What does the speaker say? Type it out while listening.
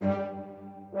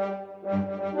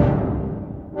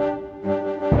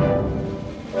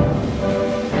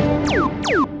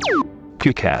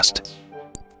Pewcast.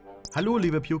 Hallo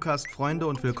liebe Pewcast-Freunde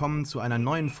und willkommen zu einer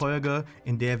neuen Folge,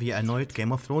 in der wir erneut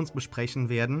Game of Thrones besprechen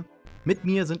werden. Mit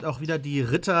mir sind auch wieder die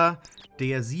Ritter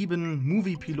der 7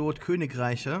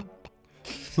 Movie-Pilot-Königreiche.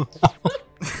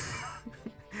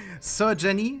 Sir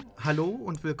Jenny, hallo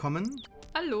und willkommen.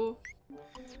 Hallo.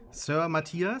 Sir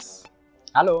Matthias.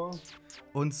 Hallo.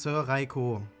 Und Sir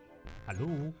Reiko.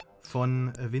 Hallo.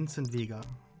 Von Vincent Vega.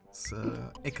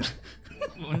 Ecke.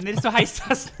 Und nee, so heißt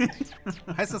das nicht.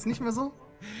 Heißt das nicht mehr so?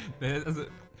 Also,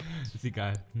 ist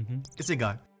egal. Ist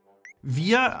egal.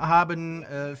 Wir haben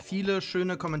viele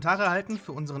schöne Kommentare erhalten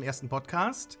für unseren ersten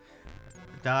Podcast.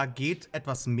 Da geht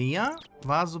etwas mehr,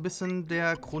 war so ein bisschen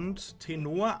der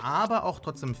Grundtenor, aber auch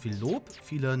trotzdem viel Lob,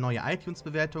 viele neue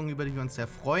iTunes-Bewertungen, über die wir uns sehr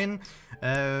freuen.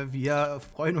 Wir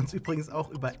freuen uns übrigens auch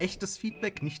über echtes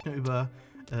Feedback, nicht nur über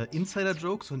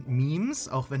Insider-Jokes und Memes,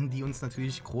 auch wenn die uns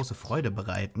natürlich große Freude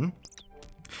bereiten.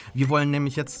 Wir wollen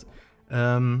nämlich jetzt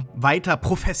weiter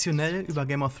professionell über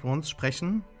Game of Thrones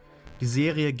sprechen. Die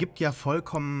Serie gibt ja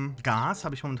vollkommen Gas,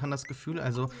 habe ich momentan das Gefühl.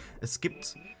 Also es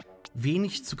gibt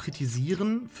wenig zu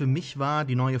kritisieren. Für mich war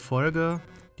die neue Folge,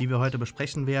 die wir heute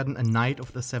besprechen werden, A Night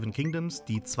of the Seven Kingdoms,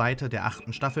 die 2. der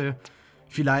 8. Staffel,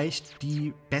 vielleicht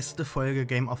die beste Folge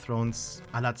Game of Thrones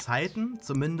aller Zeiten.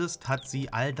 Zumindest hat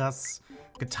sie all das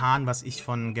getan, was ich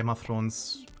von Game of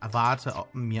Thrones erwarte,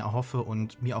 mir erhoffe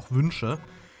und mir auch wünsche.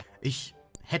 Ich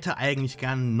hätte eigentlich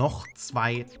gern noch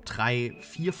 2, 3,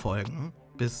 4 Folgen,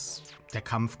 bis der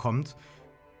Kampf kommt.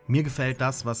 Mir gefällt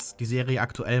das, was die Serie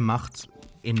aktuell macht,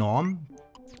 enorm.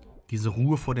 Diese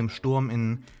Ruhe vor dem Sturm,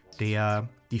 in der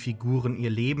die Figuren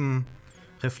ihr Leben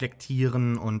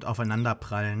reflektieren und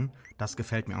aufeinanderprallen, das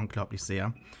gefällt mir unglaublich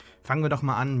sehr. Fangen wir doch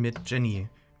mal an mit Jenny.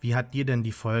 Wie hat dir denn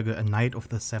die Folge A Night of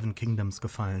the Seven Kingdoms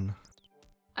gefallen?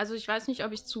 Also ich weiß nicht,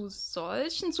 ob ich zu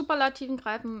solchen Superlativen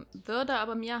greifen würde,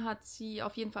 aber mir hat sie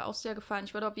auf jeden Fall auch sehr gefallen.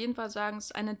 Ich würde auf jeden Fall sagen, es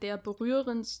ist eine der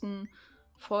berührendsten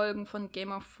Folgen von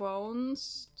Game of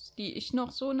Thrones, die ich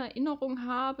noch so in Erinnerung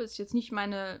habe. Ist jetzt nicht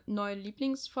meine neue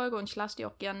Lieblingsfolge und ich lasse die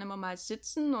auch gerne immer mal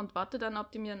sitzen und warte dann,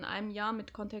 ob die mir in einem Jahr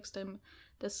mit Kontext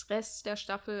des Rests der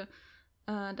Staffel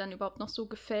dann überhaupt noch so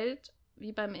gefällt,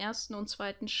 wie beim ersten und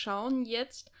zweiten Schauen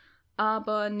jetzt.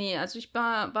 Aber nee, also ich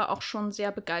war auch schon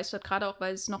sehr begeistert, gerade auch,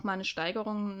 weil es nochmal eine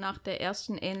Steigerung nach der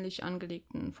ersten ähnlich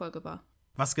angelegten Folge war.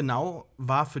 Was genau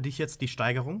war für dich jetzt die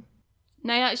Steigerung?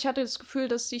 Naja, ich hatte das Gefühl,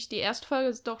 dass sich die erste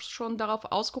Folge doch schon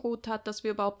darauf ausgeruht hat, dass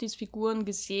wir überhaupt diese Figuren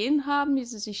gesehen haben, wie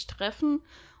sie sich treffen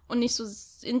und nicht so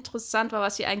interessant war,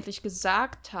 was sie eigentlich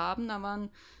gesagt haben. Da waren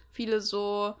viele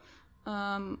so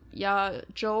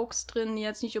Jokes drin, die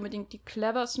jetzt nicht unbedingt die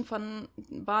cleversten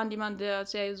waren, die man der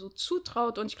Serie so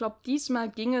zutraut. Und ich glaube, diesmal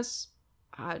ging es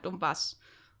halt um was.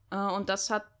 Und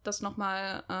das hat das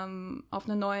nochmal auf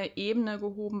eine neue Ebene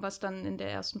gehoben, was dann in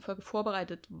der ersten Folge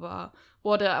vorbereitet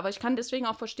wurde. Aber ich kann deswegen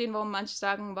auch verstehen, warum manche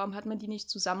sagen, warum hat man die nicht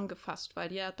zusammengefasst, weil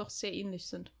die ja doch sehr ähnlich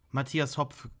sind. Matthias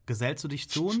Hopf, gesellst du dich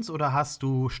zu uns oder hast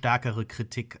du stärkere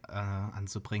Kritik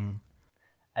anzubringen?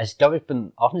 Also ich glaube, ich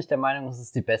bin auch nicht der Meinung, es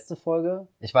ist die beste Folge.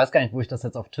 Ich weiß gar nicht, wo ich das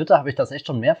jetzt auf Twitter, habe ich das echt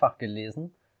schon mehrfach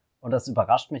gelesen. Und das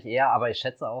überrascht mich eher, aber ich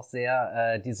schätze auch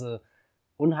sehr diese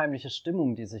unheimliche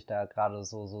Stimmung, die sich da gerade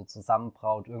so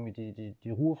zusammenbraut. Irgendwie die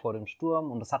Ruhe vor dem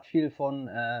Sturm. Und das hat viel von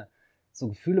so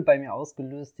Gefühle bei mir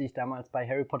ausgelöst, die ich damals bei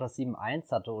Harry Potter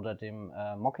 7.1 hatte oder dem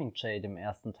Mockingjay, dem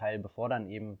ersten Teil, bevor dann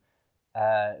eben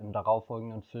im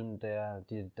darauffolgenden Film der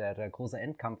große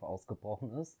Endkampf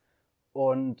ausgebrochen ist.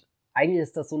 Und eigentlich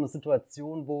ist das so eine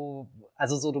Situation, wo,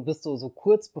 also so, du bist so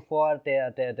kurz bevor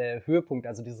der Höhepunkt,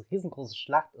 also diese riesengroße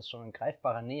Schlacht ist schon in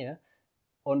greifbarer Nähe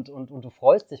und du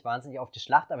freust dich wahnsinnig auf die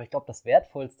Schlacht, aber ich glaube, das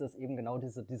Wertvollste ist eben genau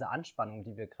diese Anspannung,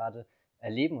 die wir gerade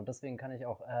erleben und deswegen kann ich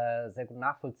auch sehr gut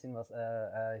nachvollziehen, was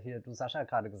hier du, Sascha,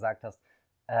 gerade gesagt hast,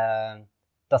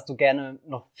 dass du gerne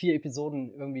noch 4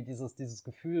 Episoden irgendwie dieses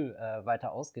Gefühl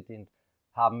weiter ausgedehnt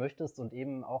haben möchtest und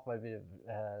eben auch, weil wir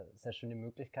sehr schön die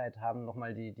Möglichkeit haben,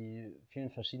 nochmal die vielen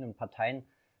verschiedenen Parteien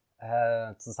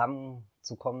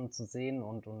zusammenzukommen, zu sehen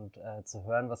und zu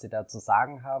hören, was sie da zu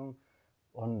sagen haben.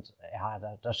 Und ja,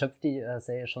 da schöpft die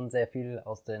Serie schon sehr viel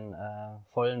aus den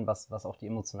Vollen, was auch die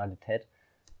Emotionalität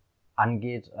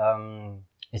angeht.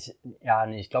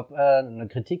 Ich glaube, eine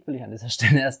Kritik will ich an dieser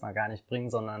Stelle erstmal gar nicht bringen,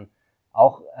 sondern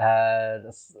auch,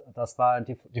 das war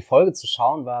die Folge zu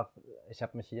schauen war, ich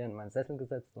habe mich hier in meinen Sessel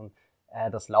gesetzt und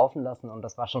das laufen lassen und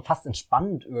das war schon fast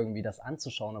entspannend irgendwie, das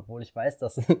anzuschauen, obwohl ich weiß,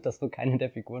 dass für keine der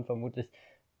Figuren vermutlich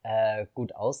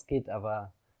gut ausgeht,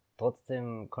 aber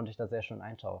trotzdem konnte ich da sehr schön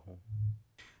eintauchen.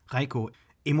 Reiko,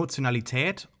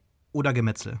 Emotionalität oder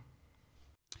Gemetzel?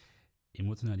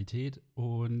 Emotionalität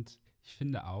und ich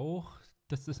finde auch,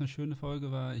 dass das eine schöne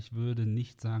Folge war. Ich würde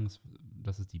nicht sagen,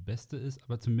 dass es die beste ist,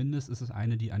 aber zumindest ist es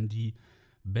eine, die an die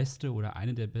beste oder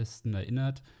eine der besten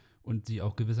erinnert und sie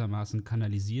auch gewissermaßen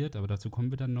kanalisiert. Aber dazu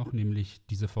kommen wir dann noch, nämlich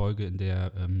diese Folge, in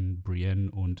der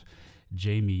Brienne und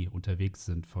Jaime unterwegs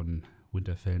sind von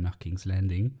Winterfell nach King's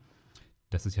Landing.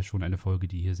 Das ist ja schon eine Folge,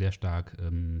 die hier sehr stark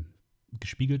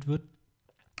gespiegelt wird.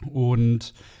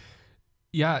 Und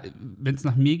ja, wenn es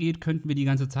nach mir geht, könnten wir die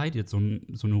ganze Zeit jetzt so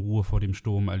eine Ruhe vor dem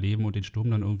Sturm erleben und den Sturm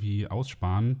dann irgendwie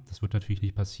aussparen. Das wird natürlich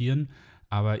nicht passieren.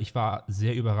 Aber ich war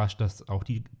sehr überrascht, dass auch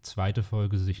die zweite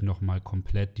Folge sich nochmal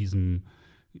komplett diesem,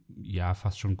 ja,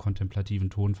 fast schon kontemplativen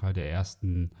Tonfall der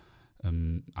ersten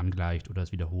angleicht oder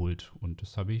es wiederholt. Und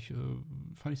das fand ich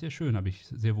sehr schön, habe ich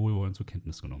sehr wohlwollend zur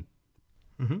Kenntnis genommen.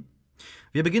 Mhm.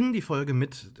 Wir beginnen die Folge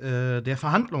mit der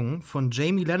Verhandlung von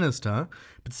Jaime Lannister,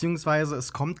 beziehungsweise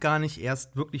es kommt gar nicht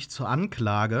erst wirklich zur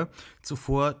Anklage.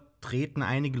 Zuvor treten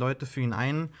einige Leute für ihn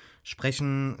ein,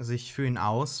 sprechen sich für ihn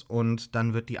aus und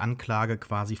dann wird die Anklage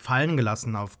quasi fallen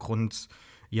gelassen aufgrund,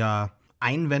 ja,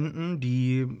 Einwänden,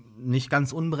 die nicht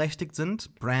ganz unberechtigt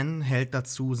sind. Bran hält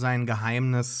dazu sein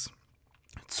Geheimnis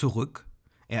zurück.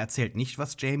 Er erzählt nicht,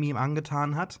 was Jaime ihm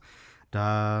angetan hat.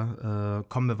 Da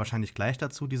kommen wir wahrscheinlich gleich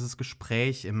dazu, dieses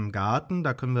Gespräch im Garten.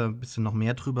 Da können wir ein bisschen noch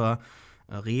mehr drüber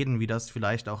reden, wie das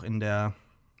vielleicht auch in der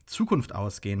Zukunft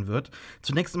ausgehen wird.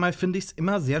 Zunächst einmal finde ich es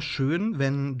immer sehr schön,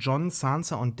 wenn Jon,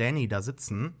 Sansa und Dany da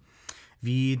sitzen,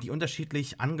 wie die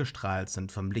unterschiedlich angestrahlt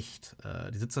sind vom Licht.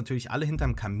 Die sitzen natürlich alle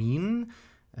hinterm Kamin.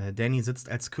 Dany sitzt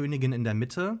als Königin in der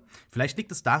Mitte. Vielleicht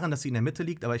liegt es daran, dass sie in der Mitte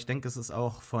liegt, aber ich denke, es ist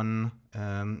auch von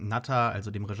Natta,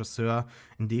 also dem Regisseur,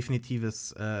 ein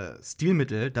definitives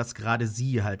Stilmittel, dass gerade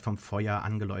sie halt vom Feuer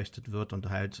angeleuchtet wird und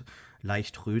halt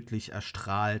leicht rötlich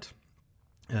erstrahlt,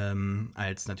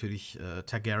 als natürlich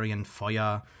Targaryen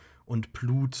Feuer und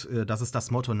Blut, das ist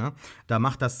das Motto, ne? Da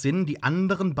macht das Sinn. Die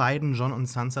anderen beiden, Jon und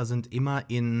Sansa, sind immer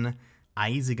in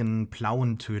eisigen,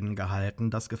 blauen Tönen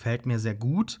gehalten. Das gefällt mir sehr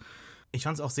gut. Ich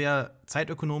fand es auch sehr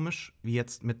zeitökonomisch, wie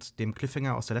jetzt mit dem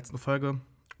Cliffhanger aus der letzten Folge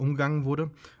umgegangen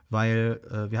wurde, weil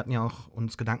wir hatten ja auch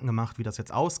uns Gedanken gemacht, wie das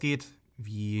jetzt ausgeht,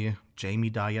 wie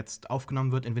Jaime da jetzt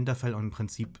aufgenommen wird in Winterfell und im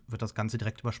Prinzip wird das Ganze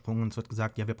direkt übersprungen und es wird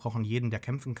gesagt, ja, wir brauchen jeden, der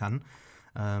kämpfen kann.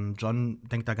 Jon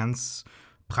denkt da ganz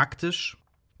praktisch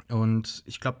und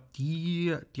ich glaube,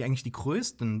 die eigentlich die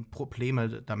größten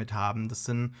Probleme damit haben, das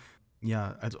sind,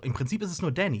 ja, also im Prinzip ist es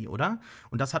nur Dany, oder?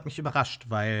 Und das hat mich überrascht,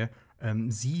 weil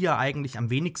sie ja eigentlich am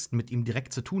wenigsten mit ihm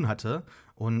direkt zu tun hatte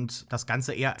und das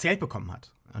Ganze eher erzählt bekommen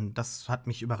hat. Und das hat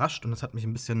mich überrascht und das hat mich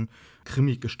ein bisschen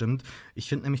grimmig gestimmt. Ich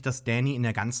finde nämlich, dass Dany in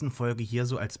der ganzen Folge hier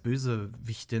so als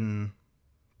Bösewichtin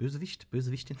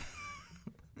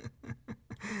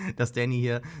dass Dany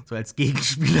hier so als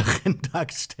Gegenspielerin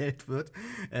dargestellt wird,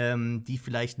 die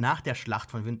vielleicht nach der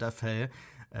Schlacht von Winterfell,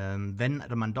 wenn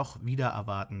man doch wieder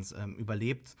erwartens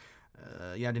überlebt,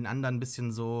 ja, den anderen ein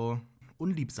bisschen so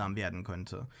unliebsam werden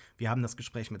könnte. Wir haben das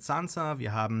Gespräch mit Sansa,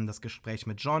 wir haben das Gespräch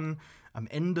mit Jon am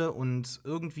Ende und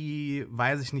irgendwie,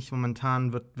 weiß ich nicht,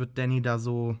 momentan wird Dany da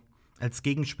so als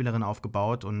Gegenspielerin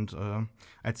aufgebaut und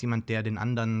als jemand, der den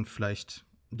anderen vielleicht,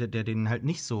 der denen halt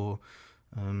nicht so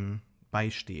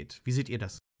beisteht. Wie seht ihr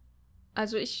das?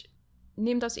 Also ich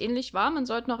nehme das ähnlich wahr. Man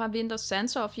sollte noch erwähnen, dass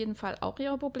Sansa auf jeden Fall auch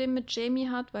ihre Probleme mit Jaime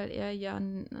hat, weil er ja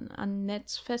an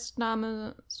Neds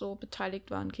Festnahme so beteiligt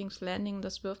war an King's Landing.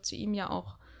 Das wirft sie ihm ja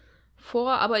auch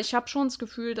vor. Aber ich habe schon das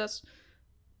Gefühl, dass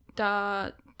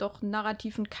da doch einen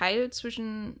narrativen Keil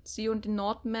zwischen sie und den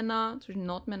Nordmänner, zwischen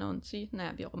Nordmänner und sie,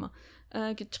 naja, wie auch immer,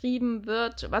 getrieben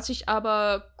wird. Was ich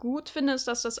aber gut finde, ist,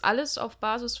 dass das alles auf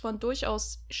Basis von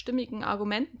durchaus stimmigen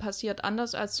Argumenten passiert,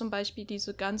 anders als zum Beispiel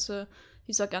dieser ganze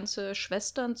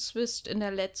Schwestern-Zwist in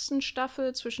der letzten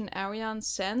Staffel zwischen Arya und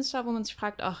Sansa, wo man sich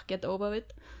fragt, ach, get over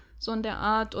it, so in der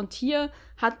Art. Und hier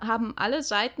haben alle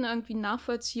Seiten irgendwie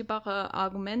nachvollziehbare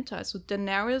Argumente. Also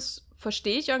Daenerys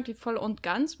verstehe ich irgendwie voll und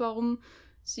ganz, warum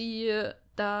sie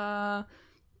da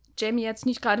Jaime jetzt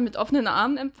nicht gerade mit offenen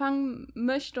Armen empfangen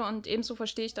möchte. Und ebenso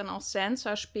verstehe ich dann auch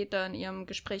Sansa später in ihrem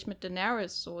Gespräch mit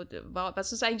Daenerys. So,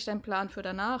 was ist eigentlich dein Plan für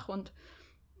danach? Und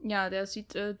ja, der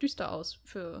sieht düster aus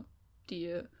für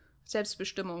die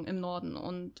Selbstbestimmung im Norden.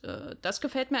 Und das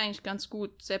gefällt mir eigentlich ganz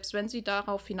gut. Selbst wenn sie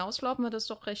darauf hinauslaufen, wird das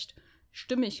doch recht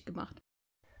stimmig gemacht.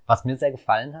 Was mir sehr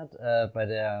gefallen hat, bei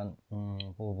der,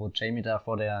 wo Jaime da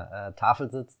vor der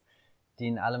Tafel sitzt, die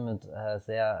ihn alle mit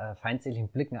sehr feindseligen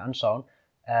Blicken anschauen,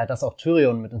 dass auch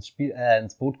Tyrion mit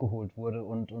ins Boot geholt wurde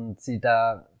und sie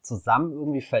da zusammen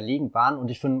irgendwie verlegen waren und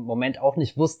ich für einen Moment auch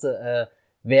nicht wusste,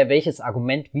 wer welches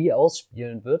Argument wie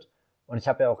ausspielen wird. Und ich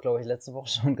habe ja auch, glaube ich, letzte Woche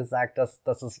schon gesagt, dass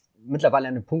ich mittlerweile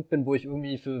an dem Punkt bin, wo ich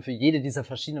irgendwie für jede dieser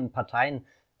verschiedenen Parteien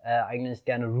eigentlich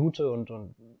gerne route und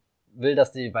will,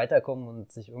 dass die weiterkommen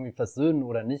und sich irgendwie versöhnen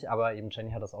oder nicht, aber eben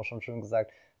Jenny hat das auch schon schön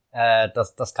gesagt,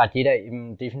 dass gerade jeder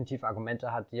eben definitiv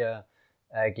Argumente hat, die er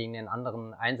gegen den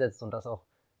anderen einsetzt und das auch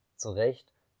zu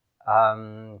Recht.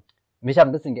 Mich hat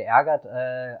ein bisschen geärgert,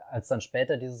 als dann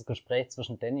später dieses Gespräch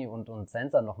zwischen Danny und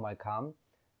Sansa nochmal kam,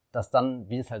 dass dann,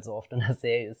 wie es halt so oft in der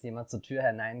Serie ist, jemand zur Tür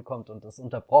hineinkommt und es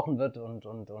unterbrochen wird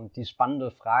und die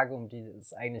spannende Frage, um die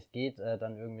es eigentlich geht,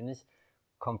 dann irgendwie nicht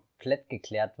komplett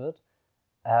geklärt wird.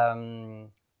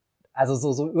 Also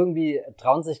so irgendwie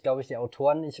trauen sich, glaube ich, die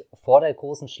Autoren nicht vor der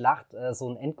großen Schlacht so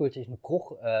einen endgültigen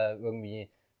Bruch irgendwie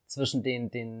zwischen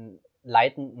den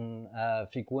leitenden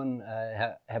Figuren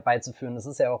herbeizuführen. Das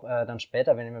ist ja auch dann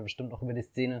später, wenn wir bestimmt noch über die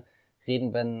Szene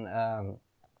reden, wenn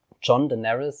Jon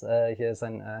Daenerys hier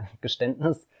sein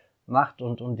Geständnis macht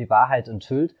und die Wahrheit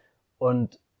enthüllt.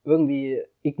 Und irgendwie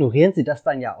ignorieren sie das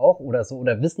dann ja auch oder so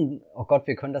oder wissen, oh Gott,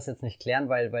 wir können das jetzt nicht klären,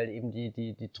 weil eben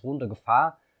die drohende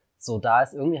Gefahr so da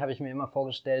ist. Irgendwie habe ich mir immer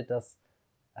vorgestellt, dass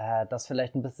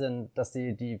vielleicht ein bisschen, dass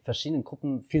die verschiedenen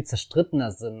Gruppen viel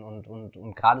zerstrittener sind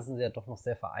und gerade sind sie ja doch noch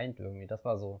sehr vereint irgendwie. Das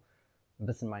war so ein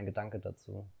bisschen mein Gedanke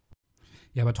dazu.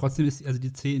 Ja, aber trotzdem ist also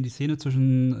die Szene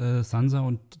zwischen Sansa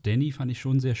und Dany fand ich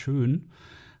schon sehr schön.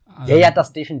 Ja,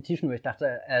 das definitiv nur. Ich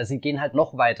dachte, sie gehen halt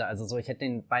noch weiter. Also so, ich hätte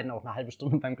den beiden auch eine halbe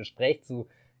Stunde beim Gespräch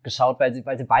zugeschaut, weil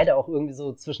sie beide auch irgendwie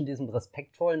so zwischen diesem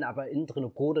respektvollen, aber innen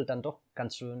drin brodelt dann doch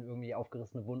ganz schön irgendwie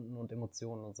aufgerissene Wunden und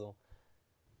Emotionen und so.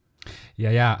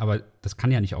 Ja, aber das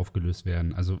kann ja nicht aufgelöst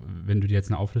werden. Also, wenn du dir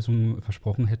jetzt eine Auflösung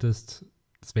versprochen hättest,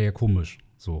 das wäre ja komisch,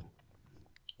 so.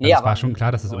 Also es war schon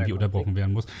klar, dass es irgendwie unterbrochen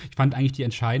werden muss. Ich fand eigentlich die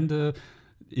entscheidende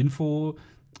Info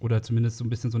oder zumindest so ein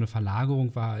bisschen so eine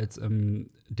Verlagerung war, als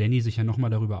Dany sich ja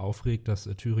nochmal darüber aufregt, dass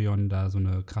Tyrion da so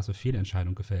eine krasse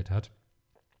Fehlentscheidung gefällt hat.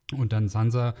 Und dann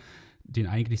Sansa den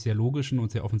eigentlich sehr logischen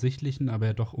und sehr offensichtlichen, aber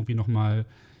ja doch irgendwie nochmal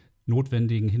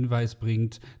notwendigen Hinweis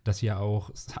bringt, dass ja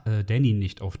auch Dany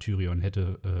nicht auf Tyrion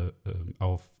hätte,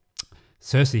 auf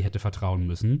Cersei hätte vertrauen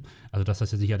müssen. Also, dass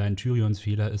das jetzt nicht allein Tyrions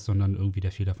Fehler ist, sondern irgendwie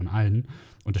der Fehler von allen.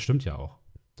 Und das stimmt ja auch.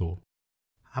 So.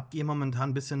 Habt ihr momentan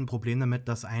ein bisschen ein Problem damit,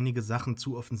 dass einige Sachen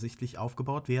zu offensichtlich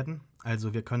aufgebaut werden?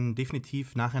 Also wir können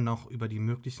definitiv nachher noch über die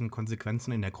möglichen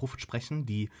Konsequenzen in der Gruft sprechen,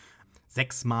 die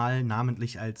 6-mal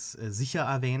namentlich als sicher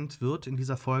erwähnt wird in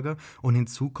dieser Folge. Und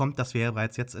hinzu kommt, dass wir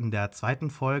bereits jetzt in der 2.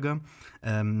 Folge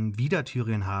wieder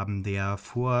Tyrion haben, der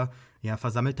vor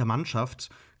versammelter Mannschaft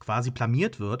quasi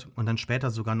blamiert wird und dann später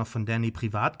sogar noch von Dany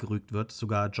privat gerügt wird.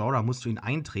 Sogar Jorah muss für ihn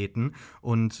eintreten.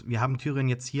 Und wir haben Tyrion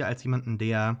jetzt hier als jemanden,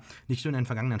 der nicht nur in den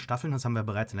vergangenen Staffeln, das haben wir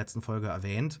bereits in der letzten Folge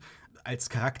erwähnt, als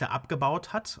Charakter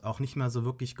abgebaut hat, auch nicht mehr so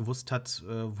wirklich gewusst hat,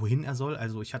 wohin er soll.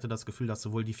 Also ich hatte das Gefühl, dass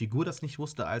sowohl die Figur das nicht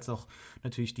wusste, als auch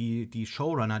natürlich die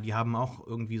Showrunner, die haben auch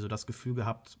irgendwie so das Gefühl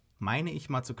gehabt, meine ich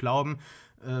mal zu glauben,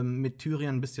 mit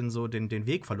Tyrion ein bisschen so den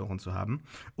Weg verloren zu haben.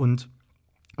 Und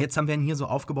jetzt haben wir ihn hier so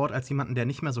aufgebaut als jemanden, der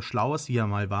nicht mehr so schlau ist, wie er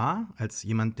mal war, als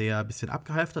jemand, der ein bisschen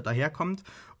abgehalftert daherkommt.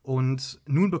 Und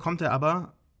nun bekommt er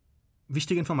aber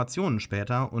wichtige Informationen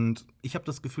später. Und ich habe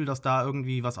das Gefühl, dass da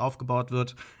irgendwie was aufgebaut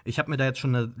wird. Ich habe mir da jetzt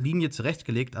schon eine Linie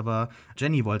zurechtgelegt, aber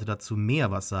Jenny wollte dazu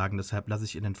mehr was sagen. Deshalb lasse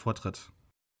ich ihr den Vortritt.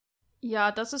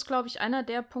 Ja, das ist, glaube ich, einer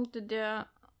der Punkte,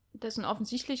 dessen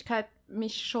Offensichtlichkeit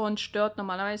mich schon stört.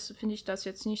 Normalerweise finde ich das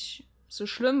jetzt nicht so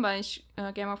schlimm, weil ich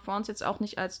Game of Thrones jetzt auch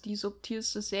nicht als die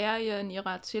subtilste Serie in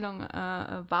ihrer Erzählung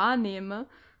wahrnehme.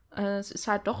 Es ist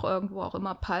halt doch irgendwo auch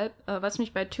immer Pulp. Was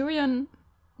mich bei Tyrion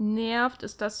nervt,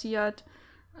 ist, dass sie halt,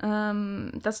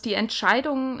 dass die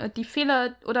Entscheidungen, die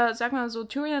Fehler, oder sagen wir mal so,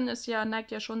 Tyrion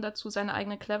neigt ja schon dazu, seine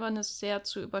eigene Cleverness sehr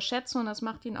zu überschätzen und das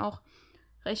macht ihn auch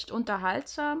recht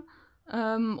unterhaltsam.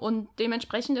 Und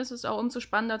dementsprechend ist es auch umso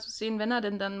spannender zu sehen, wenn er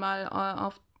denn dann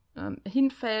mal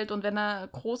hinfällt und wenn er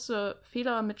große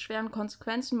Fehler mit schweren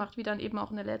Konsequenzen macht, wie dann eben auch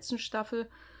in der letzten Staffel.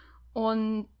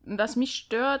 Und was mich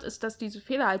stört, ist, dass diese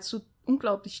Fehler halt so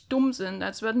unglaublich dumm sind,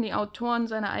 als würden die Autoren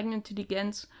seine eigene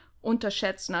Intelligenz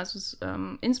unterschätzen. Also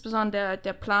insbesondere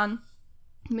der Plan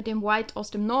mit dem White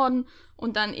aus dem Norden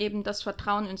und dann eben das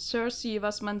Vertrauen in Cersei,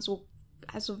 was man so,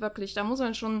 also wirklich, da muss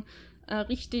man schon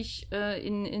richtig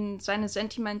in seine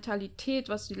Sentimentalität,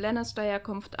 was die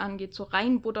Lannister-Herkunft angeht, so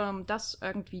reinbuddern, um das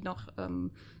irgendwie noch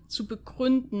zu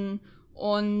begründen.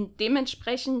 Und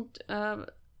dementsprechend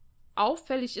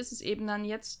auffällig ist es eben dann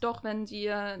jetzt doch, wenn sie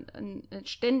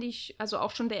ständig, also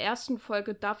auch schon der ersten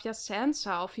Folge, darf ja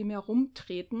Sansa auf viel mehr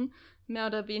rumtreten, mehr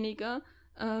oder weniger,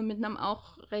 mit einem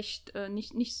auch recht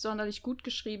nicht sonderlich gut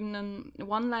geschriebenen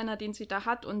One-Liner, den sie da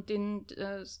hat und den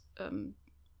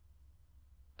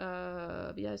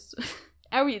wie heißt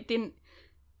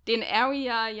den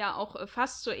Arya ja auch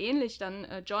fast so ähnlich dann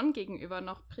Jon gegenüber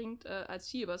noch bringt, als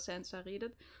sie über Sansa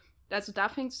redet. also da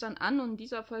fängt es dann an und in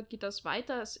dieser Folge geht das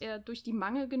weiter, dass er durch die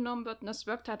Mangel genommen wird und das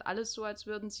wirkt halt alles so, als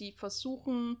würden sie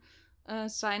versuchen,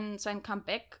 sein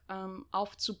Comeback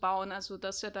aufzubauen. Also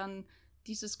dass er dann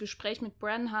dieses Gespräch mit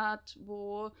Bran hat,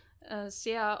 wo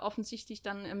sehr offensichtlich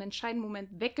dann im entscheidenden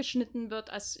Moment weggeschnitten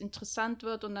wird, als es interessant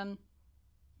wird und dann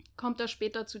kommt er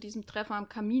später zu diesem Treffen am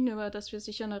Kamin, über das wir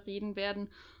sicher noch reden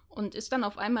werden und ist dann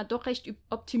auf einmal doch recht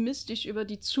optimistisch über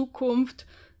die Zukunft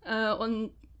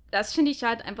und das finde ich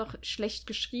halt einfach schlecht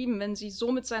geschrieben, wenn sie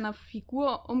so mit seiner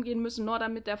Figur umgehen müssen, nur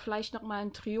damit er vielleicht noch mal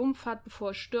einen Triumph hat,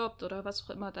 bevor er stirbt oder was auch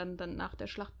immer dann nach der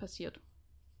Schlacht passiert.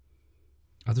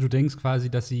 Also du denkst quasi,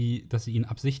 dass sie ihn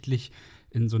absichtlich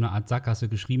in so eine Art Sackgasse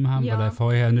geschrieben haben, Ja. weil er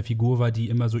vorher eine Figur war, die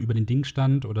immer so über den Ding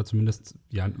stand oder zumindest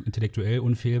ja intellektuell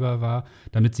unfehlbar war,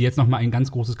 damit sie jetzt noch mal ein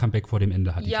ganz großes Comeback vor dem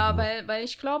Ende hat. Ja, weil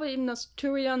ich glaube eben, dass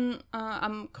Tyrion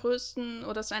am größten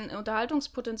oder sein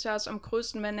Unterhaltungspotenzial ist am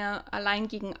größten, wenn er allein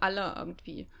gegen alle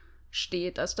irgendwie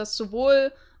steht. Also das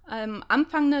sowohl am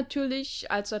Anfang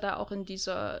natürlich, als er da auch in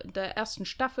der ersten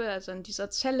Staffel, also in dieser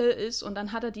Zelle ist und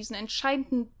dann hat er diesen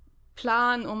entscheidenden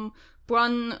Plan, um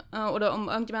Bronn oder um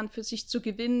irgendjemanden für sich zu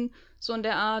gewinnen, so in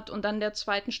der Art. Und dann der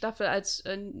zweiten Staffel, als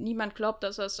niemand glaubt,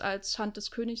 dass er es als Hand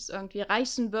des Königs irgendwie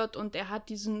reißen wird. Und er hat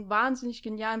diesen wahnsinnig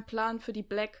genialen Plan für die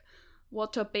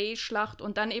Blackwater Bay-Schlacht.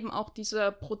 Und dann eben auch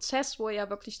dieser Prozess, wo er ja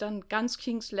wirklich dann ganz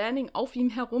King's Landing auf ihm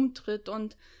herumtritt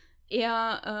und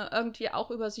er irgendwie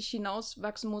auch über sich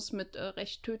hinauswachsen muss mit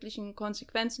recht tödlichen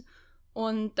Konsequenzen.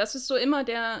 Und das ist so immer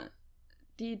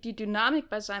die Dynamik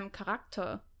bei seinem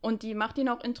Charakter. Und die macht ihn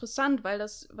auch interessant, weil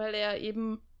er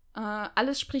eben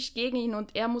alles spricht gegen ihn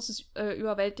und er muss es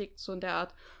überwältigen, so in der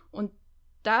Art. Und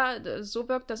so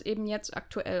wirkt das eben jetzt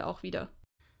aktuell auch wieder.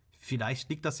 Vielleicht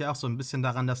liegt das ja auch so ein bisschen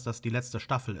daran, dass das die letzte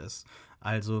Staffel ist.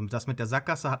 Also das mit der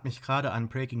Sackgasse hat mich gerade an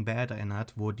Breaking Bad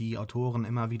erinnert, wo die Autoren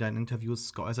immer wieder in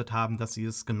Interviews geäußert haben, dass sie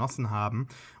es genossen haben,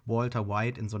 Walter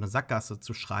White in so eine Sackgasse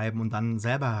zu schreiben und dann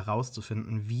selber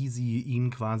herauszufinden, wie sie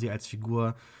ihn quasi als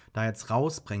Figur da jetzt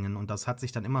rausbringen. Und das hat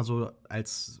sich dann immer so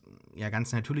als ja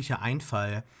ganz natürlicher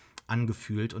Einfall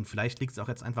angefühlt. Und vielleicht liegt es auch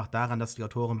jetzt einfach daran, dass die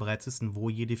Autoren bereits wissen, wo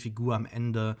jede Figur am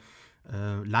Ende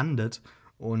landet.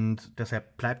 Und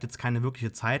deshalb bleibt jetzt keine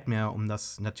wirkliche Zeit mehr, um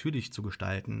das natürlich zu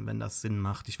gestalten, wenn das Sinn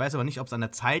macht. Ich weiß aber nicht, ob es an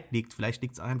der Zeit liegt. Vielleicht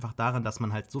liegt es einfach daran, dass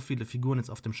man halt so viele Figuren jetzt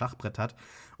auf dem Schachbrett hat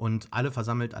und alle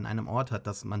versammelt an einem Ort hat,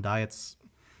 dass man da jetzt,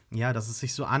 ja, dass es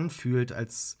sich so anfühlt,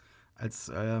 als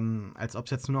ob es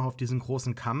jetzt nur noch auf diesen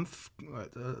großen Kampf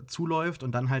zuläuft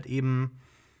und dann halt eben,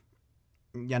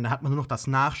 ja, da hat man nur noch das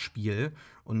Nachspiel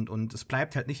und es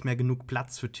bleibt halt nicht mehr genug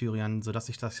Platz für Tyrion, sodass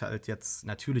sich das halt jetzt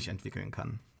natürlich entwickeln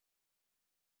kann.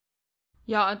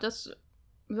 Ja, das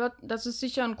ist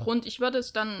sicher ein Grund. Ich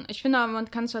finde aber, man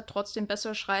kann es halt trotzdem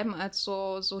besser schreiben, als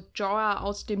so Jorah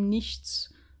aus dem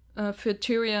Nichts für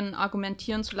Tyrion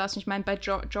argumentieren zu lassen. Ich meine, bei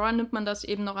Jorah nimmt man das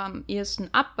eben noch am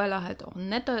ehesten ab, weil er halt auch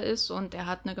netter ist und er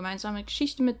hat eine gemeinsame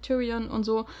Geschichte mit Tyrion und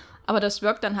so. Aber das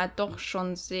wirkt dann halt doch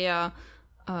schon sehr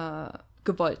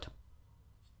gewollt.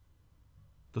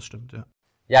 Das stimmt, ja.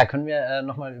 Ja, können wir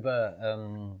nochmal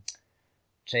über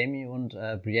Jaime und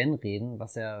Brienne reden,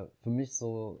 was ja für mich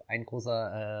so ein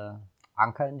großer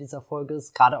Anker in dieser Folge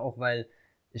ist. Gerade auch, weil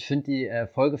ich finde, die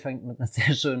Folge fängt mit einer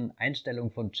sehr schönen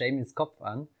Einstellung von Jaimes Kopf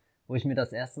an, wo ich mir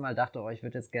das erste Mal dachte, ich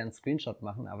würde jetzt gerne einen Screenshot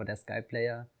machen, aber der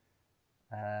Skyplayer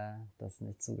das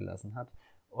nicht zugelassen hat.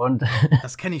 Und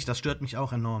das kenne ich, das stört mich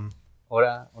auch enorm.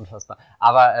 Oder? Unfassbar.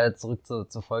 Aber zurück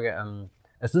zur Folge.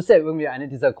 Es ist ja irgendwie eine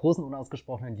dieser großen,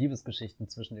 unausgesprochenen Liebesgeschichten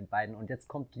zwischen den beiden. Und jetzt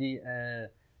kommt die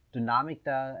Dynamik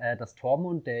da, dass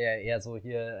Tormund, der ja eher so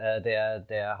hier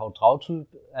der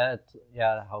Haut-drauf-Typ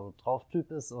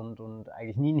ist und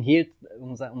eigentlich nie einen Hehl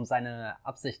um seine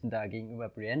Absichten da gegenüber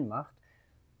Brienne macht.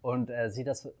 Und sie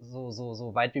das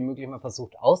so weit wie möglich mal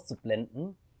versucht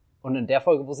auszublenden. Und in der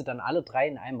Folge, wo sie dann alle drei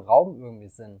in einem Raum irgendwie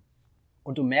sind,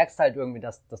 und du merkst halt irgendwie,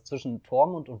 dass zwischen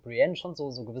Tormund und Brienne schon so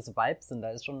gewisse Vibes sind. Da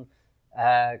ist schon,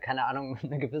 keine Ahnung,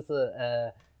 eine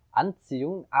gewisse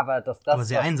Anziehung. Aber aber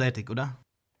sehr einseitig, oder?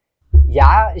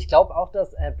 Ja, ich glaube auch,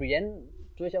 dass Brienne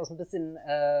durchaus ein bisschen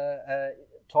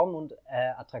Tormund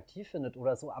attraktiv findet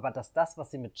oder so. Aber dass das, was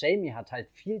sie mit Jaime hat,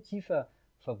 halt viel tiefer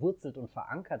verwurzelt und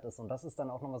verankert ist. Und das ist dann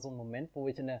auch nochmal so ein Moment, wo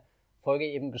ich in der Folge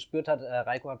eben gespürt hat,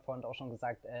 Reiko hat vorhin auch schon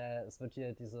gesagt, es wird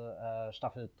hier diese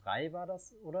Staffel 3 war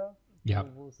das, oder? Ja.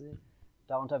 Wo sie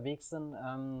da unterwegs sind,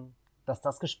 dass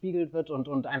das gespiegelt wird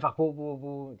und einfach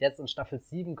wo jetzt in Staffel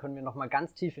 7 können wir nochmal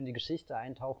ganz tief in die Geschichte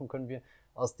eintauchen, können wir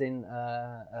aus den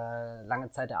lange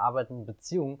Zeit erarbeiteten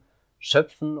Beziehungen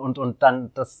schöpfen und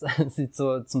dann, dass sie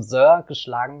zum Sir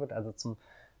geschlagen wird, also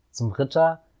zum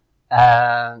Ritter,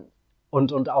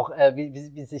 und auch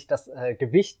wie sich das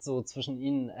Gewicht so zwischen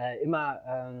ihnen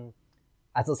immer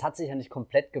also es hat sich ja nicht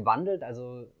komplett gewandelt,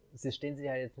 also sie stehen sich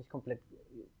ja jetzt nicht komplett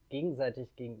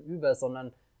gegenseitig gegenüber,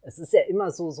 sondern es ist ja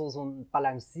immer so ein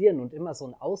Balancieren und immer so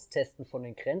ein Austesten von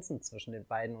den Grenzen zwischen den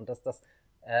beiden und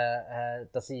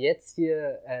dass sie jetzt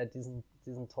hier diesen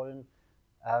tollen,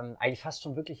 eigentlich fast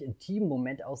schon wirklich intimen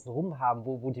Moment außenrum haben,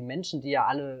 wo die Menschen, die ja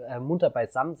alle munter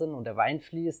beisammen sind und der Wein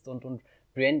fließt und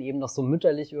Brienne eben noch so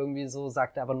mütterlich irgendwie so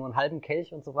sagt, aber nur einen halben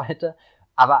Kelch und so weiter.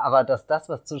 Aber dass das,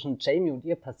 was zwischen Jaime und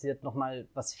ihr passiert, nochmal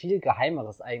was viel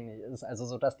Geheimeres eigentlich ist. Also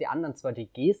so, dass die anderen zwar die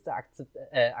Geste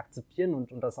akzeptieren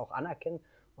und das auch anerkennen.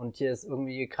 Und hier ist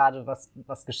irgendwie gerade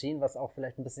was geschehen, was auch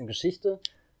vielleicht ein bisschen Geschichte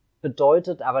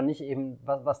bedeutet, aber nicht eben,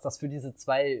 was das für diese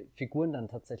zwei Figuren dann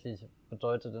tatsächlich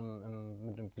bedeutet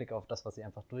mit dem Blick auf das, was sie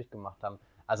einfach durchgemacht haben.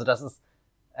 Also das ist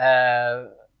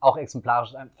auch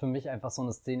exemplarisch für mich einfach so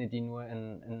eine Szene, die nur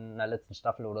in einer letzten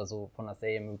Staffel oder so von der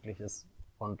Serie möglich ist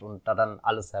und da dann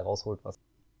alles herausholt, was.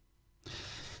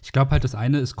 Ich glaube halt, das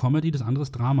eine ist Comedy, das andere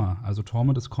ist Drama. Also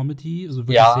Tormund ist Comedy, so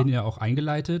wird Ja. die Szene ja auch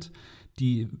eingeleitet.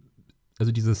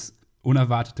 Also dieses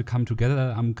unerwartete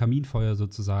Come-Together am Kaminfeuer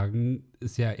sozusagen,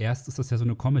 ist das ja so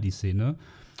eine Comedy-Szene.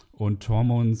 Und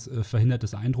Tormunds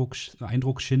verhindertes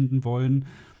Eindruck schinden wollen,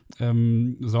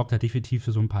 sorgt halt definitiv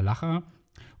für so ein paar Lacher.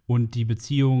 Und die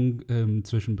Beziehung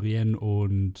zwischen Brienne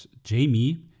und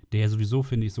Jaime, der ja sowieso,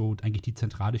 finde ich, so eigentlich die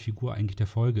zentrale Figur eigentlich der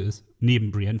Folge ist,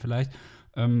 neben Brienne vielleicht,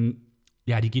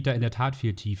 die geht da in der Tat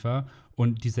viel tiefer.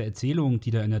 Und diese Erzählung,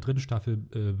 die da in der 3. Staffel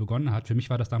begonnen hat, für mich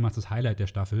war das damals das Highlight der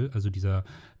Staffel, also dieser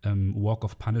Walk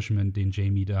of Punishment, den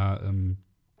Jaime da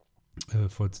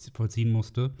vollziehen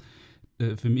musste.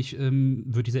 Für mich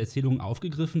wird diese Erzählung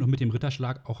aufgegriffen und mit dem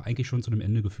Ritterschlag auch eigentlich schon zu einem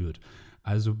Ende geführt.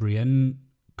 Also Brienne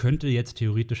könnte jetzt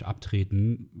theoretisch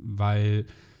abtreten, weil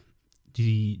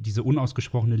diese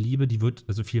unausgesprochene Liebe,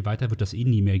 also viel weiter wird das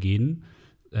nie mehr gehen.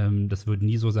 Das wird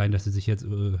nie so sein, dass sie sich jetzt,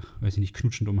 weiß ich nicht,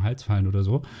 knutschend um den Hals fallen oder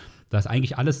so. Da ist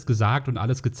eigentlich alles gesagt und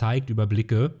alles gezeigt über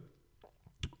Blicke.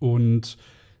 Und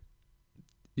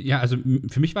ja, also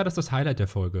für mich war das Highlight der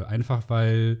Folge. Einfach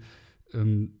weil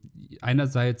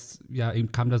einerseits, ja,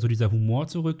 eben kam da so dieser Humor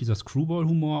zurück, dieser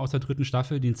Screwball-Humor aus der 3.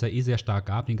 Staffel, den es ja sehr stark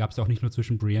gab. Den gab es ja auch nicht nur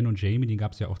zwischen Brienne und Jaime, den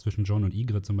gab es ja auch zwischen Jon und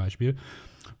Ygritte zum Beispiel.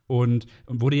 Und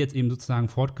wurde jetzt eben sozusagen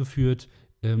fortgeführt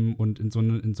und in so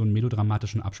einen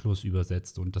melodramatischen Abschluss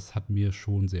übersetzt. Und das hat mir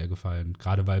schon sehr gefallen.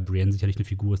 Gerade weil Brienne sicherlich eine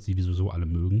Figur ist, die wir sowieso alle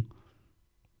mögen.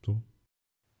 So.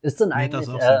 Ist denn Mir hat eigentlich, das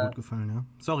auch sehr gut gefallen, ja.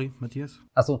 Sorry, Matthias.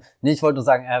 Achso, nee, ich wollte nur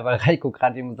sagen, weil Reiko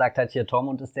gerade eben gesagt hat, hier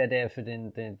Tormund ist der für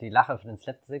die Lache, für den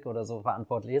Slapstick oder so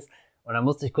verantwortlich ist. Und da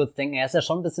musste ich kurz denken, er ist ja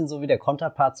schon ein bisschen so wie der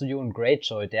Konterpart zu Euron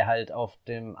Greyjoy, der halt auf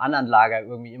dem anderen Lager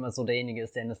irgendwie immer so derjenige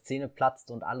ist, der in eine Szene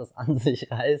platzt und alles an sich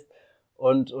reißt.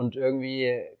 Und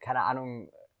irgendwie, keine Ahnung,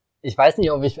 ich weiß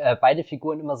nicht, ob ich beide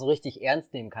Figuren immer so richtig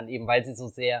ernst nehmen kann, eben weil sie so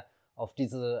sehr auf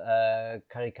diese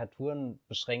Karikaturen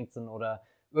beschränkt sind oder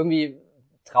irgendwie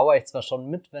trauere ich zwar schon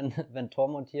mit, wenn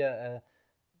Tormund hier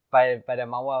bei der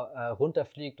Mauer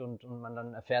runterfliegt und man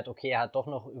dann erfährt, okay, er hat doch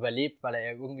noch überlebt, weil er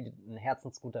ja irgendwie ein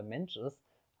herzensguter Mensch ist.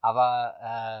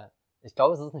 Aber ich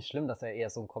glaube, es ist nicht schlimm, dass er eher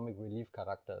so ein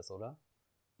Comic-Relief-Charakter ist, oder?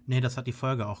 Nee, das hat die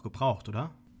Folge auch gebraucht,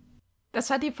 oder?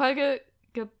 Das hat die Folge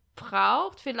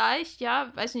gebraucht, vielleicht,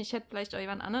 ja, weiß nicht, ich hätte vielleicht auch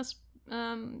jemand anders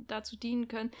dazu dienen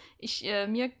können.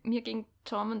 Mir ging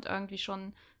Tormund irgendwie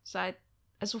schon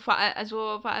Also vor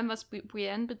allem, was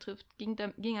Brienne betrifft, ging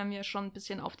er mir schon ein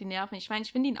bisschen auf die Nerven. Ich meine,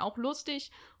 ich finde ihn auch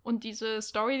lustig und diese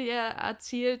Story, die er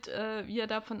erzählt, wie er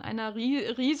da von einer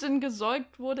Riesin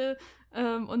gesäugt wurde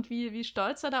und wie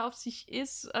stolz er da auf sich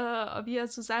ist, wie er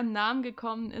zu seinem Namen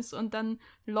gekommen ist und dann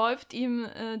läuft ihm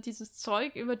dieses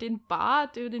Zeug über den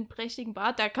prächtigen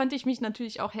Bart. Da könnte ich mich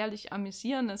natürlich auch herrlich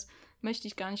amüsieren, das möchte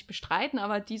ich gar nicht bestreiten,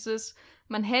 aber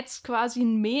man hetzt quasi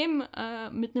ein Meme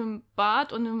mit einem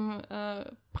Bart und einem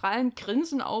prallen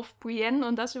Grinsen auf Brienne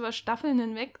und das über Staffeln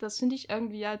hinweg, das finde ich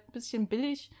irgendwie halt ein bisschen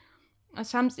billig.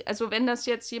 Also wenn das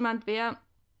jetzt jemand wäre,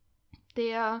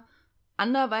 der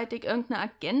anderweitig irgendeine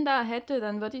Agenda hätte,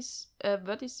 dann würde ich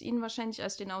es ihnen wahrscheinlich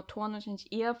als den Autoren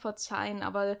wahrscheinlich eher verzeihen,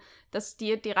 aber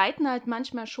die reiten halt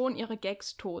manchmal schon ihre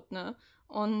Gags tot, ne?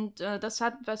 Und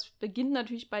was beginnt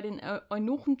natürlich bei den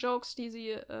Eunuchen-Jokes, die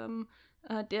sie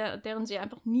deren sie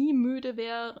einfach nie müde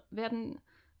werden.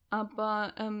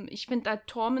 Aber ich finde,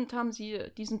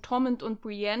 diesen Tormund und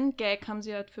Brienne-Gag haben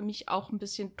sie halt für mich auch ein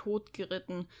bisschen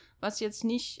totgeritten. Was jetzt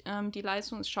nicht die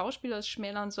Leistung des Schauspielers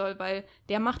schmälern soll, weil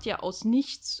der macht ja aus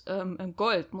nichts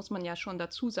Gold, muss man ja schon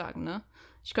dazu sagen, ne?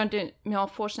 Ich könnte mir auch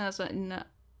vorstellen, dass er in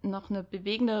noch eine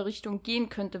bewegende Richtung gehen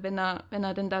könnte, wenn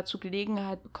er denn dazu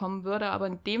Gelegenheit bekommen würde. Aber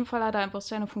in dem Fall hat er einfach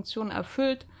seine Funktion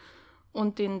erfüllt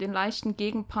und den leichten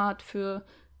Gegenpart für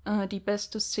die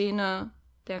beste Szene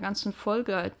der ganzen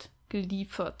Folge halt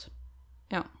geliefert.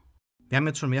 Ja. Wir haben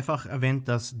jetzt schon mehrfach erwähnt,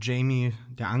 dass Jaime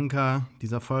der Anker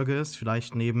dieser Folge ist.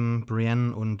 Vielleicht neben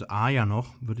Brienne und Arya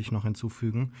noch, würde ich noch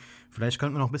hinzufügen. Vielleicht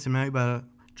könnten wir noch ein bisschen mehr über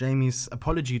Jaimes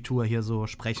Apology-Tour hier so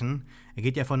sprechen. Er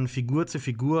geht ja von Figur zu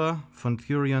Figur, von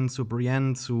Tyrion zu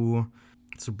Brienne zu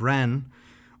Bran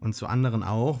und zu anderen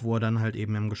auch, wo er dann halt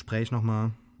eben im Gespräch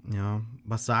nochmal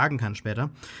was sagen kann später.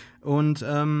 Und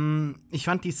ich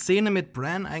fand die Szene mit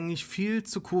Bran eigentlich viel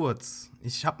zu kurz.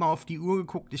 Ich habe mal auf die Uhr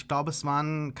geguckt, ich glaube, es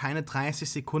waren keine 30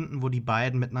 Sekunden, wo die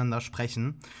beiden miteinander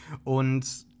sprechen.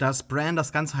 Und dass Bran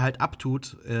das Ganze halt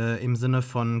abtut, im Sinne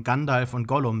von Gandalf und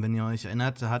Gollum, wenn ihr euch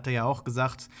erinnert, da hat er ja auch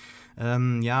gesagt,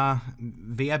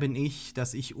 wer bin ich,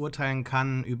 dass ich urteilen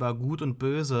kann über Gut und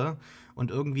Böse? Und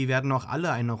irgendwie werden auch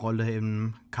alle eine Rolle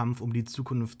im Kampf um die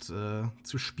Zukunft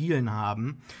zu spielen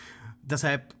haben.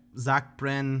 Deshalb sagt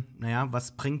Bran,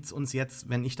 was bringt's uns jetzt,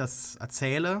 wenn ich das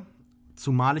erzähle?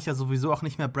 Zumal ich ja sowieso auch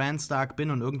nicht mehr Bran Stark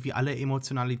bin und irgendwie alle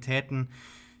Emotionalitäten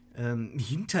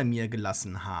hinter mir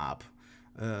gelassen habe.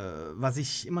 Was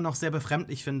ich immer noch sehr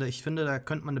befremdlich finde. Ich finde, da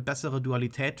könnte man eine bessere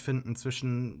Dualität finden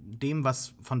zwischen dem,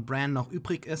 was von Bran noch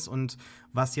übrig ist und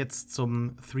was jetzt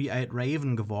zum Three-Eyed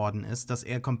Raven geworden ist, dass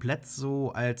er komplett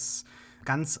so als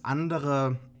ganz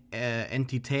andere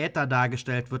Entität da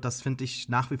dargestellt wird. Das finde ich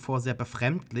nach wie vor sehr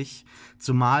befremdlich,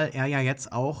 zumal er ja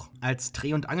jetzt auch als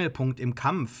Dreh- und Angelpunkt im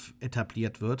Kampf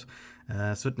etabliert wird.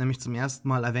 Es wird nämlich zum ersten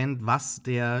Mal erwähnt, was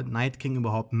der Night King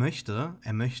überhaupt möchte.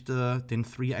 Er möchte den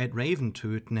Three-Eyed Raven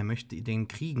töten, er möchte den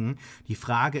kriegen. Die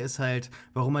Frage ist halt,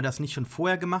 warum er das nicht schon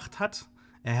vorher gemacht hat.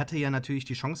 Er hätte ja natürlich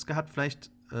die Chance gehabt,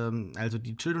 vielleicht, also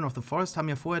die Children of the Forest haben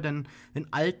ja vorher den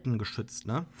Alten geschützt,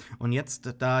 ne? Und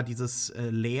jetzt, da dieses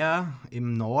Lair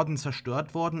im Norden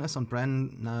zerstört worden ist und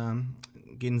Bran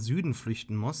gen Süden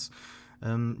flüchten muss,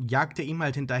 jagt er ihm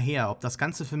halt hinterher. Ob das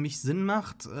Ganze für mich Sinn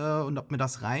macht und ob mir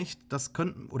das reicht, das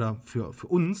könnten, oder für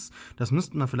uns, das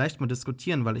müssten wir vielleicht mal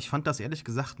diskutieren, weil ich fand das ehrlich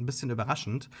gesagt ein bisschen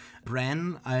überraschend.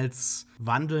 Bran als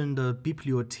wandelnde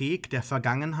Bibliothek der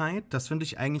Vergangenheit, das finde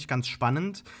ich eigentlich ganz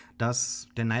spannend, dass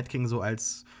der Night King so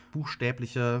als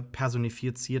buchstäbliche,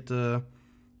 personifizierte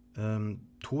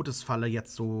Todesfalle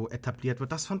jetzt so etabliert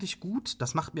wird. Das fand ich gut,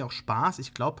 das macht mir auch Spaß.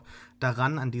 Ich glaube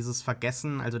daran, an dieses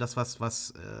Vergessen, also das,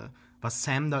 was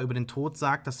Sam da über den Tod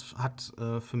sagt, das hat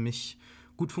für mich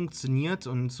gut funktioniert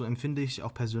und so empfinde ich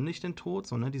auch persönlich den Tod,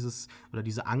 so, ne,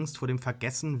 diese Angst vor dem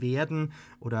Vergessenwerden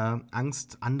oder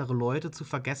Angst, andere Leute zu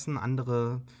vergessen,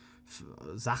 andere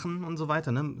Sachen und so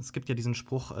weiter, ne? Es gibt ja diesen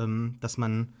Spruch, dass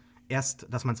man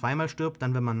zweimal stirbt,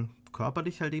 dann, wenn man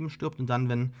körperlich halt eben stirbt und dann,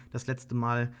 wenn das letzte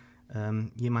Mal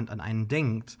jemand an einen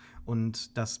denkt.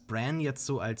 Und dass Bran jetzt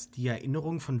so als die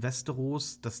Erinnerung von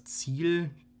Westeros das Ziel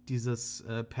dieses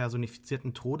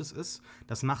personifizierten Todes ist,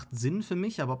 das macht Sinn für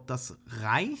mich, aber ob das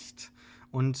reicht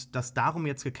und dass darum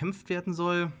jetzt gekämpft werden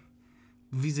soll,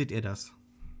 wie seht ihr das?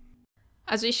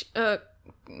 Also ich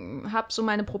habe so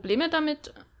meine Probleme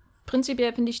damit.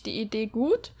 Prinzipiell finde ich die Idee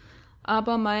gut,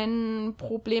 aber mein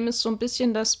Problem ist so ein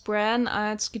bisschen, dass Bran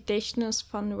als Gedächtnis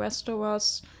von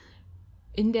Westeros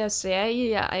in der Serie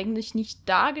ja eigentlich nicht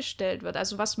dargestellt wird.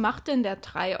 Also was macht denn der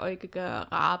dreieugige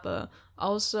Rabe,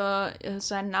 außer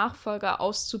seinen Nachfolger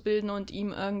auszubilden und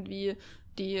ihm irgendwie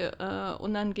die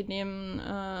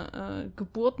unangenehmen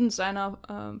Geburten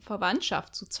seiner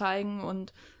Verwandtschaft zu zeigen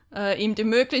und ihm die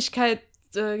Möglichkeit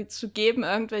zu geben,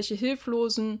 irgendwelche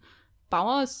hilflosen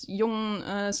Bauersjungen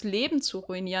das Leben zu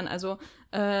ruinieren. Also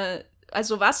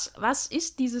was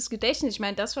ist dieses Gedächtnis? Ich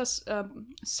meine, das, was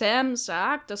Sam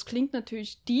sagt, das klingt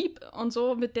natürlich deep und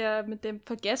so mit dem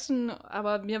Vergessen,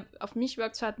 aber auf mich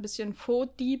wirkt es halt ein bisschen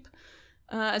faux deep.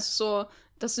 Also so,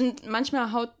 das sind,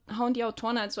 manchmal hauen die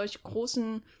Autoren halt solche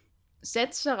großen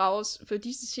Sätze raus, für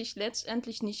die sie sich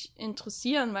letztendlich nicht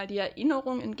interessieren, weil die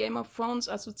Erinnerung in Game of Thrones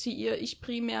assoziiere ich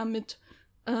primär mit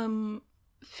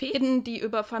Fäden, die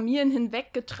über Familien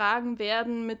hinweggetragen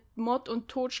werden mit Mord und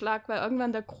Totschlag, weil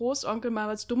irgendwann der Großonkel mal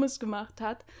was Dummes gemacht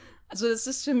hat. Also das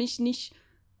ist für mich nicht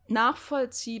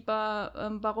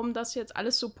nachvollziehbar, warum das jetzt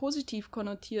alles so positiv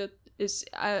konnotiert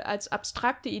ist. Als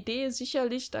abstrakte Idee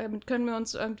sicherlich, damit können wir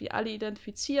uns irgendwie alle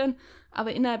identifizieren,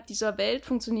 aber innerhalb dieser Welt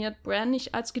funktioniert Bran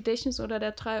nicht als Gedächtnis oder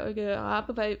der dreieugige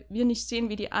Rabe, weil wir nicht sehen,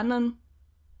 wie die anderen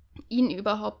ihn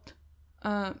überhaupt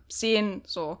sehen.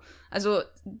 So. Also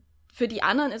für die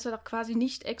anderen ist er doch quasi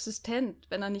nicht existent,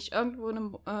 wenn er nicht irgendwo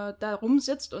da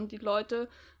rumsitzt und die Leute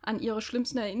an ihre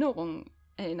schlimmsten Erinnerungen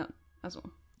erinnern. Also.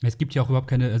 Es gibt ja auch überhaupt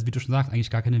keine, also wie du schon sagst, eigentlich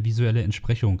gar keine visuelle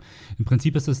Entsprechung. Im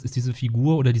Prinzip ist diese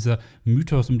Figur oder dieser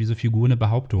Mythos um diese Figur eine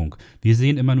Behauptung. Wir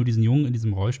sehen immer nur diesen Jungen in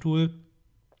diesem Rollstuhl,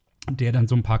 der dann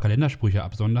so ein paar Kalendersprüche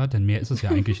absondert, denn mehr ist es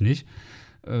ja eigentlich nicht.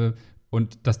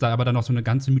 Und dass da aber dann noch so eine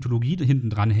ganze Mythologie hinten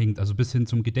dran hängt, also bis hin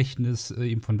zum Gedächtnis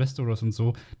eben von Westeros und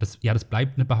so, das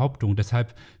bleibt eine Behauptung.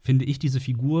 Deshalb finde ich diese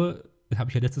Figur, habe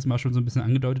ich ja letztes Mal schon so ein bisschen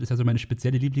angedeutet, ist ja so meine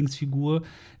spezielle Lieblingsfigur.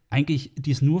 Eigentlich,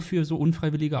 die ist nur für so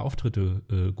unfreiwillige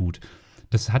Auftritte gut.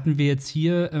 Das hatten wir jetzt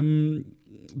hier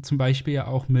zum Beispiel ja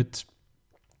auch mit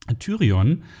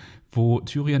Tyrion, wo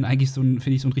Tyrion eigentlich finde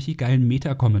ich, so einen richtig geilen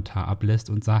Meta-Kommentar ablässt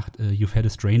und sagt, you've had a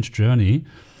strange journey.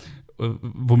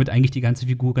 Womit eigentlich die ganze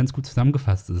Figur ganz gut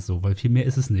zusammengefasst ist, so, weil viel mehr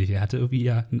ist es nicht. Er hatte irgendwie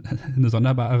ja eine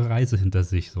sonderbare Reise hinter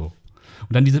sich, so.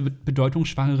 Und dann diese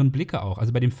bedeutungsschwangeren Blicke auch.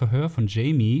 Also bei dem Verhör von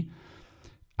Jaime,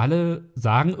 alle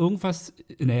sagen irgendwas,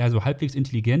 naja, so halbwegs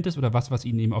Intelligentes oder was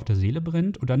ihnen eben auf der Seele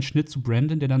brennt. Und dann Schnitt zu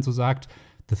Brandon, der dann so sagt,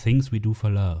 the things we do for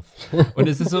love. Und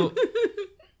es ist so,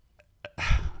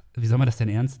 wie soll man das denn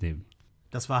ernst nehmen?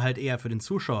 Das war halt eher für den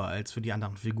Zuschauer als für die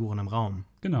anderen Figuren im Raum.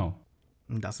 Genau.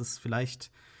 Und das ist vielleicht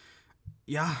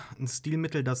ja, ein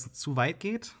Stilmittel, das zu weit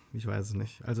geht? Ich weiß es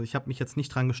nicht. Also ich habe mich jetzt nicht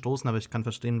dran gestoßen, aber ich kann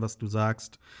verstehen, was du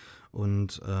sagst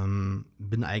und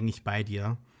bin eigentlich bei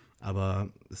dir. Aber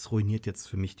es ruiniert jetzt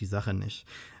für mich die Sache nicht.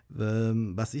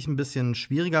 Was ich ein bisschen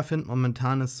schwieriger finde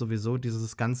momentan, ist sowieso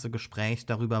dieses ganze Gespräch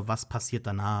darüber, was passiert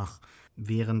danach.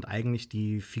 Während eigentlich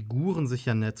die Figuren sich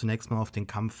ja zunächst mal auf den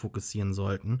Kampf fokussieren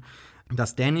sollten.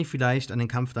 Dass Dany vielleicht an den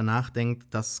Kampf danach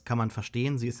denkt, das kann man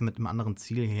verstehen. Sie ist mit einem anderen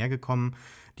Ziel hierher gekommen.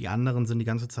 Die anderen sind die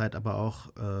ganze Zeit aber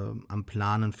auch am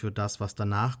Planen für das, was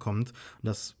danach kommt. Und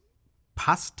das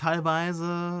passt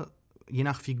teilweise, je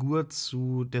nach Figur,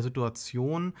 zu der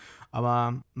Situation,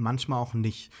 aber manchmal auch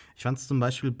nicht. Ich fand es zum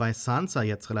Beispiel bei Sansa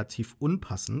jetzt relativ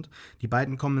unpassend. Die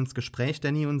beiden kommen ins Gespräch,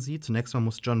 Dany und sie. Zunächst mal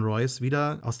muss John Royce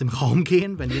wieder aus dem Raum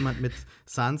gehen, wenn jemand mit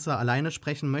Sansa alleine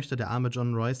sprechen möchte. Der arme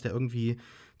John Royce, der irgendwie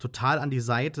total an die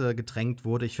Seite gedrängt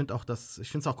wurde. Ich finde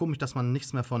es auch komisch, dass man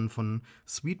nichts mehr von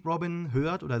Sweet Robin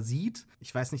hört oder sieht.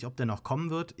 Ich weiß nicht, ob der noch kommen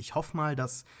wird. Ich hoffe mal,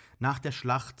 dass nach der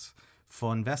Schlacht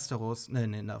von Westeros,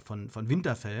 von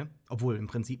Winterfell, obwohl im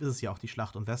Prinzip ist es ja auch die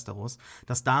Schlacht um Westeros,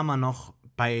 dass da mal noch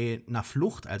bei einer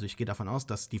Flucht, also ich gehe davon aus,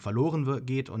 dass die verloren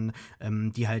geht und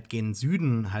die halt gen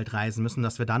Süden halt reisen müssen,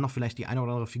 dass wir da noch vielleicht die eine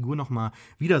oder andere Figur noch mal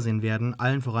wiedersehen werden,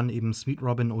 allen voran eben Sweet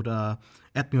Robin oder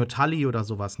Admiral Tully oder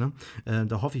sowas, ne?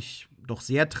 Da hoffe ich doch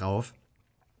sehr drauf.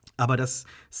 Aber dass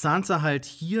Sansa halt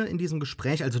hier in diesem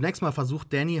Gespräch, also zunächst mal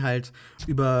versucht Dany halt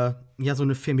über ja so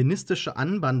eine feministische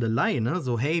Anbandelei, ne,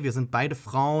 so hey, wir sind beide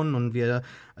Frauen und wir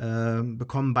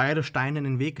bekommen beide Steine in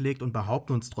den Weg gelegt und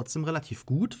behaupten uns trotzdem relativ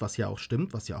gut, was ja auch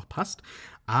stimmt, was ja auch passt.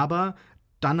 Aber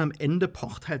dann am Ende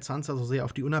pocht halt Sansa so sehr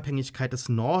auf die Unabhängigkeit des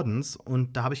Nordens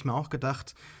und da habe ich mir auch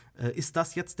gedacht, ist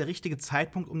das jetzt der richtige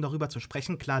Zeitpunkt, um darüber zu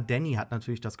sprechen? Klar, Dany hat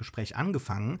natürlich das Gespräch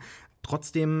angefangen,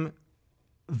 trotzdem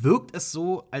wirkt es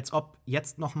so, als ob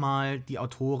jetzt noch mal die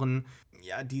Autoren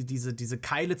ja diese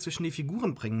Keile zwischen die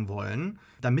Figuren bringen wollen,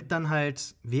 damit dann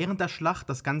halt während der Schlacht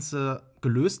das Ganze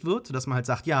gelöst wird, sodass man halt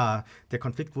sagt, ja, der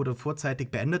Konflikt wurde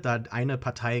vorzeitig beendet, da eine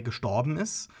Partei gestorben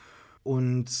ist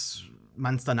und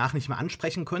man es danach nicht mehr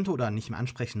ansprechen könnte oder nicht mehr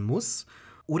ansprechen muss.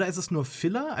 Oder ist es nur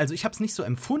Filler? Also ich habe es nicht so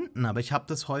empfunden, aber ich habe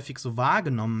das häufig so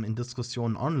wahrgenommen in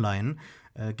Diskussionen online.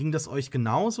 Ging das euch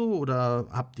genauso oder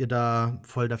habt ihr da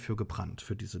voll dafür gebrannt,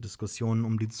 für diese Diskussionen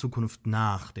um die Zukunft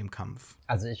nach dem Kampf?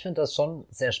 Also ich finde das schon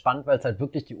sehr spannend, weil es halt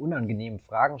wirklich die unangenehmen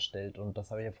Fragen stellt. Und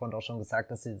das habe ich ja vorhin auch schon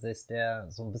gesagt, dass sie sich der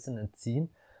so ein bisschen entziehen.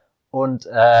 Und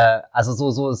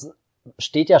also es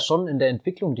steht ja schon in der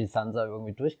Entwicklung, die Sansa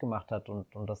irgendwie durchgemacht hat. Und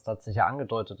das hat sich ja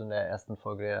angedeutet in der ersten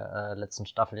Folge der letzten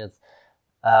Staffel jetzt,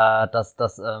 dass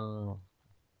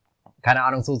keine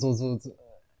Ahnung, so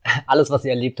alles, was sie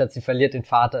erlebt hat, sie verliert den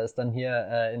Vater, ist dann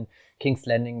hier in King's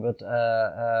Landing, wird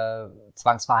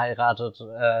zwangsverheiratet,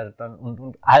 dann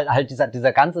und halt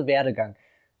dieser ganze Werdegang,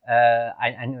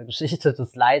 eine Geschichte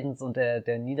des Leidens und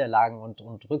der Niederlagen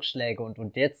und Rückschläge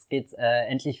und jetzt geht's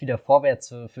endlich wieder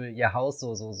vorwärts für ihr Haus,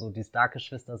 so die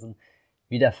Stark-Geschwister sind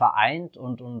wieder vereint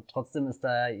und trotzdem ist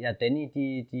da ja Dany,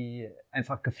 die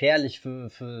einfach gefährlich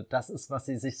für das ist, was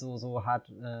sie sich so hart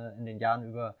in den Jahren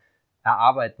über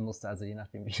erarbeiten musste, also je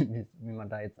nachdem, wie man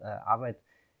da jetzt Arbeit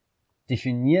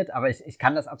definiert, aber ich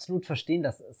kann das absolut verstehen,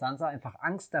 dass Sansa einfach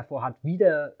Angst davor hat,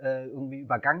 wieder irgendwie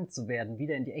übergangen zu werden,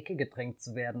 wieder in die Ecke gedrängt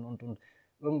zu werden und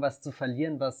irgendwas zu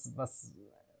verlieren, was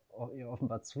ihr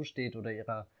offenbar zusteht oder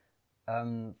ihrer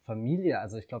Familie.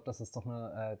 Also ich glaube, das ist doch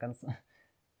eine ganz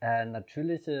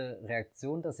natürliche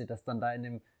Reaktion, dass sie das dann da in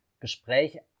dem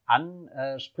Gespräch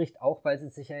anspricht, auch weil sie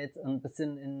sich ja jetzt ein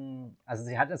bisschen also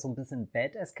sie hat ja so ein bisschen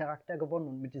Badass-Charakter gewonnen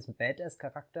und mit diesem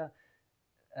Badass-Charakter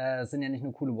sind ja nicht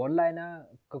nur coole One-Liner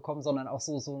gekommen, sondern auch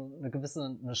so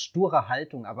eine sture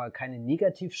Haltung, aber keine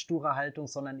negativ sture Haltung,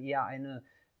 sondern eher eine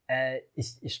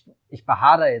ich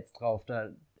beharre jetzt drauf, da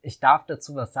ich darf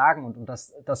dazu was sagen und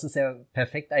das ist ja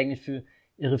perfekt eigentlich für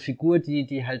ihre Figur,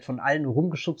 die halt von allen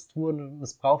rumgeschubst wurde,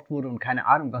 missbraucht wurde und keine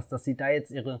Ahnung was, dass sie da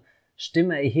jetzt ihre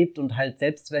Stimme erhebt und halt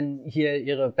selbst wenn hier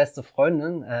ihre beste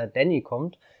Freundin, Dany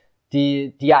kommt,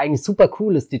 die ja eigentlich super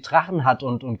cool ist, die Drachen hat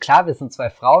und klar, wir sind 2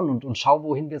 Frauen und schau,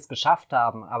 wohin wir es geschafft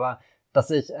haben, aber dass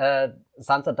sich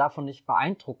Sansa davon nicht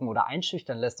beeindrucken oder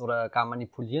einschüchtern lässt oder gar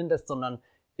manipulieren lässt, sondern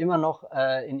immer noch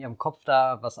in ihrem Kopf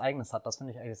da was Eigenes hat, das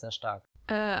finde ich eigentlich sehr stark.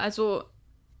 Also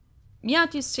mir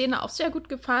hat die Szene auch sehr gut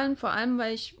gefallen, vor allem,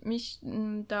 weil ich mich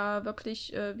da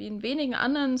wirklich wie in wenigen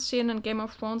anderen Szenen in Game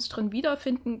of Thrones drin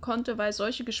wiederfinden konnte, weil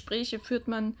solche Gespräche führt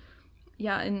man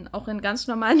ja auch in ganz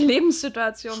normalen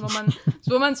Lebenssituationen,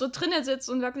 wo man so drinnen sitzt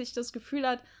und wirklich das Gefühl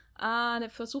hat, der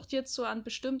versucht jetzt so an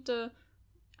bestimmte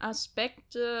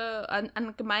Aspekte,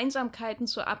 an Gemeinsamkeiten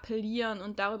zu appellieren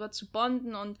und darüber zu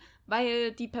bonden und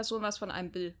weil die Person was von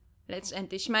einem will.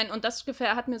 Letztendlich. Ich meine, und das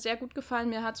hat mir sehr gut gefallen.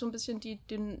 Mir hat so ein bisschen die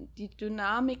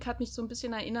Dynamik hat mich so ein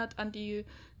bisschen erinnert an die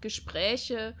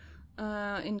Gespräche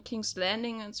in King's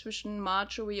Landing zwischen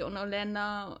Marjorie und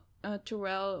Olenna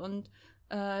Tyrell und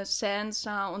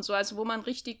Sansa und so. Also wo man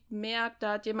richtig merkt,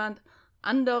 da hat jemand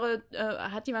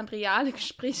reale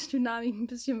Gesprächsdynamik ein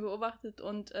bisschen beobachtet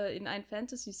und in ein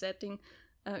Fantasy-Setting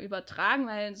übertragen,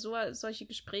 weil solche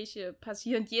Gespräche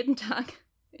passieren jeden Tag.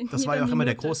 Das war ja auch immer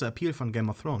der große Appeal von Game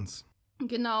of Thrones.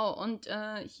 Genau, und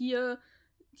hier,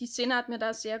 die Szene hat mir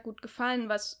da sehr gut gefallen.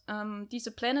 Was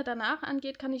diese Pläne danach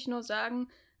angeht, kann ich nur sagen,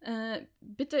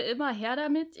 bitte immer her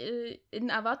damit. In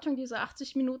Erwartung dieser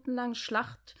 80 Minuten langen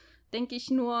Schlacht denke ich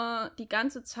nur die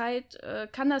ganze Zeit,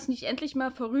 kann das nicht endlich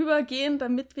mal vorübergehen,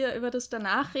 damit wir über das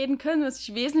danach reden können, was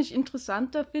ich wesentlich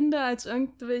interessanter finde als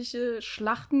irgendwelche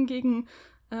Schlachten gegen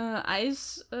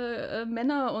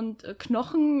Eismänner und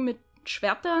Knochen mit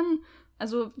Schwertern.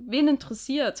 Also, wen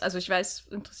interessiert's? Also, ich weiß,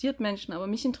 interessiert Menschen, aber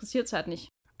mich interessiert's halt nicht.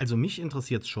 Also, mich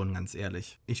interessiert's schon, ganz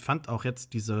ehrlich. Ich fand auch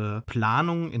jetzt diese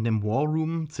Planung in dem War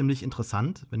Room ziemlich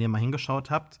interessant, wenn ihr mal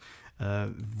hingeschaut habt,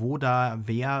 wo da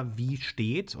wer wie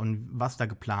steht und was da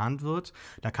geplant wird.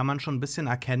 Da kann man schon ein bisschen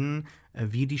erkennen,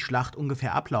 wie die Schlacht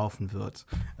ungefähr ablaufen wird.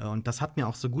 Und das hat mir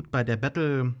auch so gut bei der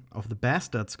Battle of the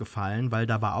Bastards gefallen, weil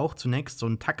da war auch zunächst so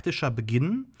ein taktischer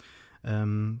Beginn.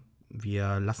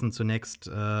 Wir lassen zunächst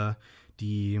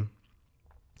die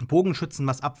Bogenschützen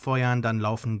was abfeuern, dann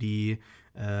laufen die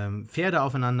Pferde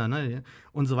aufeinander, ne,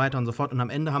 und so weiter und so fort. Und am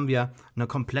Ende haben wir eine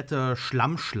komplette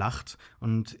Schlammschlacht.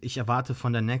 Und ich erwarte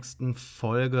von der nächsten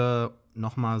Folge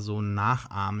noch mal so ein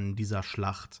Nachahmen dieser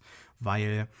Schlacht.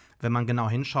 Weil, wenn man genau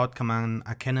hinschaut, kann man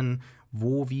erkennen,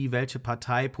 wo, wie, welche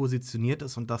Partei positioniert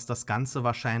ist und dass das Ganze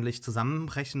wahrscheinlich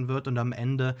zusammenbrechen wird und am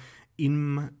Ende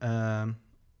im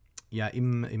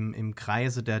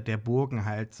Kreise der Burgen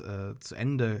halt zu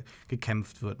Ende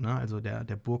gekämpft wird, ne? Also der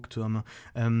Burgtürme.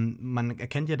 Man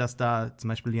erkennt ja, dass da zum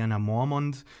Beispiel Lyanna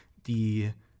Mormont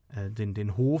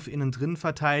den Hof innen drin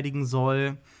verteidigen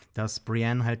soll, dass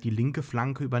Brienne halt die linke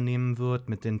Flanke übernehmen wird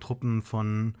mit den Truppen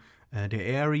von der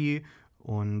Aerie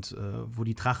und wo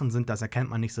die Drachen sind, das erkennt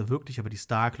man nicht so wirklich, aber die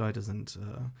Stark-Leute sind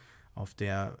auf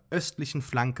der östlichen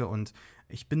Flanke und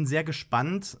ich bin sehr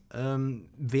gespannt,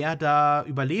 wer da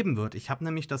überleben wird. Ich habe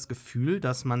nämlich das Gefühl,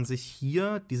 dass man sich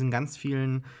hier diesen ganz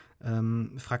vielen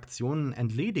Fraktionen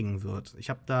entledigen wird. Ich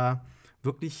habe da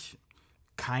wirklich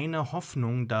keine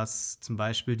Hoffnung, dass zum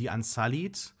Beispiel die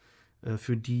Unsullied,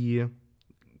 für die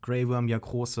Grey Worm ja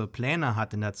große Pläne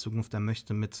hat in der Zukunft. Er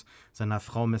möchte mit seiner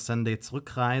Frau Missandei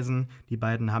zurückreisen. Die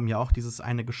beiden haben ja auch dieses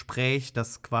eine Gespräch,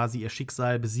 das quasi ihr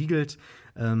Schicksal besiegelt.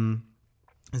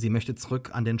 Sie möchte zurück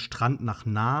an den Strand nach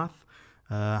Narth.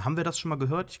 Haben wir das schon mal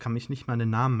gehört? Ich kann mich nicht mal an den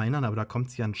Namen erinnern, aber da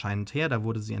kommt sie anscheinend her. Da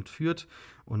wurde sie entführt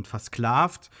und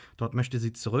versklavt. Dort möchte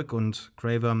sie zurück und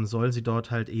Grey Worm soll sie dort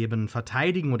halt eben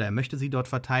verteidigen oder er möchte sie dort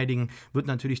verteidigen. Wird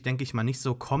natürlich, denke ich mal, nicht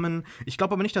so kommen. Ich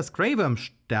glaube aber nicht, dass Grey Worm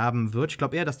sterben wird. Ich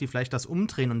glaube eher, dass die vielleicht das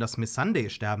umdrehen und dass Missandei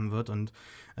sterben wird. Und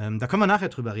da können wir nachher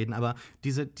drüber reden. Aber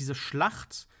diese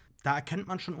Schlacht, da erkennt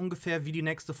man schon ungefähr, wie die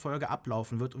nächste Folge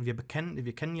ablaufen wird. Und wir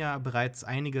kennen ja bereits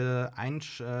einige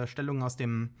Einstellungen aus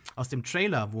dem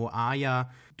Trailer, wo Arya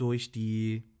durch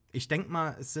die, ich denke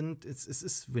mal, es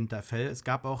ist Winterfell. Es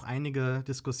gab auch einige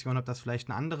Diskussionen, ob das vielleicht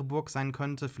eine andere Burg sein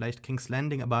könnte, vielleicht King's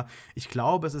Landing. Aber ich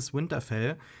glaube, es ist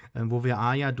Winterfell, wo wir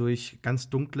Arya durch ganz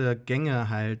dunkle Gänge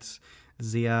halt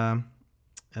sehr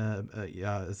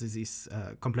sie ist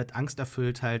komplett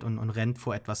angsterfüllt halt und rennt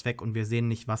vor etwas weg und wir sehen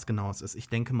nicht, was genau es ist. Ich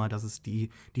denke mal, dass es die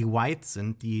Whites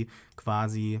sind, die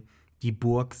quasi die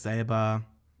Burg selber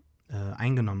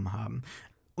eingenommen haben.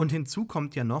 Und hinzu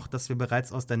kommt ja noch, dass wir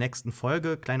bereits aus der nächsten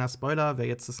Folge, kleiner Spoiler, wer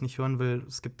jetzt das nicht hören will,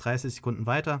 es gibt 30 Sekunden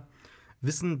weiter,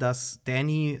 wissen, dass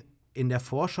Dany in der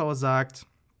Vorschau sagt,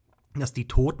 dass die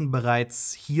Toten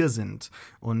bereits hier sind.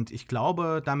 Und ich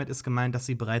glaube, damit ist gemeint, dass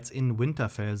sie bereits in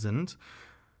Winterfell sind.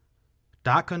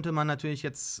 Da könnte man natürlich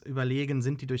jetzt überlegen,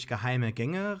 sind die durch geheime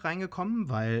Gänge reingekommen?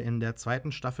 Weil in der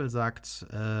 2. Staffel sagt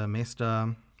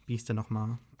Meister, wie hieß der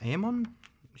nochmal? Aemon?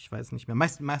 Ich weiß nicht mehr.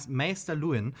 Meister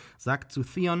Luwin sagt zu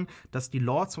Theon, dass die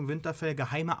Lords von Winterfell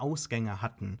geheime Ausgänge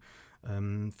hatten.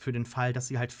 Für den Fall, dass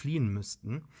sie halt fliehen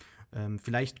müssten.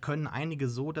 Vielleicht können einige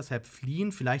so deshalb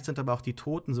fliehen, vielleicht sind aber auch die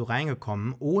Toten so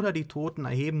reingekommen. Oder die Toten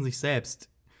erheben sich selbst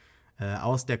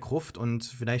aus der Gruft und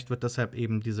vielleicht wird deshalb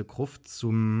eben diese Gruft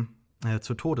zur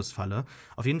Todesfalle.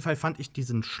 Auf jeden Fall fand ich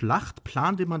diesen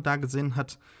Schlachtplan, den man da gesehen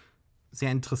hat,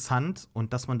 sehr interessant.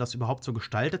 Und dass man das überhaupt so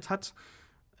gestaltet hat,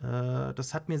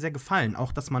 das hat mir sehr gefallen.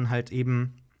 Auch, dass man halt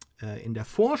eben in der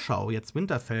Vorschau jetzt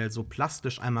Winterfell so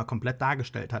plastisch einmal komplett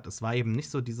dargestellt hat. Es war eben nicht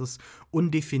so dieses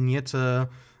undefinierte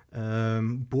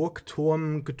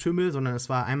Burgturmgetümmel, sondern es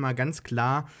war einmal ganz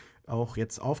klar auch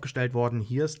jetzt aufgestellt worden,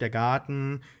 hier ist der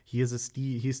Garten, hier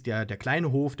ist der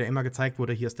kleine Hof, der immer gezeigt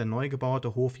wurde, hier ist der neu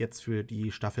gebaute Hof jetzt für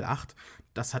die Staffel 8.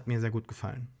 Das hat mir sehr gut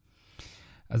gefallen.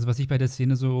 Also was ich bei der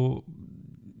Szene so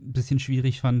ein bisschen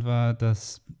schwierig fand, war,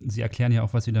 dass sie erklären ja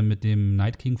auch, was sie dann mit dem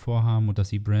Night King vorhaben und dass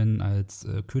sie Bran als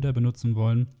Köder benutzen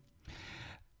wollen.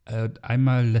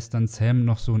 Einmal lässt dann Sam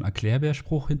noch so einen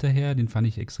Erklärbärspruch hinterher, den fand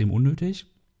ich extrem unnötig.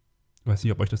 Weiß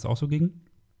nicht, ob euch das auch so ging.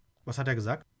 Was hat er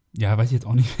gesagt? Ja, weiß ich jetzt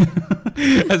auch nicht.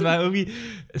 Es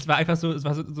war einfach so, es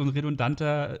war so ein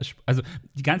redundanter, also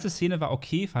die ganze Szene war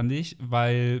okay, fand ich,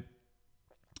 weil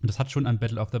das hat schon an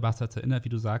Battle of the Bastards erinnert, wie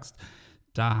du sagst.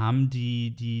 Da haben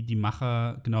die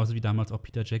Macher, genauso wie damals auch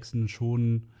Peter Jackson,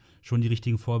 schon die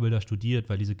richtigen Vorbilder studiert,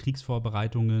 weil diese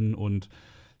Kriegsvorbereitungen und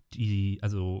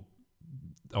also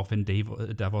auch wenn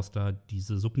Davos da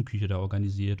diese Suppenküche da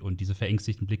organisiert und diese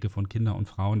verängstigten Blicke von Kindern und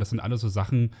Frauen, das sind alles so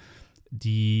Sachen,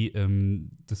 die,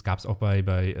 das gab es auch bei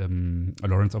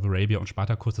Lawrence of Arabia und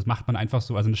Spartacus, das macht man einfach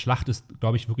so, also eine Schlacht ist,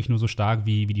 glaube ich, wirklich nur so stark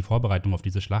wie die Vorbereitung auf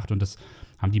diese Schlacht und das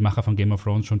haben die Macher von Game of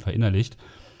Thrones schon verinnerlicht.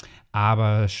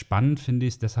 Aber spannend finde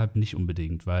ich es deshalb nicht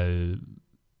unbedingt, weil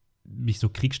mich so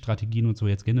Kriegsstrategien und so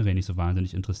jetzt generell nicht so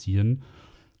wahnsinnig interessieren.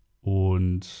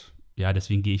 Und ja,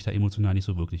 deswegen gehe ich da emotional nicht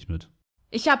so wirklich mit.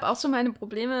 Ich habe auch so meine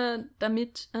Probleme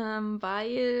damit,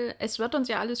 weil es wird uns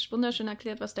ja alles wunderschön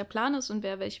erklärt, was der Plan ist und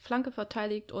wer welche Flanke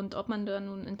verteidigt und ob man da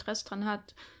nun Interesse dran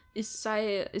hat, ist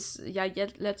ja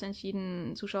letztendlich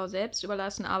jeden Zuschauer selbst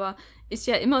überlassen, aber ist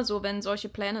ja immer so, wenn solche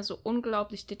Pläne so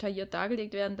unglaublich detailliert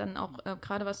dargelegt werden, dann auch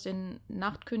gerade was den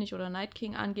Nachtkönig oder Night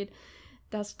King angeht,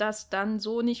 dass das dann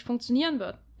so nicht funktionieren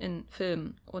wird in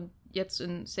Filmen und jetzt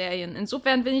in Serien.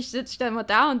 Insofern sitze ich da immer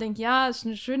da und denke, ja, ist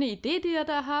eine schöne Idee, die ihr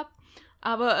da habt,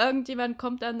 aber irgendjemand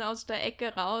kommt dann aus der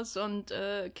Ecke raus und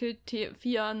killt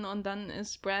Theon und dann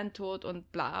ist Bran tot und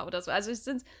bla oder so. Also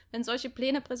wenn solche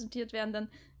Pläne präsentiert werden, dann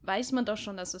weiß man doch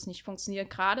schon, dass das nicht funktioniert.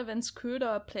 Gerade wenn es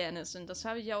Köderpläne sind. Das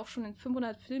habe ich ja auch schon in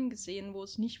 500 Filmen gesehen, wo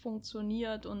es nicht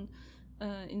funktioniert. Und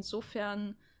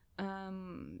insofern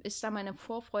ist da meine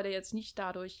Vorfreude jetzt nicht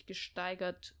dadurch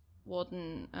gesteigert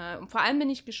worden. Und vor allem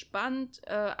bin ich gespannt,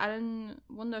 allen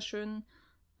wunderschönen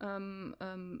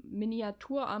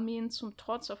Miniaturarmeen zum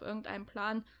Trotz auf irgendeinem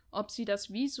Plan, ob sie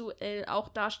das visuell auch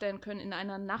darstellen können in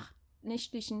einer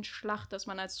nächtlichen Schlacht, dass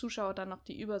man als Zuschauer dann noch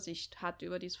die Übersicht hat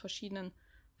über diese verschiedenen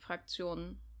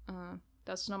Fraktionen.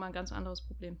 Das ist nochmal ein ganz anderes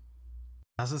Problem.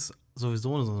 Das ist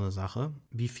sowieso so eine Sache,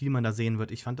 wie viel man da sehen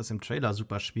wird. Ich fand das im Trailer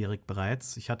super schwierig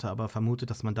bereits. Ich hatte aber vermutet,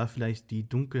 dass man da vielleicht die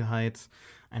Dunkelheit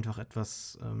einfach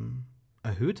etwas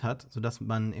erhöht hat, sodass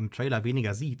man im Trailer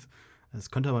weniger sieht. Es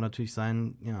könnte aber natürlich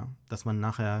sein, ja, dass man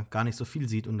nachher gar nicht so viel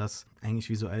sieht und das eigentlich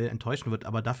visuell enttäuschen wird.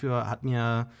 Aber dafür hat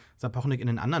mir Sapochnik in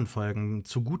den anderen Folgen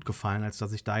zu gut gefallen, als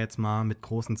dass ich da jetzt mal mit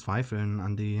großen Zweifeln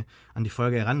an die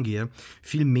Folge herangehe.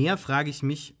 Vielmehr frage ich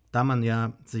mich, da man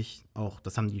ja sich auch,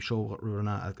 das haben die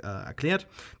Showrunner erklärt,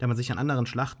 da man sich an anderen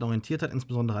Schlachten orientiert hat,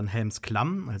 insbesondere an Helms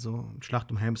Klamm, also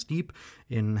Schlacht um Helms Deep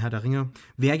in Herr der Ringe,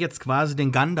 wer jetzt quasi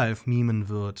den Gandalf mimen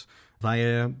wird.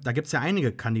 Weil da gibt es ja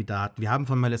einige Kandidaten. Wir haben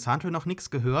von Melisandre noch nichts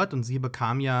gehört und sie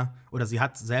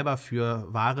hat selber für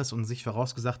Varys und sich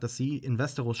vorausgesagt, dass sie in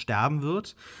Westeros sterben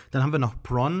wird. Dann haben wir noch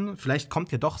Bronn. Vielleicht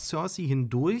kommt ja doch Cersei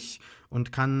hindurch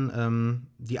und kann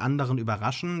die anderen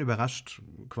überrascht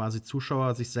quasi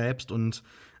Zuschauer, sich selbst und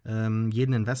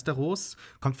jeden in Westeros.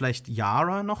 Kommt vielleicht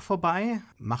Yara noch vorbei,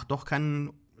 macht doch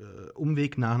keinen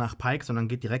Umweg nach Pike, sondern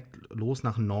geht direkt los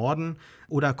nach Norden.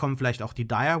 Oder kommen vielleicht auch die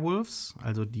Direwolves,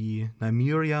 also die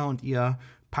Nymeria und ihr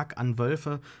Pack an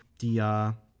Wölfe, die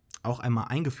ja auch einmal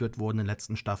eingeführt wurden in der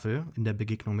letzten Staffel in der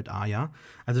Begegnung mit Arya.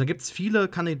 Also da gibt es viele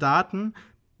Kandidaten.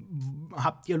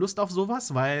 Habt ihr Lust auf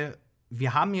sowas? Weil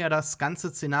wir haben ja das ganze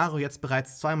Szenario jetzt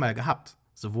bereits zweimal gehabt.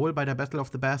 Sowohl bei der Battle of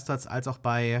the Bastards als auch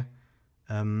bei,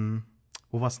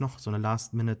 wo war es noch? So eine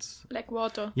Last-Minute.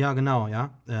 Blackwater. Ja, genau,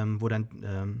 ja. Wo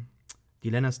dann die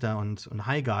Lannister und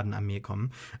Highgarden-Armee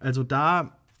kommen. Also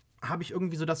da habe ich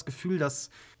irgendwie so das Gefühl,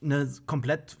 dass eine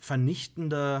komplett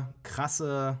vernichtende,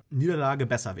 krasse Niederlage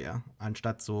besser wäre,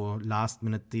 anstatt so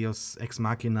Last-Minute Deus Ex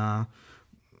Machina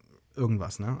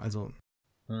irgendwas, ne? Also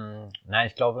Na,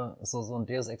 ich glaube, so ein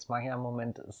Deus Ex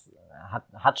Machina-Moment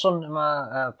hat schon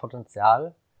immer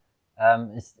Potenzial.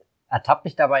 Ich ertappe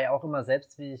mich dabei auch immer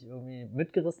selbst, wie ich irgendwie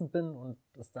mitgerissen bin und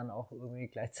das dann auch irgendwie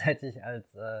gleichzeitig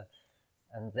als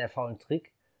einen sehr faulen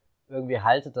Trick irgendwie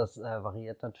halte. Das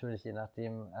variiert natürlich, je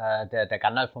nachdem. Der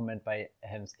Gandalf-Moment bei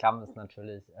Helms Klamm ist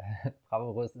natürlich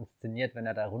bravourös inszeniert, wenn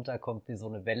er da runterkommt wie so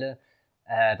eine Welle.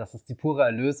 Das ist die pure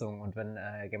Erlösung. Und wenn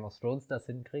Game of Thrones das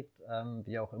hinkriegt,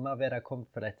 wie auch immer wer da kommt,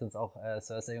 vielleicht sind es auch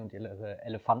Cersei und ihre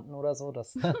Elefanten oder so,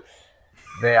 das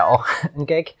wäre ja auch ein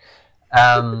Gag.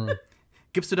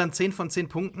 gibst du dann 10 von 10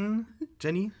 Punkten,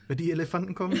 Jenny, wenn die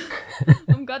Elefanten kommen?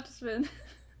 Um Gottes Willen.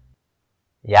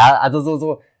 Ja,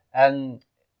 also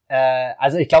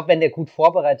also ich glaube, wenn der gut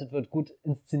vorbereitet wird, gut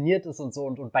inszeniert ist und so,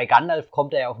 und bei Gandalf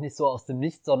kommt er ja auch nicht so aus dem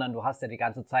Nichts, sondern du hast ja die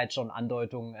ganze Zeit schon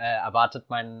Andeutungen, erwartet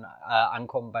mein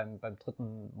Ankommen beim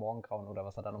dritten Morgengrauen oder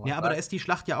was er da nochmal sagt. Ja, aber da ist die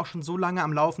Schlacht ja auch schon so lange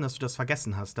am Laufen, dass du das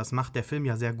vergessen hast. Das macht der Film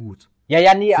ja sehr gut.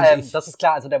 Ja, nee, Find das ist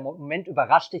klar. Also der Moment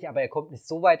überrascht dich, aber er kommt nicht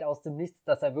so weit aus dem Nichts,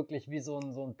 dass er wirklich wie so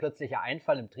ein plötzlicher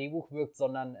Einfall im Drehbuch wirkt,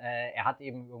 sondern er hat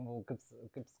eben irgendwo, gibt's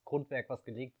Grundwerk, was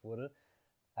gelegt wurde.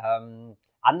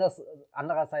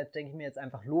 Andererseits denke ich mir jetzt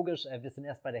einfach logisch, wir sind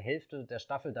erst bei der Hälfte der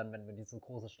Staffel dann, wenn diese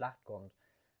große Schlacht kommt.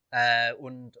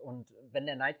 Und wenn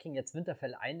der Night King jetzt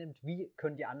Winterfell einnimmt, wie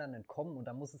können die anderen entkommen? Und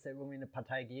da muss es ja irgendwie eine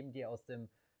Partei geben, die aus dem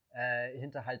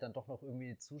Hinterhalt dann doch noch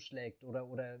irgendwie zuschlägt oder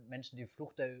Menschen, die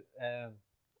Flucht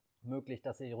möglich,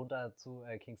 dass sie runter zu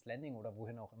King's Landing oder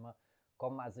wohin auch immer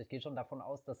kommen. Also ich gehe schon davon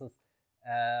aus, dass es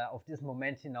auf diesen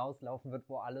Moment hinauslaufen wird,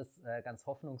 wo alles ganz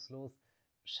hoffnungslos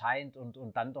scheint und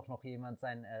dann doch noch jemand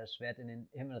sein Schwert in den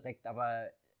Himmel reckt. Aber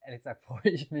ehrlich gesagt freue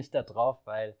ich mich da drauf,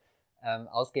 weil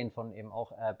ausgehend von eben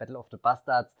auch Battle of the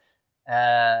Bastards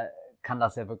kann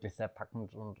das ja wirklich sehr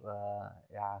packend und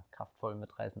kraftvoll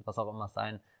mitreißend, was auch immer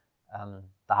sein.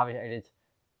 Da habe ich eigentlich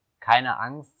keine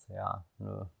Angst. Ja,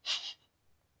 nö.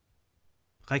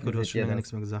 Reiko, du hast schon lange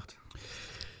nichts mehr gesagt.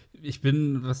 Ich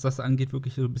bin, was das angeht,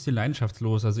 wirklich so ein bisschen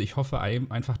leidenschaftslos. Also ich hoffe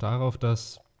einfach darauf,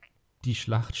 dass die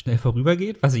Schlacht schnell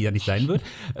vorübergeht, was sie ja nicht sein wird,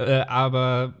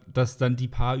 aber dass dann die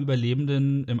paar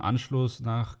Überlebenden im Anschluss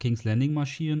nach King's Landing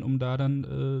marschieren, um da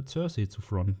dann Cersei zu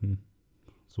fronten.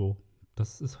 So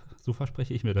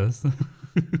verspreche ich mir das.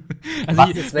 Also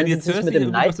was ist, wenn sie sich mit dem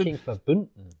Night King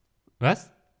verbünden?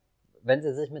 Was? Wenn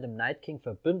sie sich mit dem Night King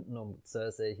verbünden, um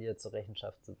Cersei hier zur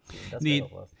Rechenschaft zu ziehen. Das wäre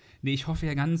doch was. Nee, ich hoffe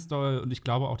ja ganz doll und ich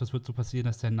glaube auch, das wird so passieren,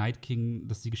 dass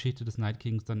die Geschichte des Night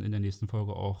Kings dann in der nächsten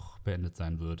Folge auch beendet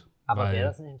sein wird. Aber wäre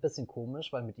das nicht ein bisschen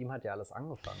komisch, weil mit ihm hat ja alles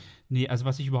angefangen. Nee, also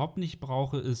was ich überhaupt nicht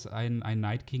brauche, ist ein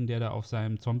Night King, der da auf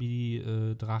seinem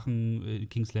Zombie-Drachen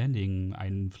King's Landing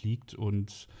einfliegt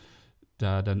und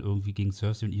da dann irgendwie gegen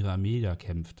Cersei und ihre Armee da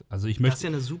kämpft. Also das ist ja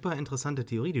eine super interessante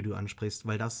Theorie, die du ansprichst,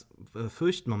 weil das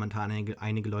fürchten momentan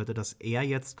einige Leute, dass er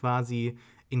jetzt quasi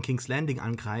in King's Landing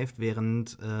angreift,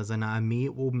 während seine Armee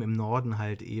oben im Norden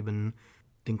halt eben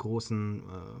den großen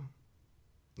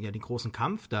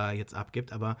Kampf da jetzt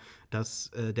abgibt, aber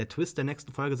dass der Twist der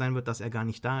nächsten Folge sein wird, dass er gar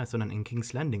nicht da ist, sondern in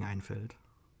King's Landing einfällt.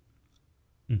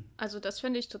 Also das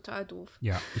finde ich total doof.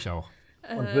 Ja, ich auch.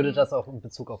 Und würde das auch in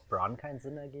Bezug auf Bran keinen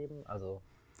Sinn ergeben? Also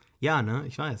ja, ne,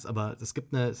 ich weiß, aber es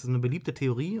ist eine beliebte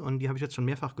Theorie und die habe ich jetzt schon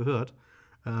mehrfach gehört.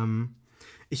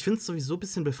 Ich finde es sowieso ein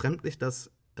bisschen befremdlich,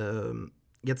 dass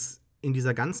jetzt in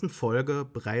dieser ganzen Folge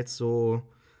bereits so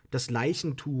das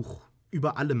Leichentuch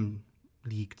über allem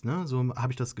liegt, ne? So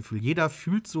habe ich das Gefühl. Jeder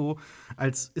fühlt so,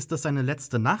 als ist das seine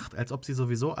letzte Nacht, als ob sie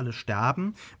sowieso alle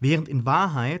sterben, während in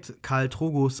Wahrheit Khal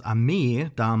Drogos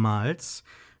Armee damals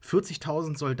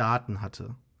 40.000 Soldaten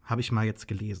hatte. Habe ich mal jetzt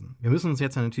gelesen. Wir müssen uns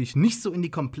jetzt natürlich nicht so in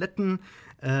die kompletten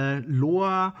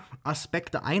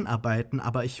Lore-Aspekte einarbeiten,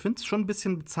 aber ich finde es schon ein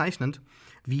bisschen bezeichnend,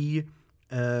 wie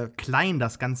klein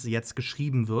das Ganze jetzt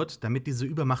geschrieben wird, damit diese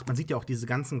Übermacht, man sieht ja auch diese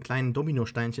ganzen kleinen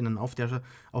Dominosteinchen dann auf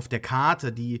der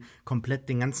Karte, die komplett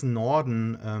den ganzen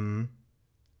Norden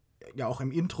ja auch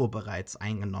im Intro bereits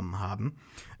eingenommen haben.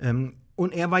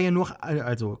 Und er war ja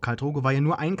Khal Drogo war ja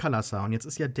nur ein Kalassar. Und jetzt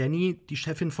ist ja Dany die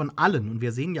Chefin von allen. Und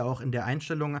wir sehen ja auch in der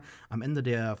Einstellung am Ende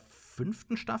der 5.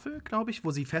 Staffel, glaube ich,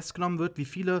 wo sie festgenommen wird, wie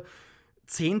viele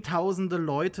Zehntausende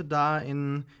Leute da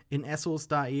in Essos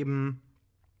da eben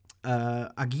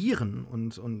agieren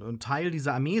und Teil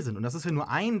dieser Armee sind. Und das ist ja nur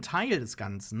ein Teil des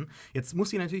Ganzen. Jetzt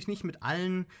muss sie natürlich nicht mit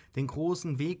allen den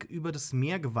großen Weg über das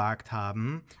Meer gewagt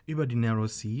haben, über die Narrow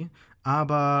Sea.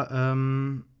 Aber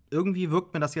irgendwie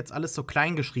wirkt mir das jetzt alles so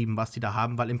klein geschrieben, was die da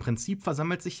haben, weil im Prinzip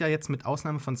versammelt sich ja jetzt mit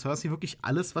Ausnahme von Cersei wirklich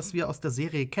alles, was wir aus der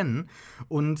Serie kennen.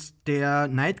 Und der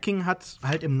Night King hat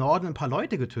halt im Norden ein paar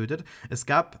Leute getötet. Es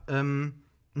gab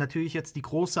natürlich jetzt die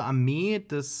große Armee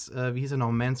des, wie hieß er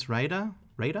noch, Mance Rayder?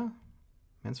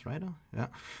 Mance Rayder? Ja.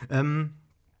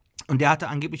 Und der hatte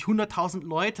angeblich 100.000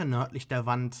 Leute nördlich der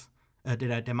Wand,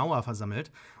 der Mauer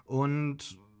versammelt.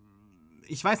 Und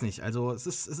ich weiß nicht, also es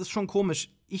ist schon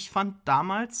komisch. Ich fand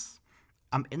damals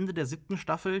am Ende der 7.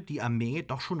 Staffel die Armee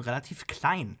doch schon relativ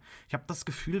klein. Ich habe das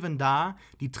Gefühl, wenn da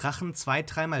die Drachen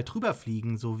 2-3 Mal drüber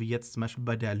fliegen, so wie jetzt zum Beispiel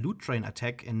bei der Loot Train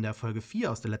Attack in der Folge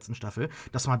 4 aus der letzten Staffel,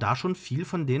 dass man da schon viel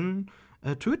von denen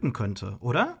töten könnte,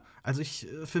 oder? Also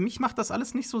für mich macht das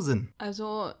alles nicht so Sinn.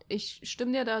 Also ich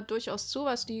stimme dir da durchaus zu,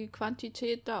 was die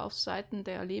Quantität da auf Seiten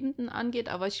der Lebenden angeht,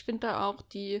 aber ich finde da auch,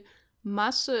 die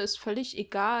Masse ist völlig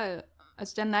egal.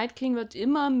 Also der Night King wird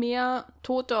immer mehr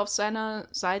Tote auf seiner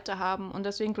Seite haben und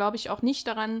deswegen glaube ich auch nicht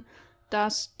daran,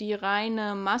 dass die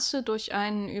reine Masse durch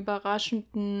einen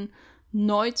überraschenden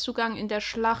Neuzugang in der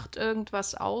Schlacht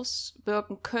irgendwas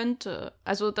auswirken könnte.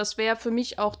 Also das wäre für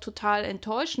mich auch total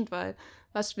enttäuschend, weil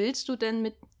was willst du denn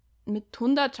mit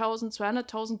 100.000,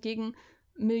 200.000 gegen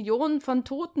Millionen von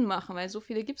Toten machen, weil so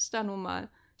viele gibt es da nun mal.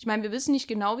 Ich meine, wir wissen nicht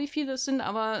genau, wie viele es sind,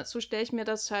 aber so stelle ich mir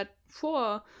das halt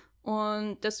vor.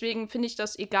 Und deswegen finde ich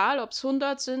das egal, ob es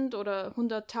 100 sind oder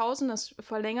 100.000, das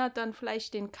verlängert dann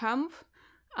vielleicht den Kampf,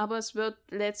 aber es wird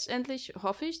letztendlich,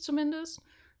 hoffe ich zumindest,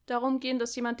 darum gehen,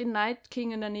 dass jemand den Night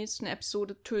King in der nächsten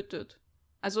Episode tötet.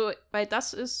 Also, weil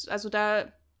das ist, also da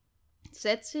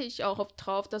setze ich auch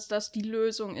drauf, dass das die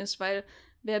Lösung ist, weil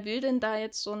wer will denn da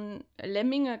jetzt so einen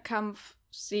Lemminge-Kampf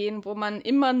sehen, wo man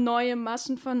immer neue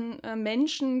Massen von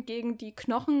Menschen gegen die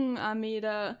Knochenarmee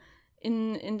da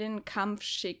in den Kampf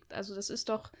schickt. Also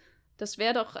das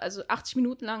wäre doch, also 80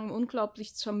 Minuten lang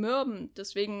unglaublich zermürbend.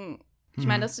 Deswegen, ich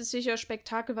meine, das ist sicher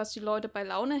Spektakel, was die Leute bei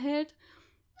Laune hält,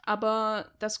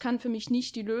 aber das kann für mich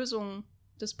nicht die Lösung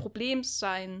des Problems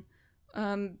sein.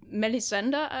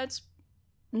 Melisandre als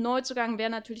Neuzugang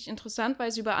wäre natürlich interessant,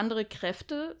 weil sie über andere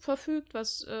Kräfte verfügt,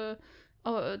 was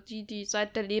die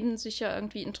seit der Leben sicher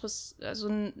irgendwie interessiert. Also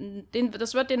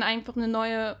das wird denen einfach eine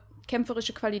neue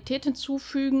kämpferische Qualität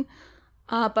hinzufügen.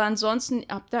 Aber ansonsten,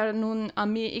 ob da nun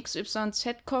Armee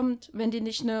XYZ kommt, wenn die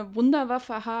nicht eine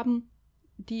Wunderwaffe haben,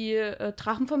 die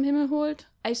Drachen vom Himmel holt,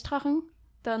 Eisdrachen,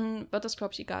 dann wird das,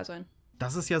 glaube ich, egal sein.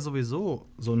 Das ist ja sowieso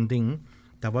so ein Ding.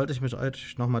 Da wollte ich mit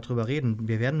euch noch mal drüber reden.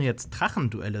 Wir werden jetzt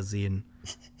Drachenduelle sehen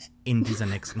in dieser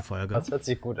nächsten Folge. Das hört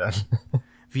sich gut an.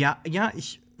 Ja,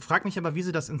 ich frage mich aber, wie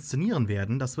sie das inszenieren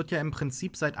werden. Das wird ja im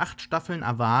Prinzip seit 8 Staffeln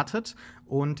erwartet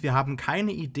und wir haben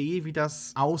keine Idee, wie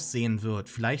das aussehen wird.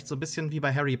 Vielleicht so ein bisschen wie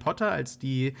bei Harry Potter, als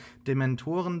die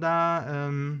Dementoren da,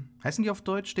 heißen die auf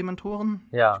Deutsch Dementoren?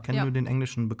 Ja. Ich kenne nur den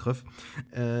englischen Begriff.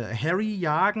 Harry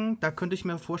jagen, da könnte ich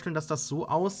mir vorstellen, dass das so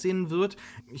aussehen wird.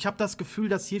 Ich habe das Gefühl,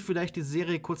 dass hier vielleicht die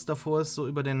Serie kurz davor ist, so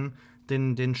über den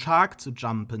Shark zu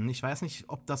jumpen. Ich weiß nicht,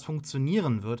 ob das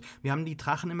funktionieren wird. Wir haben die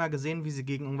Drachen immer gesehen, wie sie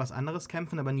gegen irgendwas anderes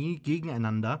kämpfen, aber nie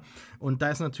gegeneinander. Und da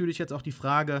ist natürlich jetzt auch die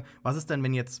Frage, was ist denn,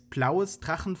 wenn jetzt blaues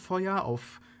Drachenfeuer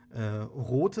auf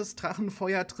rotes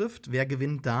Drachenfeuer trifft? Wer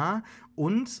gewinnt da?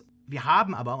 Und wir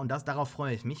haben aber, und darauf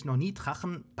freue ich mich, noch nie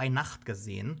Drachen bei Nacht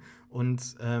gesehen.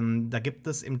 Und da gibt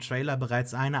es im Trailer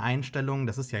bereits eine Einstellung,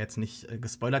 das ist ja jetzt nicht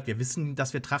gespoilert, wir wissen,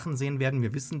 dass wir Drachen sehen werden,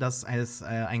 wir wissen, dass es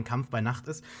ein Kampf bei Nacht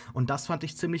ist. Und das fand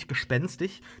ich ziemlich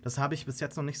gespenstig, das habe ich bis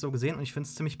jetzt noch nicht so gesehen und ich finde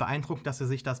es ziemlich beeindruckend, dass sie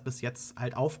sich das bis jetzt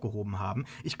halt aufgehoben haben.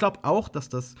 Ich glaube auch, dass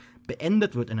das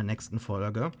beendet wird in der nächsten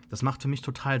Folge. Das macht für mich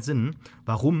total Sinn.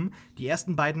 Warum? Die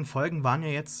ersten beiden Folgen waren ja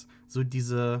jetzt so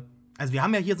also wir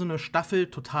haben ja hier so eine Staffel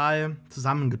total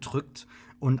zusammengedrückt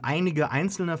und einige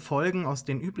einzelne Folgen aus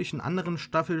den üblichen anderen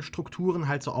Staffelstrukturen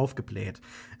halt so aufgebläht.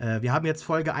 Wir haben jetzt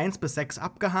Folge 1 bis 6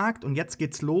 abgehakt und jetzt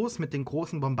geht's los mit den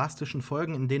großen bombastischen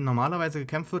Folgen, in denen normalerweise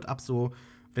gekämpft wird, ab so,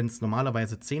 wenn es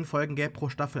normalerweise 10 Folgen gäbe pro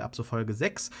Staffel, ab so Folge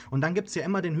 6. Und dann gibt's ja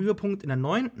immer den Höhepunkt in der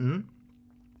 9.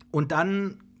 und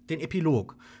dann den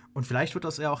Epilog. Und vielleicht wird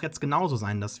das ja auch jetzt genauso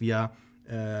sein, dass wir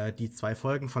die 2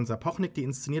 Folgen von Sapochnik, die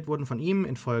inszeniert wurden von ihm,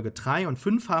 in Folge 3 und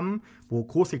 5 haben, wo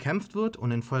groß gekämpft wird.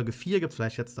 Und in Folge 4 gibt es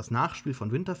vielleicht jetzt das Nachspiel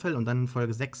von Winterfell und dann in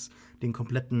Folge 6 den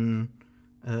kompletten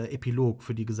Epilog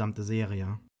für die gesamte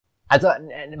Serie. Also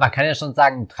man kann ja schon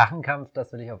sagen, Drachenkampf,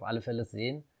 das will ich auf alle Fälle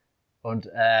sehen. Und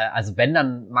also wenn,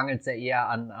 dann mangelt es ja eher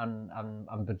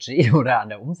am Budget oder an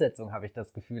der Umsetzung, habe ich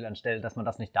das Gefühl, anstelle, dass man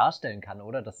das nicht darstellen kann,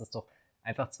 oder? Das ist doch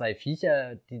einfach zwei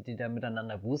Viecher, die da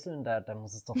miteinander wuseln. Da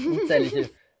muss es doch unzählige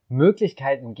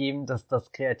Möglichkeiten geben, das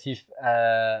kreativ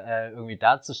irgendwie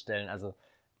darzustellen. Also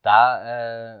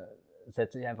da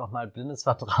setze ich einfach mal blindes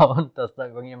Vertrauen, dass da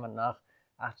irgendjemand nach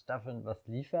 8 Staffeln was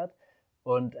liefert.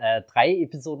 Und 3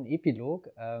 Episoden Epilog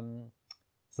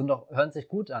hören sich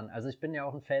gut an. Also ich bin ja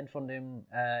auch ein Fan von dem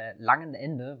langen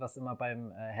Ende, was immer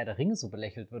beim Herr der Ringe so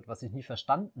belächelt wird, was ich nie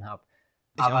verstanden habe.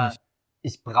 Aber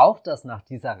ich brauche das nach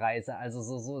dieser Reise. Also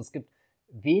so, es gibt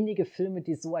wenige Filme,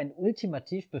 die so ein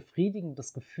ultimativ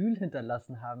befriedigendes Gefühl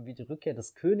hinterlassen haben, wie die Rückkehr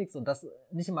des Königs. Und das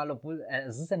nicht mal, obwohl,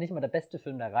 es ist ja nicht mal der beste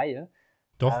Film der Reihe.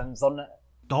 Doch. Sondern,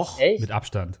 Doch. Echt? Mit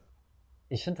Abstand.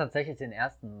 Ich finde tatsächlich den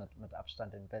ersten mit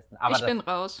Abstand den besten. Aber ich bin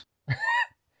raus.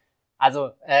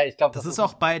 Also, ich glaube, das ist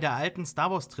auch bei der alten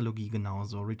Star Wars Trilogie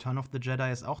genauso. Return of the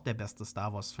Jedi ist auch der beste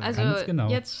Star Wars Film. Also Ganz genau.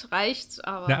 jetzt reicht's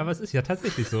aber. Ja, aber es ist ja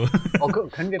tatsächlich so.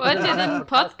 Können wir Wollt bitte ihr einen den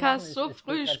Podcast machen? so Ich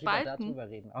früh will grad lieber spalten? darüber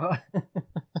reden. Aber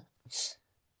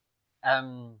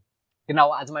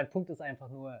genau, also mein Punkt ist einfach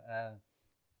nur,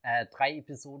 3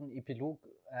 Episoden Epilog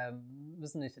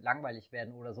müssen nicht langweilig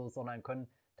werden oder so, sondern können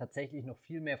tatsächlich noch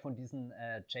viel mehr von diesen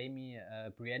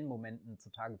Jamie-Brienne-Momenten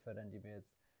zutage fördern, die wir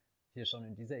jetzt hier schon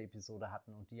in dieser Episode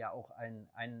hatten und die ja auch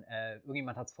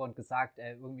irgendjemand hat es vorhin gesagt,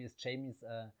 irgendwie ist Jamies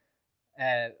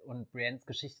und Briennes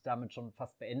Geschichte damit schon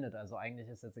fast beendet. Also eigentlich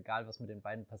ist jetzt egal, was mit den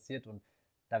beiden passiert, und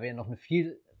da wir ja noch eine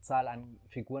Vielzahl an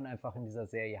Figuren einfach in dieser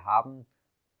Serie haben,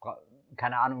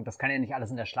 keine Ahnung, das kann ja nicht alles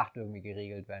in der Schlacht irgendwie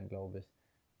geregelt werden, glaube ich.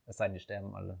 Es sei denn, die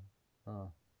sterben alle.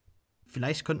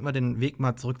 Vielleicht könnten wir den Weg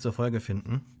mal zurück zur Folge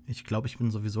finden. Ich glaube, ich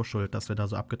bin sowieso schuld, dass wir da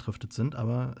so abgedriftet sind,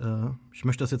 aber ich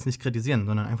möchte das jetzt nicht kritisieren,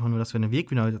 sondern einfach nur, dass wir den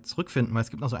Weg wieder zurückfinden, weil es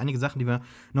gibt noch so einige Sachen, die wir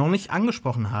noch nicht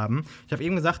angesprochen haben. Ich habe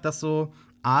eben gesagt, dass so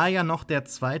Arya noch der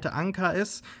zweite Anker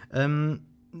ist.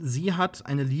 Sie hat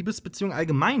eine Liebesbeziehung.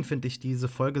 Allgemein finde ich diese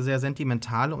Folge sehr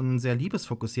sentimental und sehr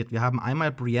liebesfokussiert. Wir haben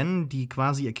einmal Brienne, die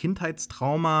quasi ihr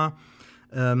Kindheitstrauma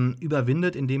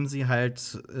überwindet, indem sie halt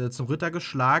zum Ritter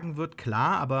geschlagen wird,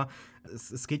 klar, aber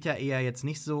es geht ja eher jetzt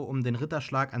nicht so um den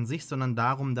Ritterschlag an sich, sondern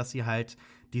darum, dass sie halt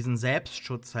diesen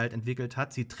Selbstschutz halt entwickelt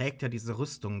hat. Sie trägt ja diese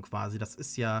Rüstung quasi. Das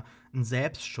ist ja ein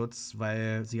Selbstschutz,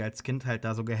 weil sie als Kind halt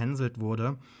da so gehänselt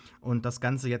wurde. Und das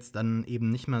Ganze jetzt dann eben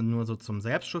nicht mehr nur so zum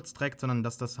Selbstschutz trägt, sondern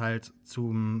dass das halt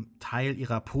zum Teil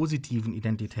ihrer positiven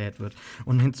Identität wird.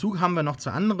 Und hinzu haben wir noch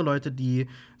 2 andere Leute, die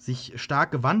sich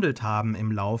stark gewandelt haben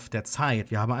im Lauf der Zeit.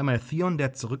 Wir haben einmal Theon,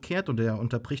 der zurückkehrt, und der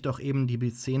unterbricht auch eben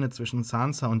die Szene zwischen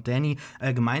Sansa und Dany.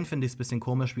 Allgemein finde ich es ein bisschen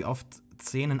komisch, wie oft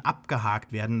Szenen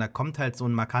abgehakt werden. Da kommt halt so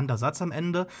ein markanter Satz am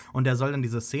Ende und der soll dann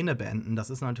diese Szene beenden. Das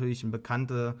ist natürlich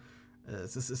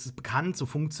es ist bekannt, so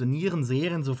funktionieren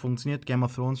Serien, so funktioniert Game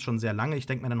of Thrones schon sehr lange. Ich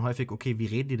denke mir dann häufig, okay, wie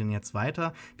reden die denn jetzt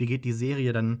weiter? Wie geht die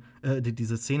Serie dann,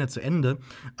 diese Szene zu Ende?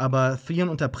 Aber Theon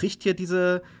unterbricht hier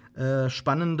diese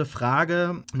spannende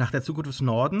Frage nach der Zukunft des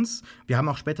Nordens. Wir haben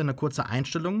auch später eine kurze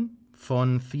Einstellung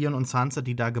von Theon und Sansa,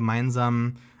 die da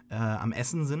gemeinsam am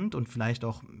Essen sind und vielleicht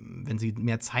auch, wenn sie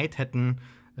mehr Zeit hätten,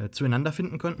 zueinander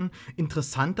finden könnten.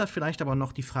 Interessanter vielleicht aber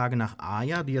noch die Frage nach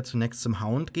Arya, die ja zunächst zum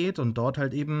Hound geht und dort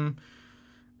halt eben,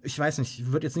 ich weiß nicht,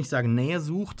 ich würde jetzt nicht sagen Nähe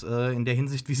sucht, in der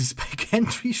Hinsicht, wie sie es bei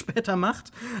Gendry später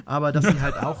macht, aber dass sie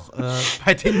halt auch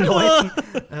bei den Leuten,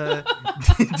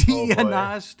 die ihr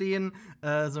nahestehen,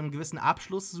 so einen gewissen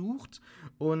Abschluss sucht.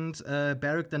 Und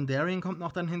Beric Dondarrion kommt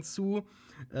noch dann hinzu.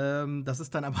 Das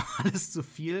ist dann aber alles zu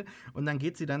viel. Und dann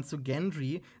geht sie dann zu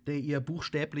Gendry, der ihr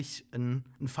buchstäblich ein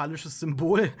phallisches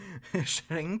Symbol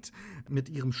schenkt mit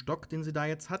ihrem Stock, den sie da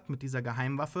jetzt hat, mit dieser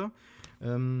Geheimwaffe.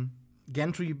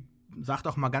 Gendry sagt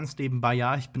auch mal ganz nebenbei,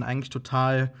 ja, ich bin eigentlich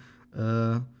total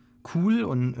cool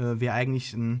und wäre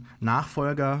eigentlich ein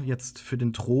Nachfolger jetzt für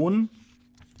den Thron.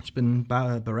 Ich bin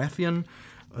Baratheon.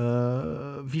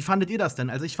 Wie fandet ihr das denn?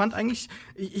 Also ich fand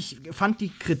die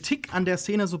Kritik an der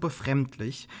Szene so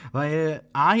befremdlich, weil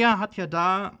Arya hat ja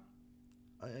da,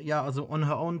 also on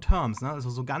her own terms, ne? Also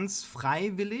so ganz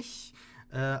freiwillig,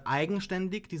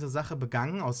 eigenständig diese Sache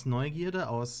begangen, aus Neugierde,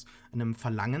 aus einem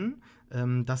Verlangen,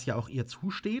 das ja auch ihr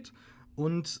zusteht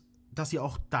und das sie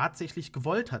auch tatsächlich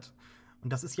gewollt hat.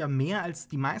 Und das ist ja mehr, als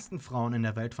die meisten Frauen in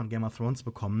der Welt von Game of Thrones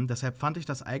bekommen. Deshalb fand ich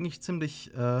das eigentlich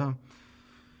ziemlich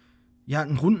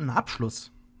einen runden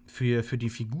Abschluss für die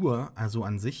Figur, also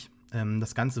an sich.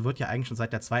 Das Ganze wird ja eigentlich schon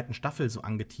seit der 2. Staffel so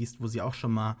angeteast, wo sie auch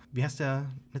schon mal, wie heißt der,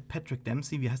 nicht Patrick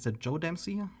Dempsey, wie heißt der, Joe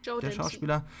Dempsey? Der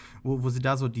Schauspieler, wo sie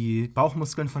da so die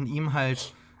Bauchmuskeln von ihm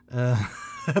halt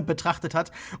betrachtet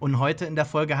hat. Und heute in der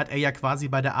Folge hat er ja quasi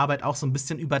bei der Arbeit auch so ein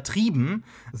bisschen übertrieben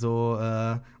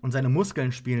und seine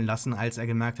Muskeln spielen lassen, als er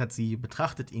gemerkt hat, sie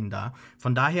betrachtet ihn da.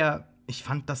 Von daher, ich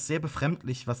fand das sehr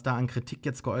befremdlich, was da an Kritik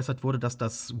jetzt geäußert wurde, dass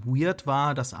das weird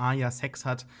war, dass Arya Sex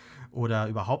hat oder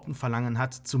überhaupt ein Verlangen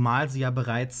hat, zumal sie ja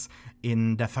bereits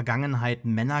in der Vergangenheit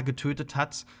Männer getötet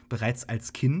hat, bereits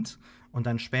als Kind und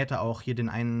dann später auch hier den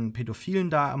einen Pädophilen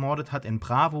da ermordet hat in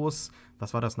Bravos.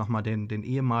 Was war das nochmal, den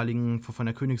ehemaligen von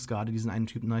der Königsgarde, diesen einen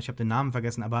Typen, ich habe den Namen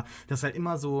vergessen, aber dass halt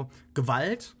immer so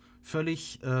Gewalt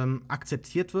völlig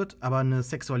akzeptiert wird, aber eine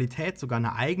Sexualität, sogar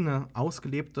eine eigene,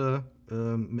 ausgelebte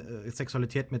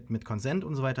Sexualität mit Consent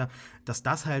und so weiter, dass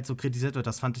das halt so kritisiert wird,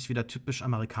 das fand ich wieder typisch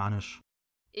amerikanisch.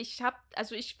 Ich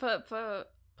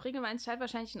verbringe meine Zeit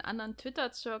wahrscheinlich in anderen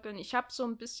Twitter-Zirkeln. Ich habe so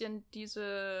ein bisschen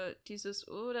dieses,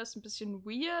 oh, das ist ein bisschen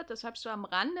weird, das habe ich so am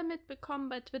Rande mitbekommen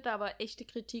bei Twitter, aber echte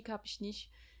Kritik habe ich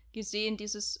nicht gesehen.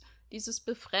 Dieses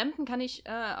Befremden kann ich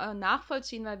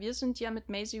nachvollziehen, weil wir sind ja mit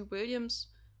Maisie Williams,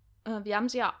 wir haben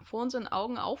sie ja vor unseren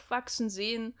Augen aufwachsen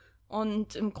sehen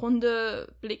und im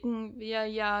Grunde blicken wir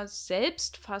ja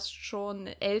selbst fast schon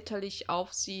elterlich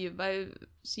auf sie, weil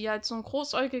sie halt so ein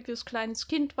großäugiges kleines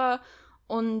Kind war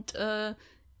und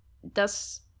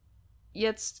das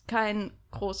jetzt kein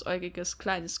großäugiges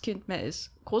kleines Kind mehr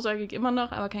ist. Großäugig immer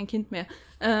noch, aber kein Kind mehr.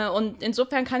 Und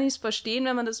insofern kann ich es verstehen,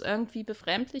 wenn man das irgendwie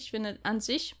befremdlich findet. An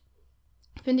sich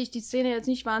finde ich die Szene jetzt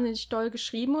nicht wahnsinnig doll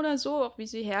geschrieben oder so, auch wie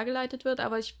sie hergeleitet wird,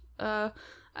 aber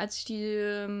als ich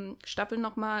die Staffel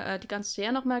nochmal, die ganze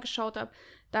Serie nochmal geschaut habe,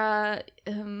 da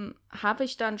habe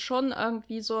ich dann schon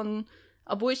irgendwie so ein,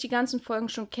 obwohl ich die ganzen Folgen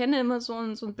schon kenne, immer so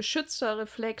ein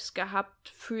Beschützerreflex gehabt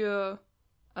für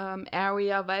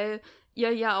Arya, weil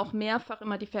ihr ja auch mehrfach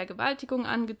immer die Vergewaltigung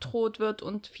angedroht wird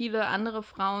und viele andere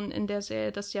Frauen in der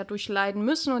Serie das ja durchleiden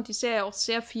müssen und die Serie auch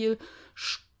sehr viel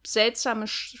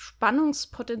seltsames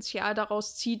Spannungspotenzial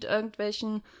daraus zieht,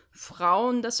 irgendwelchen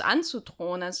Frauen das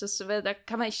anzudrohen. Also da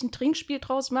kann man echt ein Trinkspiel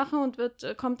draus machen und ist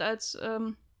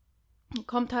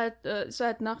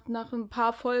halt nach ein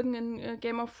paar Folgen in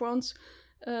Game of Thrones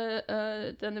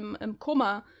dann im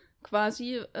Koma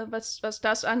quasi, was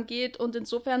das angeht. Und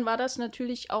insofern war das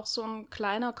natürlich auch so ein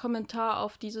kleiner Kommentar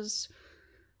auf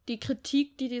die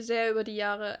Kritik, die Serie über die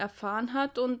Jahre erfahren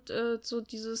hat und so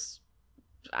dieses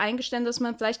Eingeständnis, dass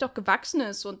man vielleicht auch gewachsen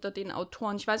ist unter den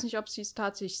Autoren. Ich weiß nicht, ob sie es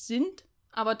tatsächlich sind,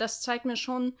 aber das zeigt mir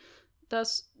schon,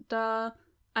 dass da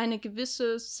eine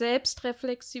gewisse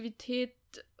Selbstreflexivität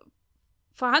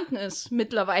vorhanden ist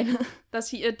mittlerweile, dass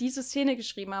sie ihr diese Szene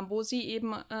geschrieben haben, wo sie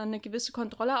eben eine gewisse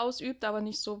Kontrolle ausübt, aber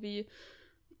nicht so wie,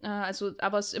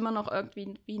 aber es immer noch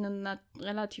irgendwie wie ein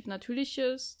relativ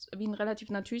natürliches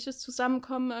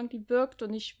Zusammenkommen irgendwie wirkt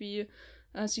und nicht wie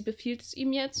sie befiehlt es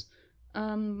ihm jetzt.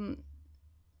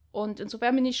 Und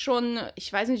insofern bin ich schon,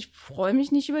 ich weiß nicht, ich freue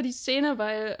mich nicht über die Szene,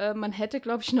 weil man hätte,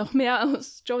 glaube ich, noch mehr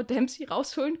aus Joe Dempsey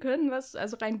rausholen können,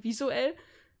 also rein visuell.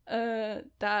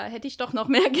 Da hätte ich doch noch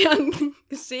mehr gern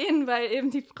gesehen, weil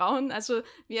eben die Frauen, also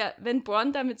wenn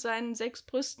Bronn da mit seinen 6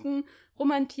 Brüsten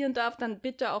romantieren darf, dann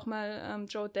bitte auch mal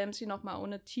Joe Dempsey noch mal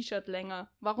ohne T-Shirt länger.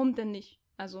 Warum denn nicht?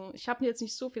 Also ich habe jetzt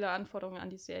nicht so viele Anforderungen an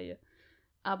die Serie.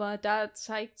 Aber da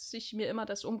zeigt sich mir immer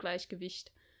das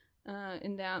Ungleichgewicht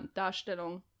in der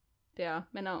Darstellung der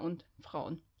Männer und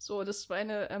Frauen. So, das war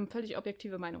eine völlig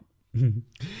objektive Meinung.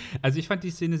 Also ich fand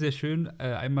die Szene sehr schön,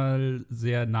 einmal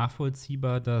sehr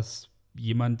nachvollziehbar, dass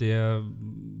jemand, der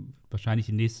wahrscheinlich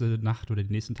die nächste Nacht oder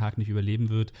den nächsten Tag nicht überleben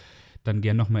wird, dann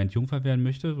gern nochmal entjungfert werden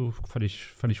möchte. So fand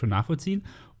ich schon nachvollziehen.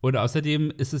 Und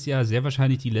außerdem ist es ja sehr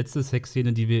wahrscheinlich die letzte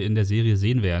Sexszene, die wir in der Serie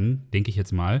sehen werden, denke ich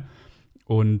jetzt mal.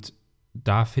 Und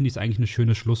da finde ich es eigentlich eine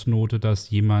schöne Schlussnote, dass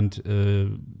jemand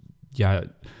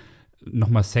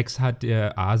nochmal Sex hat,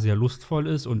 der A, sehr lustvoll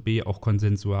ist und B, auch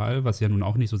konsensual, was ja nun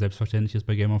auch nicht so selbstverständlich ist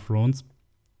bei Game of Thrones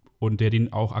und der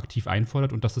den auch aktiv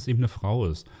einfordert und dass das eben eine Frau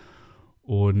ist.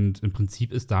 Und im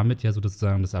Prinzip ist damit ja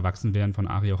sozusagen das Erwachsenwerden von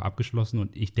Arya auch abgeschlossen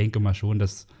und ich denke mal schon,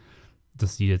 dass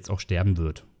sie jetzt auch sterben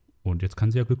wird. Und jetzt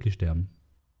kann sie ja glücklich sterben.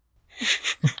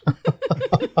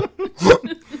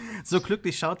 So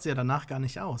glücklich schaut sie ja danach gar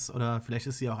nicht aus. Oder vielleicht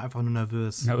ist sie auch einfach nur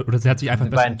nervös. Ja, oder sie hat sich einfach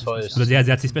besser enttäuscht. Oder sie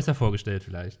hat sich besser vorgestellt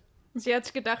vielleicht. Sie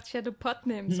hat gedacht, ich hätte Pot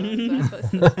nehmen sollen.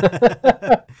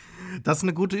 Das ist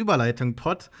eine gute Überleitung.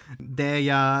 Pot, der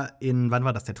ja wann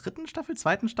war das, der 3. Staffel,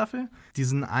 2. Staffel,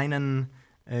 diesen einen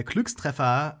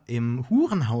Glückstreffer im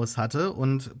Hurenhaus hatte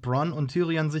und Bronn und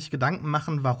Tyrion sich Gedanken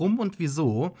machen, warum und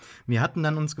wieso. Wir hatten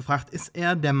dann uns gefragt, ist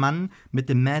er der Mann mit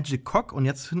dem Magic Cock? Und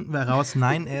jetzt finden wir raus,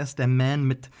 nein, er ist der Man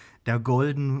mit der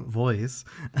Golden Voice.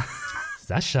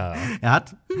 Sascha. Er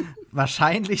hat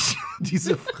wahrscheinlich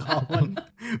diese Frauen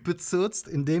bezirzt,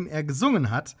 indem er gesungen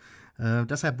hat.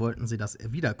 Deshalb wollten sie, dass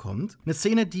er wiederkommt. Eine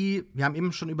Szene, die, wir haben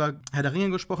eben schon über Herr der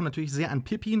Ringe gesprochen, natürlich sehr an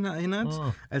Pippin erinnert,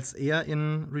 als er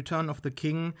in Return of the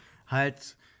King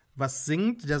halt was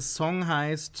singt. Der Song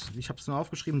heißt, ich habe es nur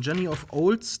aufgeschrieben, Journey of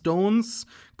Old Stones,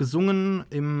 gesungen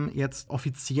im jetzt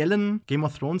offiziellen Game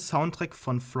of Thrones Soundtrack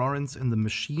von Florence and the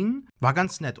Machine. War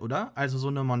ganz nett, oder? Also so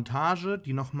eine Montage,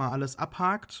 die noch mal alles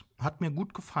abhakt, hat mir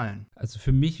gut gefallen. Also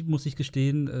für mich, muss ich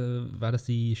gestehen, war das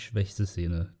die schwächste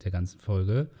Szene der ganzen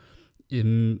Folge. Für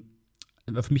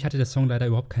mich hatte der Song leider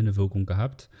überhaupt keine Wirkung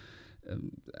gehabt.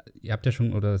 Ihr habt ja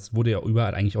schon, oder es wurde ja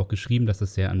überall eigentlich auch geschrieben, dass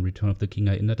das sehr an Return of the King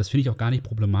erinnert. Das finde ich auch gar nicht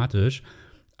problematisch,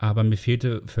 aber mir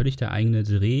fehlte völlig der eigene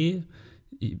Dreh.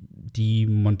 Die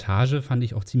Montage fand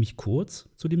ich auch ziemlich kurz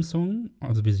zu dem Song.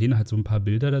 Also wir sehen halt so ein paar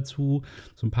Bilder dazu,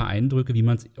 so ein paar Eindrücke, wie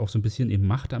man es auch so ein bisschen eben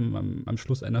macht am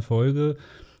Schluss einer Folge.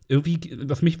 Irgendwie,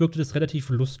 auf mich wirkte das relativ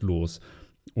lustlos.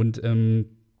 Und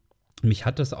mich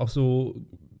hat das auch so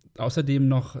außerdem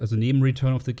noch, also neben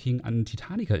Return of the King, an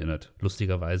Titanic erinnert,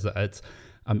 lustigerweise, als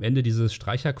am Ende dieses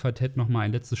Streicherquartett noch mal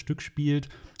ein letztes Stück spielt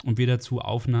und wir dazu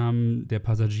Aufnahmen der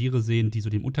Passagiere sehen, die so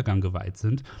dem Untergang geweiht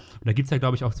sind. Und da gibt es ja,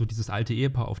 glaube ich, auch so dieses alte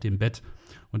Ehepaar auf dem Bett.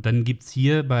 Und dann gibt es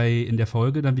hier in der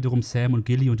Folge dann wiederum Sam und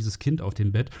Gilly und dieses Kind auf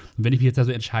dem Bett. Und wenn ich mich jetzt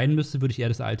also entscheiden müsste, würde ich eher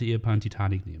das alte Ehepaar in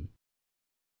Titanic nehmen.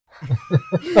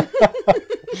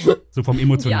 So vom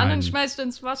Emotionalen. Die anderen schmeißt du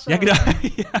ins Wasser. Ja, genau.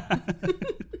 Ja.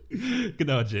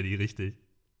 Genau, Jenny, richtig.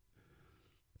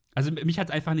 Also mich hat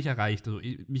es einfach nicht erreicht. Also,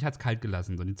 mich hat es kalt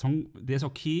gelassen. So, den Song, der ist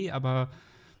okay, aber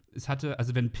es hatte,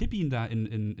 also wenn Pippin da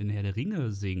in Herr der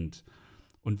Ringe singt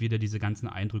und wir da diese ganzen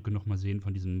Eindrücke noch mal sehen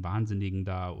von diesem Wahnsinnigen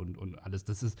da und alles,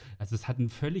 das hat einen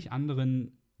völlig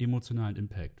anderen emotionalen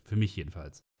Impact. Für mich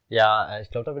jedenfalls. Ja, ich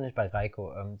glaube, da bin ich bei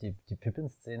Reiko. Die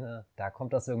Pippin-Szene, da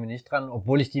kommt das irgendwie nicht dran,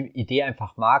 obwohl ich die Idee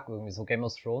einfach mag, irgendwie so Game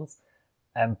of Thrones.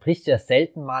 Bricht ja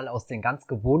selten mal aus den ganz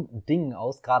gewohnten Dingen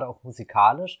aus, gerade auch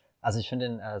musikalisch. Also ich finde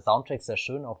den Soundtrack sehr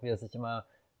schön, auch wie er sich immer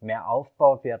mehr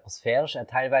aufbaut, wie atmosphärisch er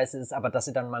teilweise ist, aber dass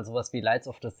sie dann mal sowas wie Lights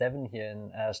of the Seven hier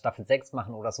in Staffel 6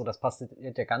 machen oder so, das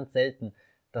passiert ja ganz selten,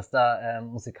 dass da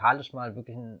musikalisch mal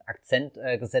wirklich ein Akzent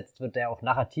gesetzt wird, der auch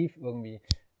narrativ irgendwie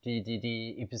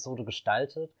die Episode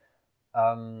gestaltet.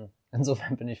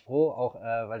 Insofern bin ich froh, auch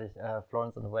weil ich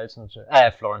Florence and the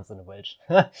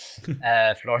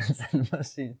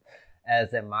Machine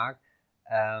sehr mag.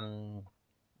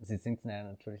 Sie singt ja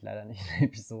natürlich leider nicht in der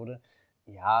Episode.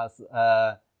 Ja,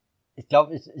 ich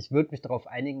glaube, ich würde mich darauf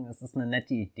einigen, es ist eine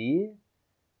nette Idee.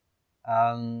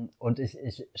 Und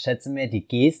ich schätze mehr die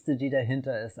Geste, die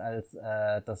dahinter ist, als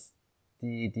dass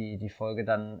die Folge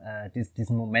dann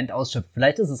diesen Moment ausschöpft.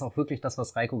 Vielleicht ist es auch wirklich das,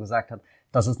 was Reiko gesagt hat,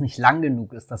 dass es nicht lang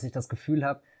genug ist, dass ich das Gefühl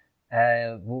habe,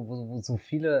 wo so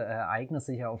viele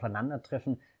Ereignisse hier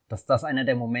aufeinandertreffen, dass das einer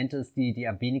der Momente ist, die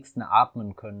am wenigsten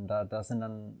atmen können. Da sind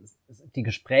dann die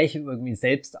Gespräche irgendwie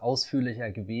selbst ausführlicher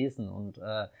gewesen und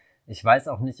ich weiß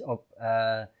auch nicht, ob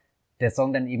der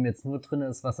Song dann eben jetzt nur drin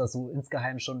ist, was er so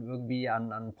insgeheim schon irgendwie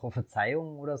an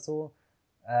Prophezeiungen oder so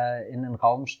in den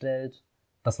Raum stellt.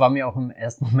 Das war mir auch im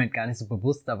ersten Moment gar nicht so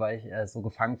bewusst, da war ich so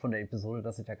gefangen von der Episode,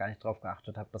 dass ich da gar nicht drauf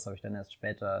geachtet habe. Das habe ich dann erst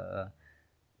später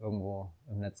irgendwo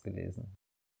im Netz gelesen.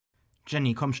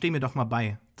 Jenny, komm, steh mir doch mal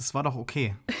bei. Das war doch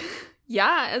okay.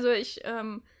 Ja, also es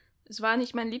war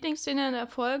nicht meine Lieblingsszene in der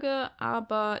Folge,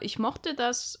 aber ich mochte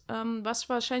das, was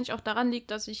wahrscheinlich auch daran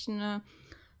liegt, dass ich eine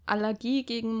Allergie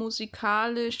gegen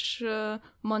musikalische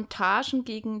Montagen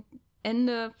gegen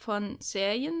Ende von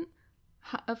Serien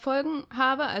Folgen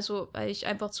habe, also weil ich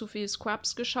einfach zu viel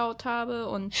Scrubs geschaut habe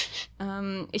und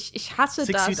ich hasse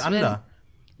Six das. Feet Under.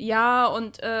 Ja,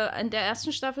 und in der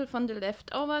ersten Staffel von The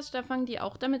Leftovers, da fangen die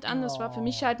auch damit an. Das war für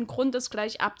mich halt ein Grund, das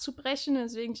gleich abzubrechen,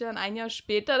 weswegen ich dann ein Jahr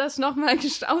später das nochmal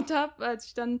geschaut habe, als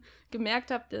ich dann gemerkt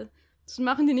habe, das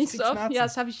machen die nicht so oft. Ja,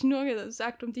 das habe ich nur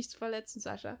gesagt, um dich zu verletzen,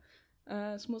 Sascha.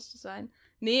 Es musste sein.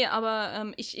 Nee,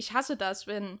 aber ich hasse das,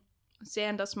 wenn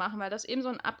Serien das machen, weil das eben so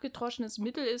ein abgedroschenes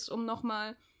Mittel ist, um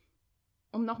nochmal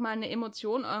eine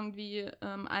Emotion irgendwie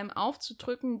einem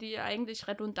aufzudrücken, die eigentlich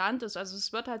redundant ist. Also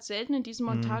es wird halt selten in diesen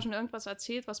Montagen irgendwas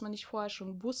erzählt, was man nicht vorher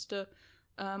schon wusste.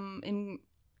 Und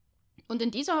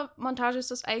in dieser Montage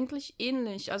ist das eigentlich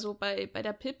ähnlich. Also bei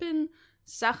der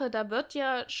Pippin-Sache, da wird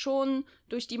ja schon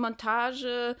durch die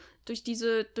Montage, durch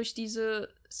diese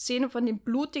Szene von den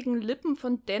blutigen Lippen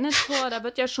von Denethor, da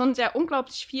wird ja schon sehr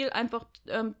unglaublich viel einfach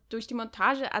durch die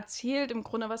Montage erzählt, im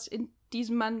Grunde, was in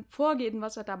diesem Mann vorgeht und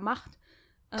was er da macht.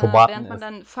 Während man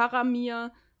dann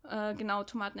Faramir,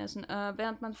 Tomaten essen,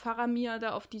 während man Faramir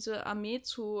da auf diese Armee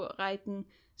zu reiten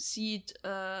sieht,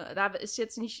 da ist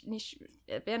jetzt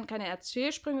werden keine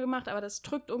Erzählsprünge gemacht, aber das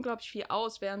drückt unglaublich viel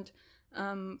aus, während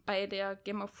bei der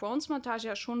Game of Thrones Montage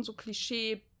ja schon so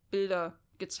Klischeebilder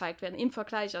gezeigt werden im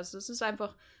Vergleich. Also es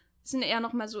sind eher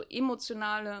nochmal so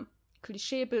emotionale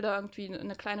Klischeebilder, irgendwie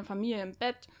eine kleine Familie im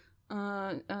Bett,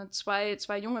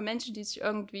 zwei junge Menschen, die sich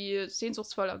irgendwie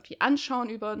sehnsuchtsvoll irgendwie anschauen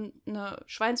über eine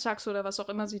Schweinshaxe oder was auch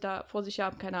immer sie da vor sich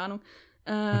haben, keine Ahnung.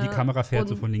 Und die Kamera fährt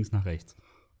so von links nach rechts.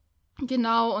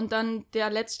 Genau, und dann der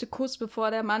letzte Kuss,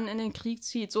 bevor der Mann in den Krieg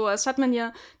zieht. So, das sind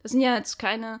ja jetzt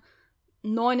keine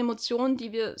neuen Emotionen,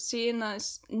 die wir sehen. Da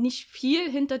ist nicht viel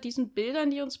hinter diesen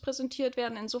Bildern, die uns präsentiert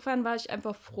werden. Insofern war ich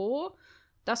einfach froh,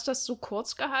 dass das so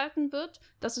kurz gehalten wird,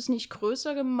 dass es nicht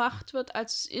größer gemacht wird,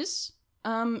 als es ist.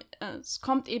 Es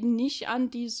kommt eben nicht an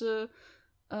dieses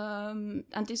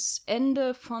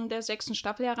Ende von der 6.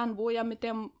 Staffel heran, wo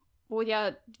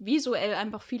ja visuell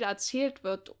einfach viel erzählt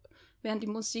wird, während die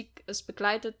Musik es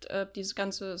begleitet, diese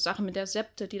ganze Sache mit der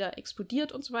Septe, die da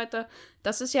explodiert und so weiter.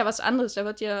 Das ist ja was anderes. Da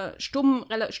wird ja stumm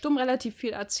relativ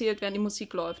viel erzählt, während die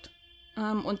Musik läuft.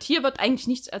 Und hier wird eigentlich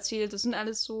nichts erzählt. Das sind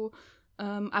alles so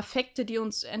Affekte, die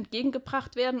uns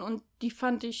entgegengebracht werden, und die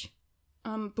fand ich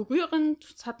berührend.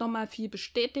 Es hat nochmal viel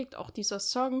bestätigt, auch dieser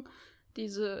Song.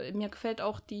 Mir gefällt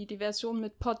auch die Version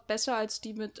mit Pod besser als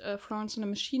die mit Florence and the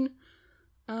Machine.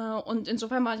 Und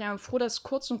insofern war ich einfach froh, dass es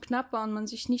kurz und knapp war und man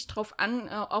sich nicht drauf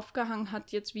aufgehangen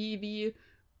hat, jetzt wie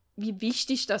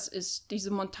wichtig das ist,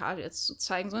 diese Montage jetzt zu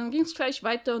zeigen, sondern ging es gleich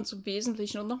weiter und zum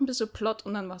Wesentlichen und noch ein bisschen Plot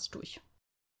und dann war es durch.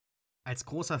 Als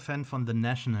großer Fan von The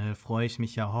National freue ich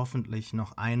mich ja hoffentlich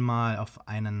noch einmal auf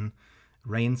einen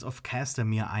Reigns of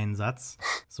Castamere-Einsatz,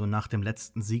 so nach dem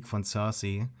letzten Sieg von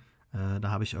Cersei.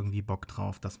 Da habe ich irgendwie Bock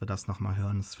drauf, dass wir das noch mal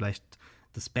hören. Das ist vielleicht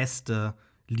das beste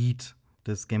Lied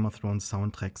des Game of Thrones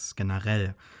Soundtracks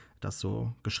generell, das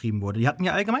so geschrieben wurde. Die hatten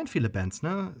ja allgemein viele Bands,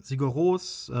 ne? Sigur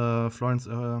Rós, Florence,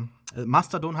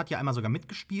 Mastodon hat ja einmal sogar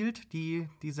mitgespielt, die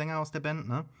Sänger aus der Band,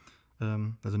 ne?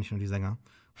 Also nicht nur die Sänger.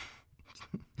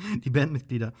 Die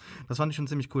Bandmitglieder. Das fand ich schon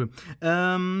ziemlich cool.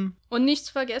 Und nicht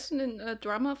zu vergessen den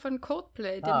Drummer von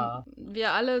Coldplay, den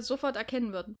wir alle sofort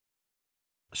erkennen würden.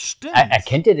 Stimmt.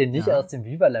 Erkennt ihr den nicht aus dem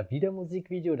Viva la Vida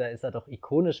Musikvideo? Da ist er doch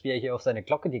ikonisch, wie er hier auf seine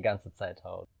Glocke die ganze Zeit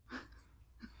haut.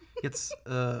 Jetzt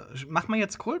mach mal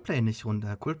jetzt Coldplay nicht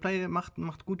runter. Coldplay macht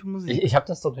gute Musik. Ich hab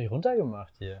das doch nicht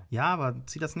runtergemacht hier. Ja, aber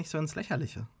zieh das nicht so ins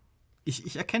Lächerliche.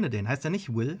 Ich erkenne den. Heißt der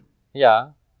nicht Will?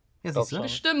 Ja. Ja, siehst du?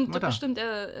 Bestimmt,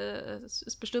 es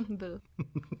ist bestimmt ein Will.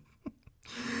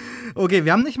 Okay,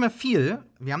 wir haben nicht mehr viel.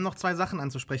 Wir haben noch 2 Sachen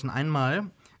anzusprechen. Einmal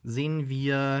sehen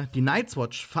wir die Night's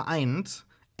Watch vereint.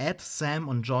 Ed, Sam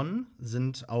und John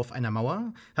sind auf einer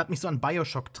Mauer. Hat mich so an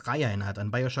Bioshock 3 erinnert, an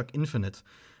Bioshock Infinite.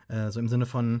 So im Sinne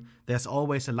von There's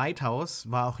always a lighthouse,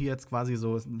 war auch hier jetzt quasi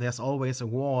so There's always a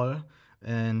wall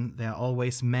and there are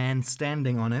always men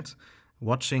standing on it,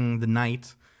 watching the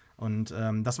night. Und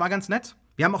das war ganz nett.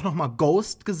 Wir haben auch noch mal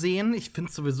Ghost gesehen. Ich finde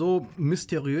es sowieso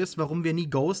mysteriös, warum wir nie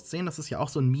Ghost sehen. Das ist ja auch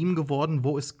so ein Meme geworden.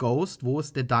 Wo ist Ghost? Wo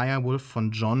ist der Direwolf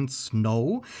von Jon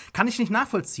Snow? Kann ich nicht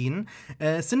nachvollziehen.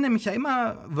 Es sind nämlich ja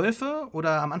immer Wölfe,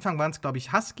 oder am Anfang waren es, glaube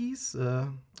ich, Huskies,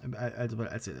 also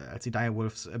als die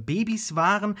Direwolves Babys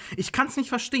waren. Ich kann es nicht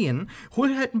verstehen.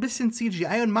 Hol halt ein bisschen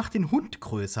CGI und mach den Hund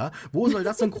größer. Wo soll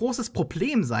das so ein großes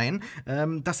Problem sein?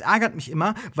 Das ärgert mich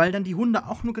immer, weil dann die Hunde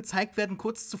auch nur gezeigt werden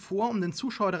kurz zuvor, um den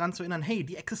Zuschauer daran zu erinnern, hey,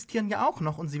 die existieren ja auch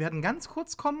noch und sie werden ganz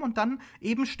kurz kommen und dann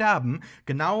eben sterben.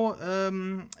 Genau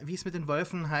wie es mit den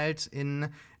Wölfen halt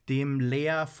in dem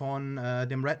Lair von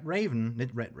dem Red Raven,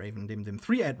 nicht Red Raven, dem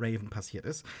Three-Eyed Raven passiert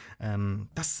ist.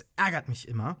 Das ärgert mich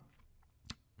immer.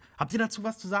 Habt ihr dazu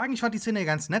was zu sagen? Ich fand die Szene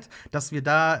ganz nett, dass wir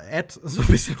da Ed so ein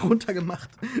bisschen runtergemacht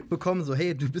bekommen. So,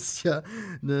 hey, du bist ja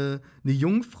eine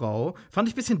Jungfrau. Fand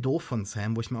ich ein bisschen doof von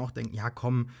Sam, wo ich mir auch denke, ja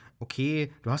komm,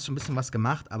 okay, du hast schon ein bisschen was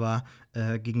gemacht, aber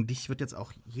gegen dich wird jetzt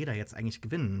auch jeder jetzt eigentlich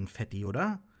gewinnen, Fetti,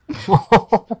 oder?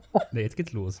 Ne, jetzt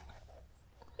geht's los.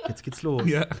 Jetzt geht's los.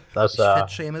 Ja. Sascha. Ich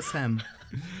fett-shame Sam.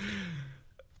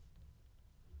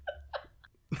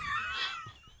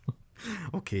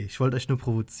 Okay, ich wollte euch nur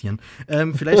provozieren.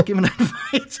 Vielleicht gehen wir dann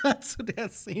weiter zu der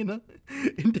Szene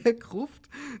in der Gruft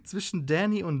zwischen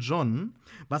Dany und Jon,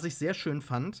 was ich sehr schön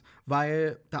fand,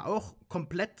 weil da auch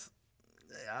komplett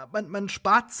man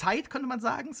spart Zeit, könnte man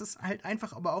sagen. Es ist halt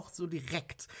einfach aber auch so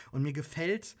direkt. Und mir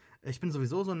gefällt, ich bin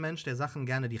sowieso so ein Mensch, der Sachen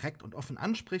gerne direkt und offen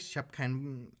anspricht. Ich habe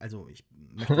keinen, also ich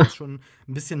möchte das schon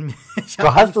ein bisschen mehr.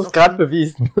 Du hast es gerade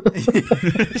bewiesen.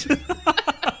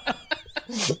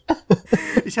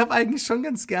 Ich habe eigentlich schon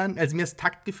ganz gern, also mir ist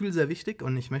Taktgefühl sehr wichtig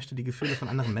und ich möchte die Gefühle von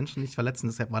anderen Menschen nicht verletzen,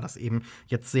 deshalb war das eben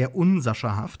jetzt sehr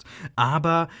unsaschahaft.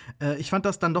 Aber ich fand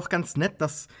das dann doch ganz nett,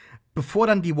 dass bevor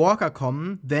dann die Walker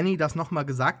kommen, Dany das noch mal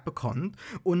gesagt bekommt.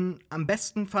 Und am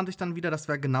besten fand ich dann wieder, das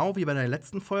war genau wie bei der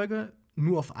letzten Folge,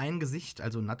 nur auf ein Gesicht,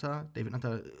 also David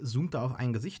Nutter zoomt da auf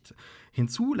ein Gesicht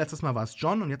hinzu. Letztes Mal war es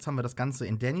John und jetzt haben wir das Ganze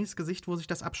in Dannys Gesicht, wo sich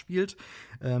das abspielt.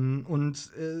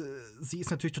 Sie ist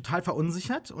natürlich total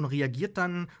verunsichert und reagiert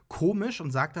dann komisch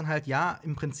und sagt dann halt, ja,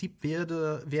 im Prinzip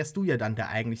wärst du ja dann der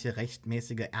eigentliche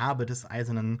rechtmäßige Erbe des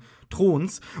Eisernen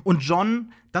Throns. Und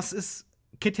John,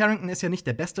 Kit Harington ist ja nicht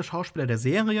der beste Schauspieler der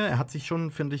Serie. Er hat sich schon,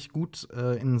 finde ich, gut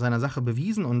in seiner Sache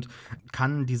bewiesen und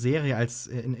kann die Serie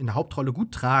in der Hauptrolle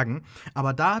gut tragen.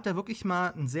 Aber da hat er wirklich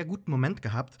mal einen sehr guten Moment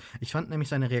gehabt. Ich fand nämlich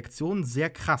seine Reaktion sehr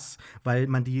krass, weil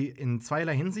man die in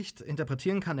zweierlei Hinsicht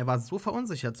interpretieren kann. Er war so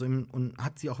verunsichert und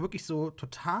hat sie auch wirklich so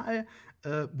total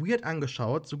weird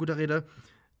angeschaut, zu guter Rede.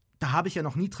 Da habe ich ja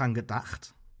noch nie dran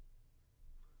gedacht.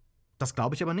 Das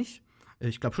glaube ich aber nicht.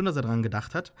 Ich glaube schon, dass er daran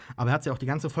gedacht hat. Aber er hat sie auch die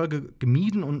ganze Folge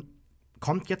gemieden und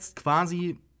kommt jetzt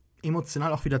quasi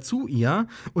emotional auch wieder zu ihr.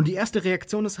 Und die erste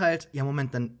Reaktion ist halt, ja,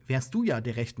 Moment, dann wärst du ja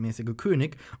der rechtmäßige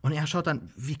König. Und er schaut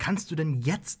dann, wie kannst du denn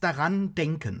jetzt daran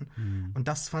denken? Und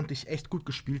das fand ich echt gut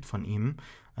gespielt von ihm.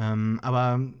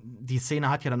 Aber die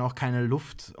Szene hat ja dann auch keine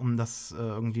Luft, um das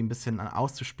irgendwie ein bisschen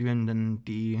auszuspielen, denn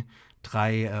die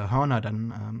 3 Hörner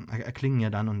dann erklingen ja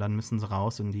dann und dann müssen sie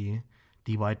raus und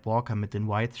die White Walker mit den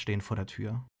Whites stehen vor der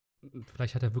Tür.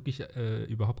 Vielleicht hat er wirklich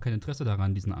überhaupt kein Interesse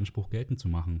daran, diesen Anspruch geltend zu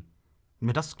machen.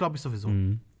 Ja, das glaube ich sowieso.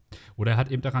 Oder er hat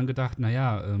eben daran gedacht,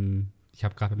 naja, ich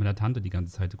habe gerade mit meiner Tante die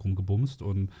ganze Zeit rumgebumst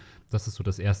und das ist so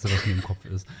das Erste, was mir im Kopf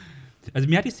ist. Also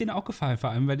mir hat die Szene auch gefallen, vor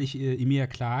allem, weil Emilia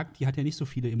Clarke, die hat ja nicht so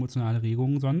viele emotionale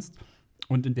Regungen sonst.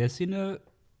 Und in der Szene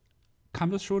kam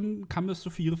das so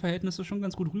für ihre Verhältnisse schon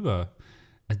ganz gut rüber.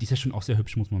 Also die ist ja schon auch sehr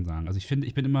hübsch, muss man sagen. Also ich bin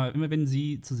immer wenn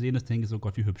sie zu sehen ist, denke ich so,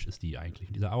 Gott, wie hübsch ist die eigentlich?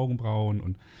 Und diese Augenbrauen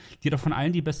und die hat doch von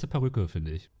allen die beste Perücke,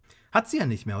 finde ich. Hat sie ja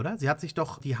nicht mehr, oder? Sie hat sich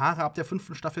doch die Haare ab der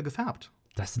 5. Staffel gefärbt.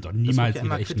 Das sind doch niemals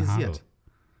ihre echten Haare.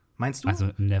 Meinst du? Also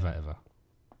never ever.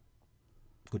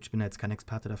 Gut, ich bin ja jetzt kein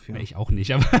Experte dafür. Ich auch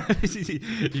nicht, aber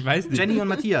ich weiß nicht. Jenny und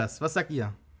Matthias, was sagt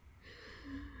ihr?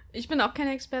 Ich bin auch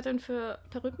keine Expertin für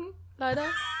Perücken, leider.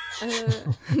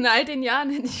 In all den Jahren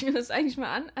hätte ich mir das eigentlich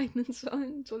mal aneignen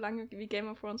sollen, so lange wie Game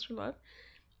of Thrones schon läuft.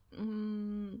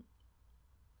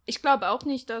 Ich glaube auch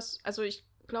nicht, ich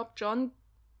glaube, John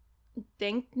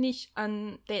denkt nicht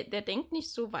der denkt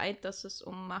nicht so weit, dass es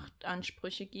um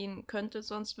Machtansprüche gehen könnte,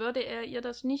 sonst würde er ihr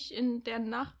das nicht in der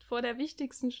Nacht vor der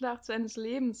wichtigsten Schlacht seines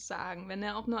Lebens sagen, wenn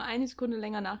er auch nur eine Sekunde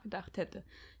länger nachgedacht hätte.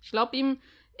 Ich glaube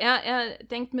er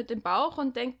denkt mit dem Bauch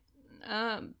und denkt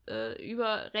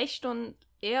über Recht und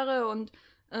Ehre und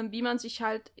wie man sich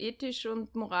halt ethisch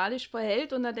und moralisch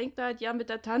verhält und dann denkt er halt, ja, mit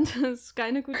der Tante ist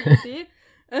keine gute Idee.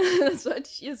 Das sollte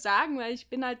ich ihr sagen, weil ich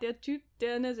bin halt der Typ,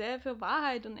 der sehr für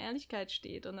Wahrheit und Ehrlichkeit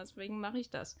steht und deswegen mache ich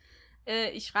das.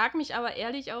 Ich frage mich aber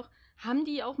ehrlich auch, haben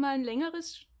die auch mal ein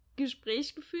längeres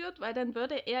Gespräch geführt? Weil dann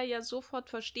würde er ja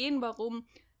sofort verstehen, warum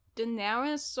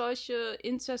Daenerys solche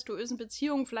inzestuösen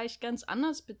Beziehungen vielleicht ganz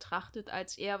anders betrachtet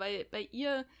als er, weil bei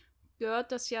ihr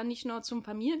gehört das ja nicht nur zum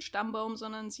Familienstammbaum,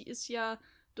 sondern sie ist ja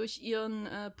durch ihren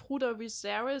Bruder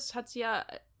Viserys, hat sie ja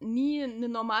nie eine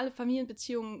normale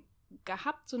Familienbeziehung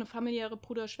gehabt, so eine familiäre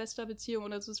Bruder-Schwester-Beziehung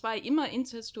oder so. Es war immer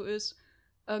inzestuös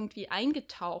irgendwie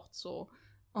eingetaucht so.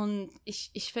 Und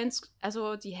ich fände es,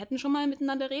 also die hätten schon mal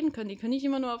miteinander reden können. Die können nicht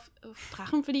immer nur auf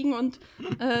Drachen fliegen und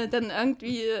dann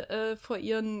irgendwie vor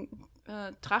ihren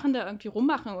Drachen da irgendwie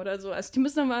rummachen oder so. Also die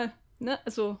müssen dann mal, ne,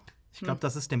 also. Ich glaube,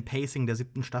 das ist dem Pacing der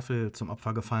 7. Staffel zum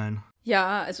Opfer gefallen.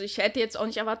 Ja, also ich hätte jetzt auch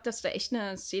nicht erwartet, dass da echt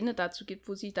eine Szene dazu gibt,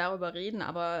 wo sie darüber reden,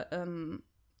 aber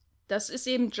das ist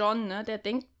eben John, ne, der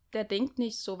denkt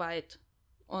nicht so weit.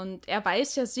 Und er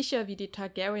weiß ja sicher, wie die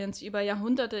Targaryens über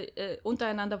Jahrhunderte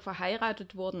untereinander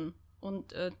verheiratet wurden.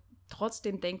 Und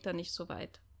trotzdem denkt er nicht so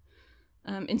weit.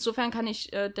 Insofern kann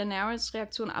ich Daenerys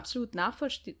Reaktion absolut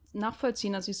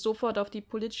nachvollziehen, dass sie sofort auf die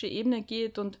politische Ebene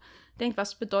geht und denkt,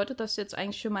 was bedeutet das jetzt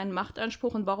eigentlich für meinen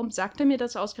Machtanspruch und warum sagt er mir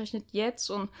das ausgerechnet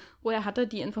jetzt und woher hat er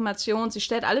die Information? Sie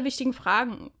stellt alle wichtigen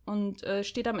Fragen und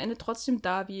steht am Ende trotzdem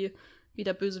da wie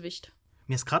der Bösewicht.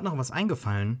 Mir ist gerade noch was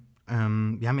eingefallen.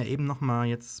 Wir haben ja eben noch mal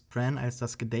jetzt Bran als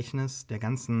das Gedächtnis der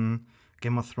ganzen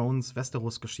Game of Thrones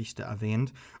Westeros-Geschichte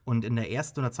erwähnt. Und in der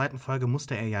 1. oder 2. Folge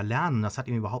musste er ja lernen. Das hat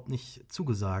ihm überhaupt nicht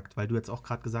zugesagt, weil du jetzt auch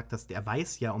gerade gesagt hast, er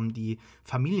weiß ja um die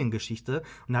Familiengeschichte.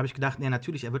 Und da habe ich gedacht, ja,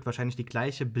 natürlich, er wird wahrscheinlich die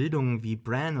gleiche Bildung wie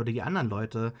Bran oder die anderen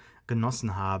Leute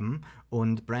genossen haben.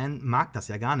 Und Bran mag das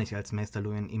ja gar nicht, als Maester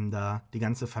Luwin ihm da die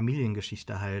ganze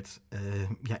Familiengeschichte halt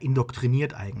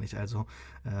indoktriniert eigentlich. Also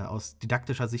aus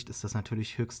didaktischer Sicht ist das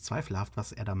natürlich höchst zweifelhaft,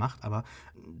 was er da macht. Aber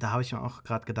da habe ich mir auch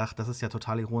gerade gedacht, das ist ja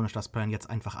total ironisch, dass Bran jetzt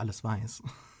einfach alles weiß.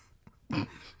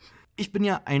 Ich bin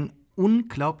ja ein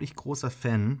unglaublich großer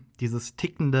Fan dieses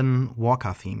tickenden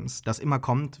Walker-Themes, das immer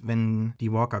kommt, wenn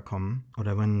die Walker kommen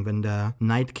oder wenn der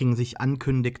Night King sich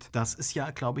ankündigt. Das ist ja,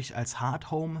 glaube ich, als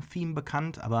Hard Home-Theme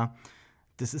bekannt, aber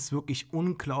das ist wirklich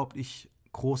unglaublich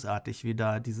großartig, wie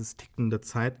da dieses tickende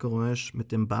Zeitgeräusch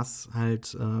mit dem Bass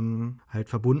halt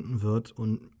verbunden wird.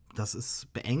 Und das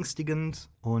ist beängstigend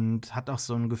und hat auch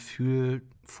so ein Gefühl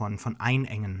von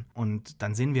Einengen. Und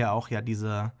dann sehen wir auch ja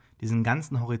diesen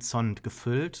ganzen Horizont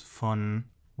gefüllt von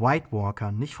White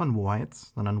Walkern, nicht von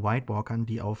Whites, sondern White Walkern,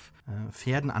 die auf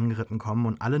Pferden angeritten kommen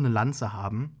und alle eine Lanze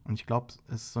haben. Und ich glaube,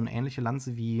 es ist so eine ähnliche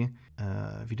Lanze wie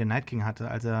der Night King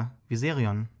hatte, als er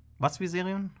Viserion. Was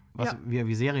Viserion? Wie er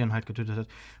Viserion halt getötet hat.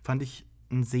 Fand ich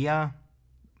ein sehr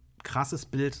krasses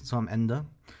Bild so am Ende,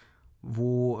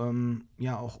 wo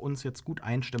ja auch uns jetzt gut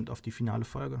einstimmt auf die finale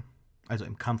Folge. Also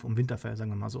im Kampf um Winterfell, sagen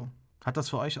wir mal so. Hat das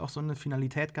für euch auch so eine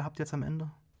Finalität gehabt jetzt am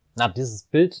Ende? Na, dieses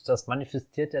Bild, das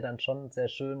manifestiert ja dann schon sehr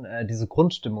schön diese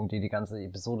Grundstimmung, die ganze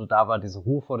Episode da war, diese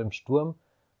Ruhe vor dem Sturm.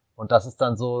 Und das ist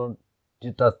dann so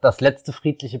das letzte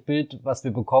friedliche Bild, was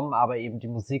wir bekommen, aber eben die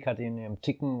Musik hat in ihrem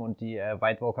Ticken und die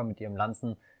White Walker mit ihrem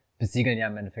Lanzen besiegeln ja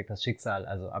im Endeffekt das Schicksal.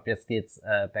 Also ab jetzt geht's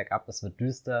bergab, es wird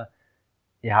düster.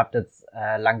 Ihr habt jetzt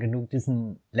lang genug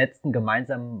diesen letzten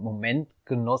gemeinsamen Moment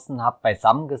genossen, habt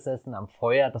beisammengesessen am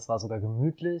Feuer, das war sogar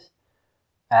gemütlich.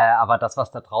 Aber das,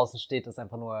 was da draußen steht, ist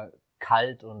einfach nur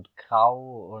kalt und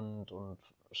grau und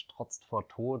strotzt vor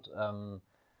Tod.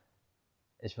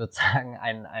 Ich würde sagen,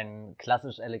 ein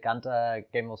klassisch eleganter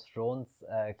Game of Thrones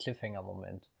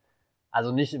Cliffhanger-Moment.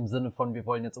 Also nicht im Sinne von, wir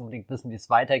wollen jetzt unbedingt wissen, wie es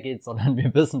weitergeht, sondern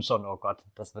wir wissen schon, oh Gott,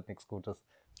 das wird nichts Gutes.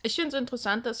 Ich finde es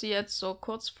interessant, dass sie jetzt so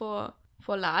kurz vor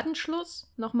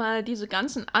Ladenschluss nochmal diese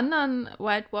ganzen anderen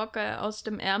White Walker aus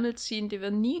dem Ärmel ziehen, die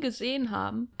wir nie gesehen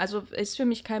haben. Also ist für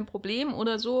mich kein Problem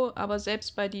oder so, aber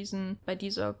selbst bei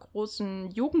dieser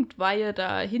großen Jugendweihe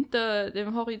da hinter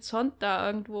dem Horizont da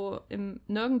irgendwo im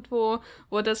Nirgendwo,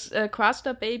 wo das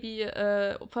Craster Baby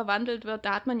verwandelt wird,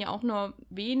 da hat man ja auch nur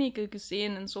wenige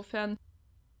gesehen. Insofern,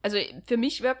 also für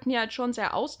mich wirkten die halt schon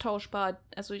sehr austauschbar.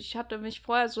 Also ich hatte mich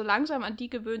vorher so langsam an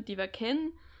die gewöhnt, die wir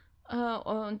kennen.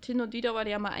 Und hin und wieder war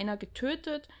ja mal einer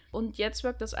getötet. Und jetzt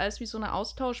wirkt das alles wie so eine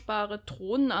austauschbare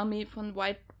Drohnenarmee von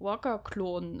White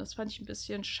Walker-Klonen. Das fand ich ein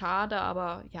bisschen schade,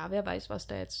 aber ja, wer weiß,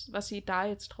 was sie da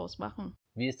jetzt draus machen.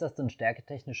 Wie ist das denn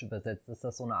stärketechnisch übersetzt? Ist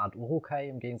das so eine Art Urukai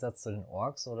im Gegensatz zu den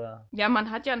Orks, oder? Ja, man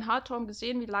hat ja in Hardhome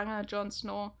gesehen, wie lange Jon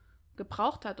Snow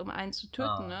gebraucht hat, um einen zu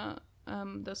töten, ne?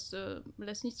 Das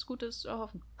lässt nichts Gutes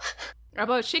erhoffen.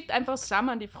 Aber schickt einfach Sam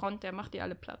an die Front, der macht die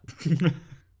alle platt.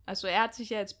 Also er hat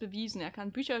sich ja jetzt bewiesen, er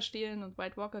kann Bücher stehlen und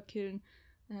White Walker killen.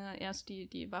 Erst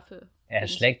die Waffe. Er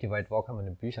schlägt die White Walker mit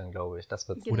den Büchern, glaube ich. Das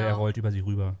wird's. Genau. Oder er rollt über sie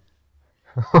rüber.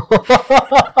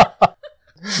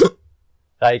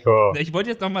 Reiko. Ich wollte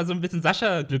jetzt noch mal so ein bisschen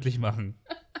Sascha glücklich machen.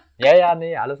 Ja,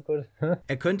 nee, alles gut.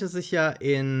 Er könnte sich ja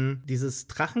in dieses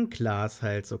Drachenglas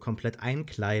halt so komplett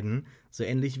einkleiden, so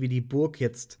ähnlich wie die Burg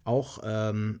jetzt auch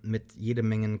mit jede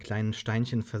Menge kleinen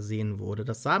Steinchen versehen wurde.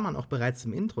 Das sah man auch bereits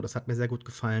im Intro, das hat mir sehr gut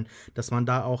gefallen, dass man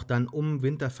da auch dann um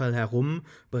Winterfell herum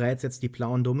bereits jetzt die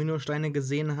blauen Dominosteine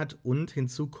gesehen hat und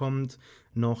hinzu kommt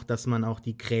noch, dass man auch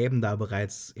die Gräben da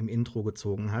bereits im Intro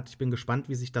gezogen hat. Ich bin gespannt,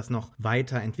 wie sich das noch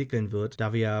weiterentwickeln wird,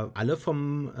 da wir alle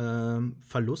vom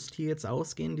Verlust hier jetzt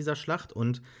ausgehen, dieser Schlacht,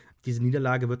 und diese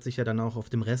Niederlage wird sich ja dann auch auf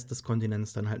dem Rest des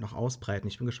Kontinents dann halt noch ausbreiten.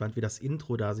 Ich bin gespannt, wie das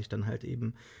Intro da sich dann halt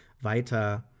eben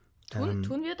weiter Tun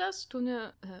wir das?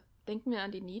 Denken wir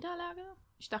an die Niederlage?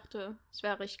 Ich dachte, es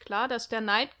wäre recht klar, dass der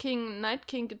Night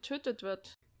King getötet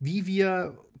wird. Wie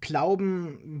wir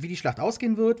glauben, wie die Schlacht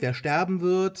ausgehen wird, wer sterben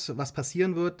wird, was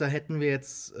passieren wird, da hätten wir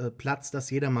jetzt Platz,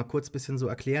 dass jeder mal kurz ein bisschen so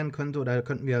erklären könnte, oder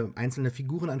könnten wir einzelne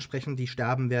Figuren ansprechen, die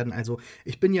sterben werden. Also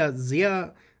ich bin ja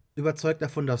sehr überzeugt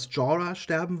davon, dass Jorah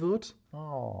sterben wird.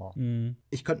 Oh.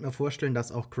 Ich könnte mir vorstellen,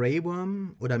 dass auch Grey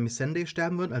Worm oder Missandei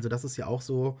sterben wird. Also das ist ja auch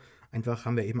so, einfach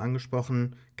haben wir eben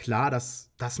angesprochen, klar, dass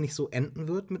das nicht so enden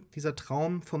wird mit dieser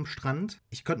Traum vom Strand.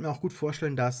 Ich könnte mir auch gut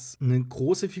vorstellen, dass eine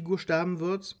große Figur sterben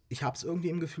wird. Ich habe es irgendwie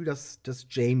im Gefühl, dass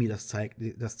Jaime das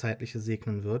Zeitliche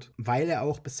segnen wird, weil er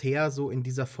auch bisher so in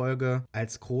dieser Folge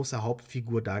als große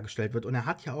Hauptfigur dargestellt wird. Und er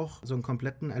hat ja auch so einen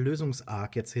kompletten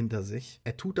Erlösungsarc jetzt hinter sich.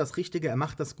 Er tut das Richtige, er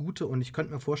macht das Gute, und ich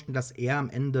könnte mir vorstellen, dass er am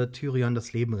Ende Tyrion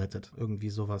das Leben rettet. Irgendwie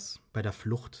sowas bei der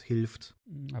Flucht hilft.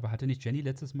 Aber hatte nicht Jenny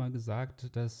letztes Mal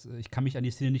gesagt, dass, ich kann mich an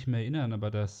die Szene nicht mehr erinnern, aber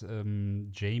dass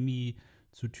Jaime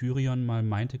zu Tyrion mal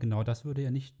meinte, genau das würde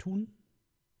er nicht tun?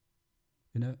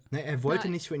 Er wollte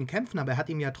nicht für ihn kämpfen, aber er hat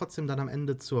ihm ja trotzdem dann am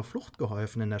Ende zur Flucht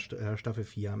geholfen in der Staffel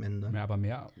 4 am Ende. Ja, aber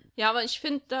mehr. Ja, aber ich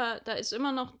finde, da ist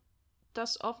immer noch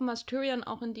das offen, was Tyrion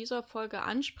auch in dieser Folge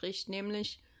anspricht,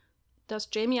 nämlich, dass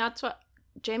Jaime hat zwar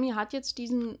Jaime hat jetzt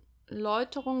diesen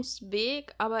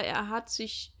Läuterungsweg, aber er hat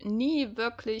sich nie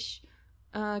wirklich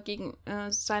gegen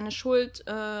seiner Schuld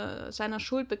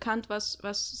bekannt,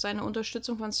 was seine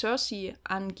Unterstützung von Cersei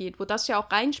angeht, wo das ja auch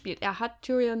reinspielt. Er hat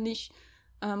Tyrion nicht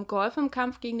geholfen im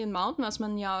Kampf gegen den Mountain, was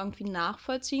man ja irgendwie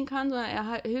nachvollziehen kann, sondern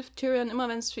er hilft Tyrion immer,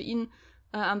 wenn es für ihn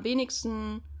am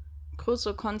wenigsten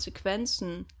größere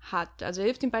Konsequenzen hat. Also er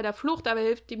hilft ihm bei der Flucht, aber er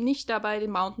hilft ihm nicht dabei,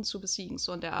 den Mountain zu besiegen,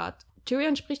 so in der Art.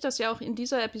 Tyrion spricht das ja auch in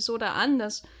dieser Episode an,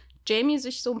 dass Jaime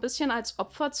sich so ein bisschen als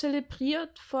Opfer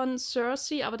zelebriert von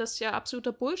Cersei, aber das ist ja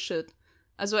absoluter Bullshit.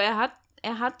 Also er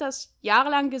hat das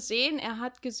jahrelang gesehen, er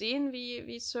hat gesehen,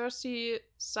 wie Cersei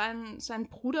seinen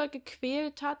Bruder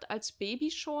gequält hat, als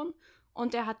Baby schon,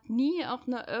 und er hat nie auch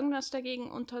nur irgendwas dagegen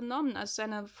unternommen. Also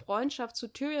seine Freundschaft zu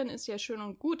Tyrion ist ja schön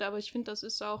und gut, aber ich finde, das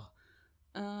ist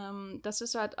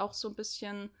halt auch so ein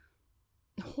bisschen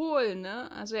hohl,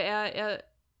 ne? Also er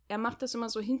macht das immer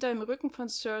so hinter dem Rücken von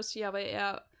Cersei, aber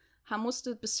er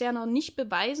musste bisher noch nicht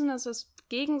beweisen, dass es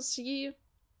gegen sie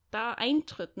da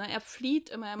eintritt. Ne? Er flieht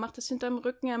immer, er macht das hinterm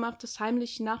Rücken, er macht das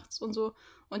heimlich nachts und so.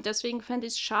 Und deswegen fände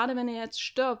ich es schade, wenn er jetzt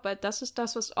stirbt, weil das ist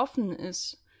das, was offen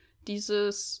ist.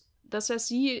 Dass er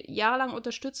sie jahrelang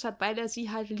unterstützt hat, weil er sie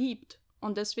halt liebt.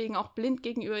 Und deswegen auch blind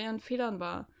gegenüber ihren Fehlern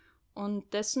war.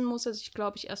 Und dessen muss er sich,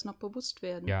 glaube ich, erst noch bewusst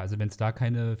werden. Ja, also wenn es da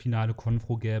keine finale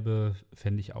Konfro gäbe,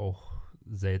 fände ich auch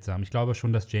seltsam. Ich glaube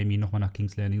schon, dass Jaime nochmal nach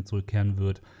King's Landing zurückkehren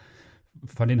wird.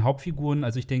 Von den Hauptfiguren,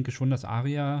 also ich denke schon, dass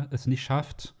Arya es nicht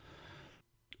schafft.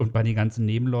 Und bei den ganzen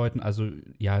Nebenleuten, also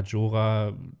ja,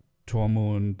 Jorah,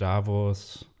 Tormund,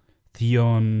 Davos,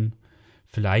 Theon,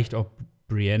 vielleicht auch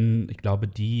Brienne, ich glaube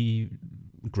die,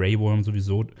 Grey Worm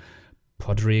sowieso,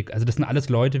 Podrick, also das sind alles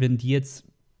Leute, wenn die jetzt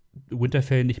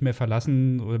Winterfell nicht mehr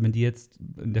verlassen oder wenn die jetzt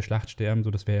in der Schlacht sterben,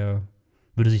 so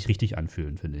würde sich richtig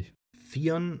anfühlen, finde ich.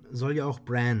 Theon soll ja auch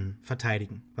Bran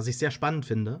verteidigen, was ich sehr spannend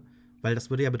finde, weil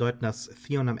das würde ja bedeuten, dass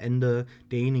Theon am Ende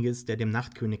derjenige ist, der dem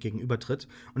Nachtkönig gegenübertritt.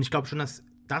 Und ich glaube schon, dass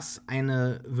das ein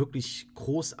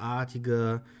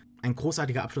großartiger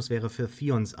Abschluss wäre für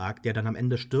Theons Arc, der dann am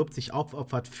Ende stirbt, sich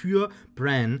aufopfert für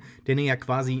Bran, den er ja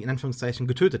quasi in Anführungszeichen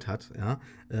getötet hat, ja,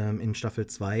 in Staffel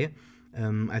 2.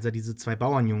 Als er diese 2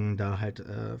 Bauernjungen da halt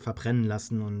verbrennen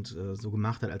lassen und so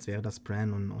gemacht hat, als wäre das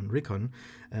Bran und Rickon.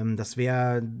 Das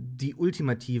wäre die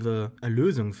ultimative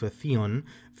Erlösung für Theon.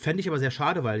 Fände ich aber sehr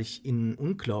schade, weil ich ihn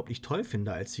unglaublich toll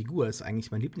finde als Figur. Ist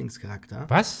eigentlich mein Lieblingscharakter.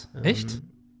 Was? Echt?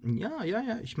 Ja,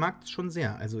 ich mag es schon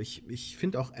sehr. Also ich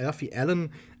finde auch Alfie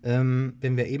Allen,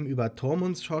 wenn wir eben über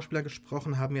Tormunds Schauspieler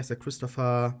gesprochen haben, wie heißt der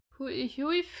Christopher?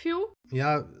 Huifju?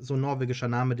 Ja, so ein norwegischer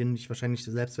Name, den ich wahrscheinlich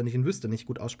selbst, wenn ich ihn wüsste, nicht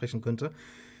gut aussprechen könnte.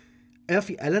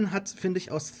 Alfie Allen hat, finde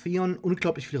ich, aus Theon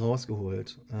unglaublich viel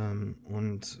rausgeholt.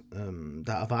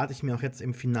 Da erwarte ich mir auch jetzt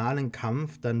im finalen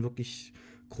Kampf dann wirklich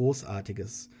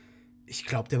Großartiges. Ich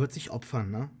glaube, der wird sich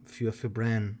opfern, ne? Für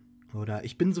Bran. Oder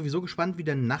ich bin sowieso gespannt, wie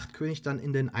der Nachtkönig dann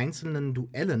in den einzelnen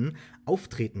Duellen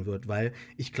auftreten wird, weil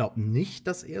ich glaube nicht,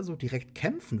 dass er so direkt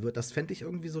kämpfen wird. Das fände ich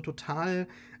irgendwie so total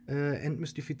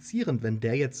entmystifizierend, wenn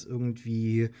der jetzt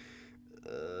irgendwie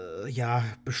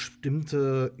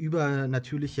bestimmte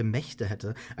übernatürliche Mächte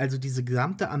hätte. Also diese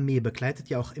gesamte Armee begleitet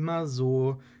ja auch immer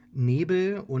so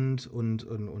Nebel und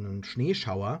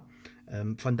Schneeschauer.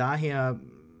 Von daher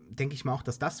denke ich mal auch,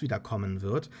 dass das wieder kommen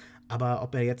wird. Aber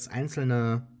ob er jetzt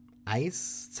einzelne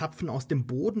Eiszapfen aus dem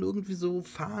Boden irgendwie so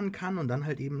fahren kann und dann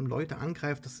halt eben Leute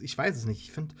angreift, ich weiß es nicht.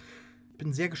 Ich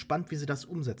bin sehr gespannt, wie sie das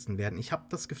umsetzen werden. Ich habe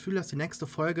das Gefühl, dass die nächste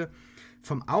Folge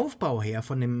vom Aufbau her,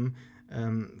 von dem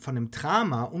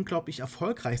Drama unglaublich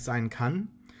erfolgreich sein kann,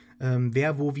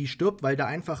 wer wo wie stirbt, weil da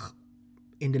einfach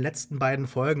in den letzten beiden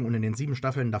Folgen und in den 7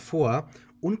 Staffeln davor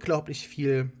unglaublich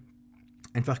viel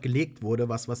einfach gelegt wurde,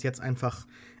 was jetzt einfach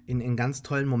in ganz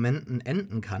tollen Momenten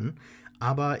enden kann.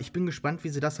 Aber ich bin gespannt, wie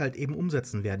sie das halt eben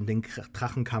umsetzen werden. Den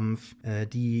Drachenkampf,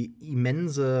 die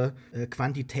immense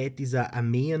Quantität dieser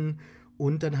Armeen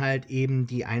und dann halt eben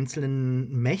die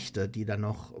einzelnen Mächte, die da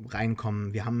noch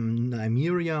reinkommen. Wir haben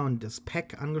Nymeria und das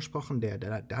Pack angesprochen, der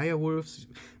Direwolves.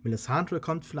 Melisandre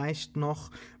kommt vielleicht noch.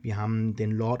 Wir haben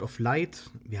den Lord of Light.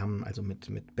 Wir haben also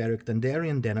mit Beric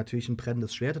Dondarrion, der natürlich ein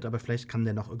brennendes Schwert hat, aber vielleicht kann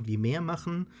der noch irgendwie mehr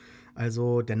machen.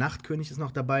 Also der Nachtkönig ist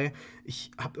noch dabei.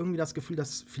 Ich habe irgendwie das Gefühl,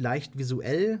 dass vielleicht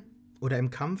visuell oder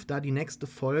im Kampf da die nächste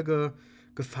Folge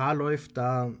Gefahr läuft,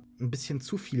 da ein bisschen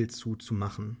zu viel zu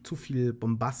machen. Zu viel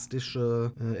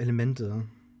bombastische Elemente.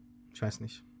 Ich weiß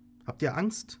nicht. Habt ihr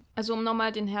Angst? Also um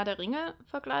nochmal den Herr der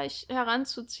Ringe-Vergleich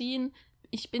heranzuziehen,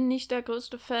 ich bin nicht der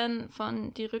größte Fan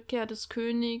von Die Rückkehr des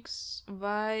Königs,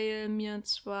 weil mir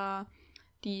zwar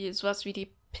sowas wie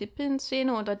die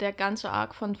Pippin-Szene oder der ganze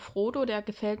Arc von Frodo, der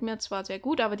gefällt mir zwar sehr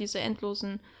gut, aber diese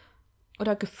endlosen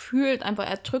oder gefühlt einfach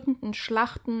erdrückenden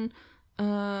Schlachten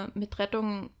mit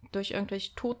Rettung durch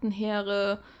irgendwelche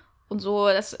Totenheere und so.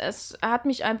 Das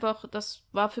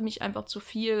war für mich einfach zu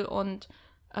viel und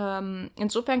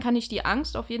insofern kann ich die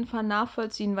Angst auf jeden Fall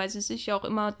nachvollziehen, weil sie sich ja auch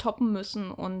immer toppen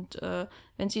müssen und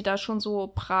wenn sie da schon so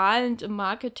prahlend im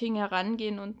Marketing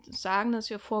herangehen und sagen, dass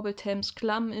ihr Vorbild Helms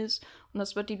Klamm ist und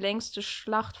das wird die längste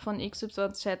Schlacht von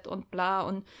XYZ und bla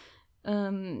und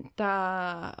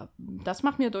das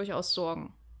macht mir durchaus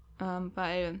Sorgen,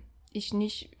 weil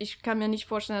ich kann mir nicht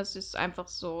vorstellen, dass es einfach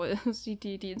so sie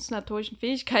die inszenatorischen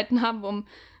Fähigkeiten haben, um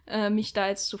mich da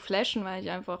jetzt zu flashen, weil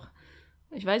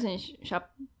ich weiß nicht, ich habe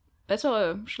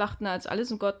bessere Schlachten als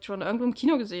Alles und Gott schon irgendwo im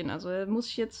Kino gesehen. Also muss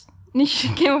ich jetzt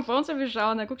nicht Game of Thrones dafür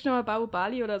schauen, da gucke ich nochmal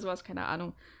Bahubali oder sowas, keine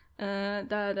Ahnung.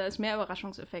 Da ist mehr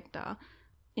Überraschungseffekt da.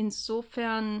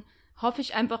 Insofern hoffe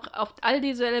ich einfach auf all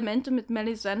diese Elemente mit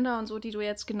Melisandre und so, die du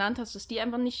jetzt genannt hast, dass die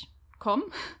einfach nicht kommen,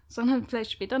 sondern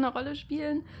vielleicht später eine Rolle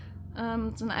spielen.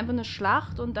 Sind einfach eine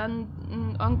Schlacht und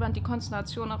dann irgendwann die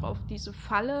Konzentration auch auf diese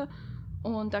Falle.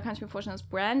 Und da kann ich mir vorstellen, dass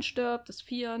Bran stirbt, dass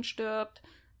Theon stirbt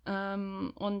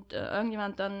und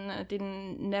irgendjemand dann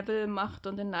den Neville macht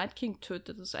und den Night King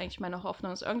tötet. Das ist eigentlich meine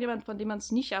Hoffnung. Dass irgendjemand, von dem man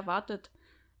es nicht erwartet,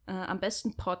 am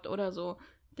besten Pot oder so,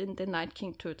 den Night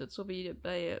King tötet. So wie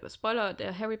bei Spoiler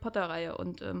der Harry Potter-Reihe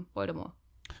und Voldemort.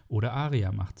 Oder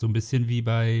Arya macht. So ein bisschen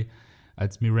wie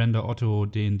als Miranda Otto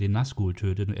den Nazgul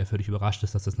tötet und er völlig überrascht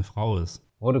ist, dass das eine Frau ist.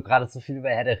 Wo du gerade so viel über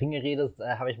Herr der Ringe redest,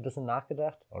 habe ich ein bisschen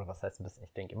nachgedacht. Oder was heißt ein bisschen?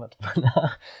 Ich denke immer drüber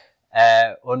nach.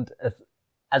 Und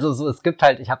es gibt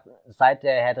halt, ich habe seit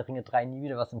der Herr der Ringe 3 nie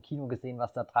wieder was im Kino gesehen,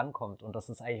 was da dran kommt. Und das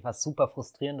ist eigentlich was super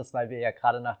Frustrierendes, weil wir ja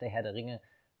gerade nach der Herr der Ringe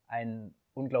einen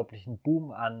unglaublichen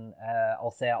Boom an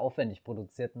auch sehr aufwendig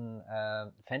produzierten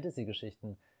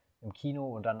Fantasy-Geschichten im Kino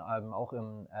und dann eben auch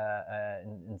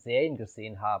in Serien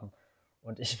gesehen haben.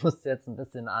 Und ich musste jetzt ein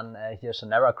bisschen an hier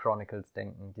Shannara Chronicles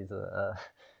denken, diese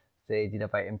Serie, die da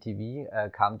bei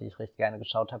MTV kam, die ich recht gerne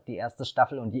geschaut habe, die erste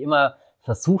Staffel und die immer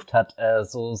versucht hat,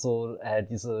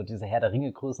 diese Herr der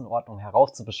Ringe Größenordnung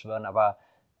heraufzubeschwören, aber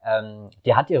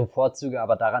die hat ihre Vorzüge,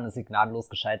 aber daran ist sie gnadenlos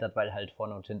gescheitert, weil halt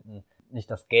vorne und hinten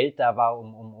nicht das Geld da war,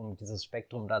 um dieses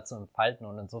Spektrum da zu entfalten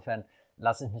und insofern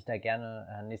lasse ich mich da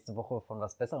gerne nächste Woche von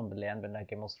was Besserem belehren, wenn da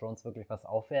Game of Thrones wirklich was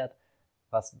auffährt,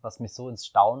 was mich so ins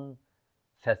Staunen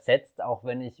versetzt, auch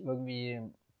wenn ich irgendwie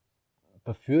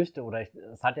befürchte,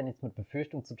 es hat ja nichts mit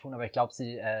Befürchtung zu tun, aber ich glaube,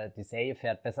 die Serie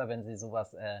fährt besser, wenn sie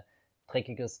sowas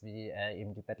Dreckiges wie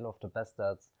eben die Battle of the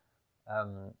Bastards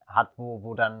hat,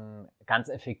 wo dann ganz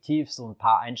effektiv so ein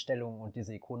paar Einstellungen und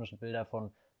diese ikonischen Bilder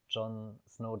von Jon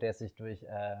Snow, der sich durch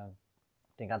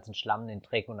den ganzen Schlamm, den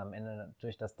Dreck und am Ende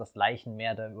durch das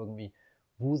Leichenmeer da irgendwie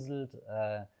wuselt.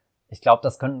 Ich glaube,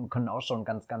 das können auch schon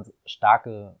ganz, ganz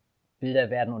starke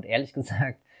Bilder werden und ehrlich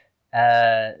gesagt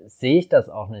sehe ich das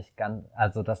auch nicht ganz,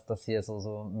 also dass das hier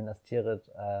so Minas Tirith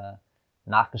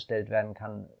nachgestellt werden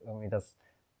kann, irgendwie das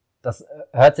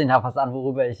hört sich nach was an,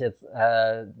 worüber ich jetzt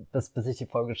bis ich die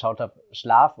Folge geschaut habe,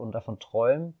 schlaf und davon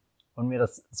träume und mir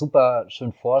das super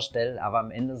schön vorstelle, aber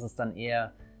am Ende ist es dann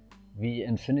eher wie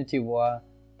Infinity War,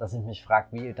 dass ich mich frage,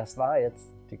 wie, das war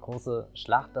jetzt die große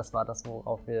Schlacht, das war das,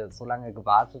 worauf wir so lange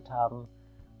gewartet haben.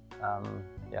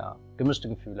 Ja, gemischte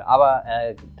Gefühle. Aber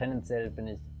tendenziell bin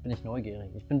ich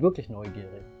neugierig. Ich bin wirklich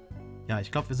neugierig. Ja,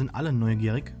 ich glaube, wir sind alle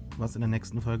neugierig, was in der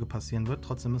nächsten Folge passieren wird.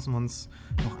 Trotzdem müssen wir uns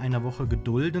noch eine Woche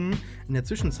gedulden. In der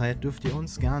Zwischenzeit dürft ihr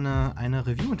uns gerne eine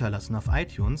Review hinterlassen auf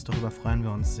iTunes. Darüber freuen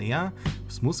wir uns sehr.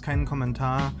 Es muss keinen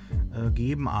Kommentar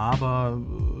geben, aber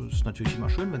es ist natürlich immer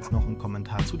schön, wenn es noch einen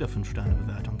Kommentar zu der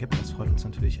 5-Sterne-Bewertung gibt. Das freut uns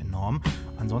natürlich enorm.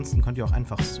 Ansonsten könnt ihr auch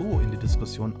einfach so in die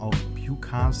Diskussion auf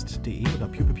pewcast.de oder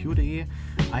pewpew.de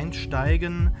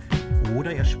einsteigen.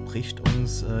 Oder ihr spricht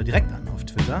uns direkt an auf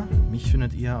Twitter. Mich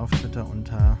findet ihr auf Twitter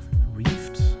unter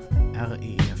Reeft,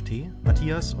 R-E-E-F-T.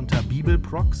 Matthias unter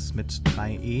Bibelprox mit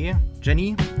 3E.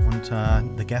 Jenny unter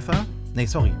The Gaffer.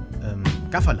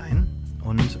 Gafferlein.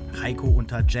 Und Heiko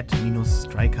unter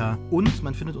Jet-Striker. Und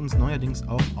man findet uns neuerdings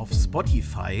auch auf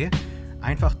Spotify.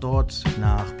 Einfach dort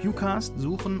nach Pewcast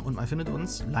suchen und man findet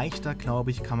uns. Leichter, glaube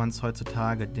ich, kann man es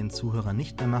heutzutage den Zuhörern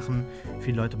nicht mehr machen.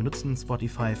 Viele Leute benutzen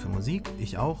Spotify für Musik,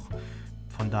 ich auch.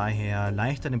 Von daher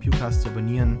leichter den Pewcast zu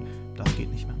abonnieren, das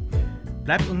geht nicht mehr.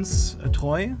 Bleibt uns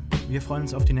treu, wir freuen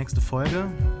uns auf die nächste Folge.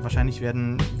 Wahrscheinlich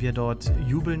werden wir dort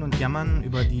jubeln und jammern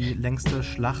über die längste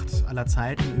Schlacht aller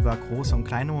Zeiten, über große und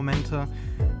kleine Momente.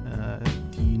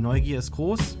 Die Neugier ist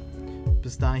groß.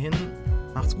 Bis dahin,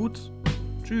 macht's gut.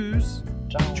 Tschüss.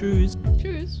 Ciao. Tschüss.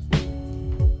 Tschüss.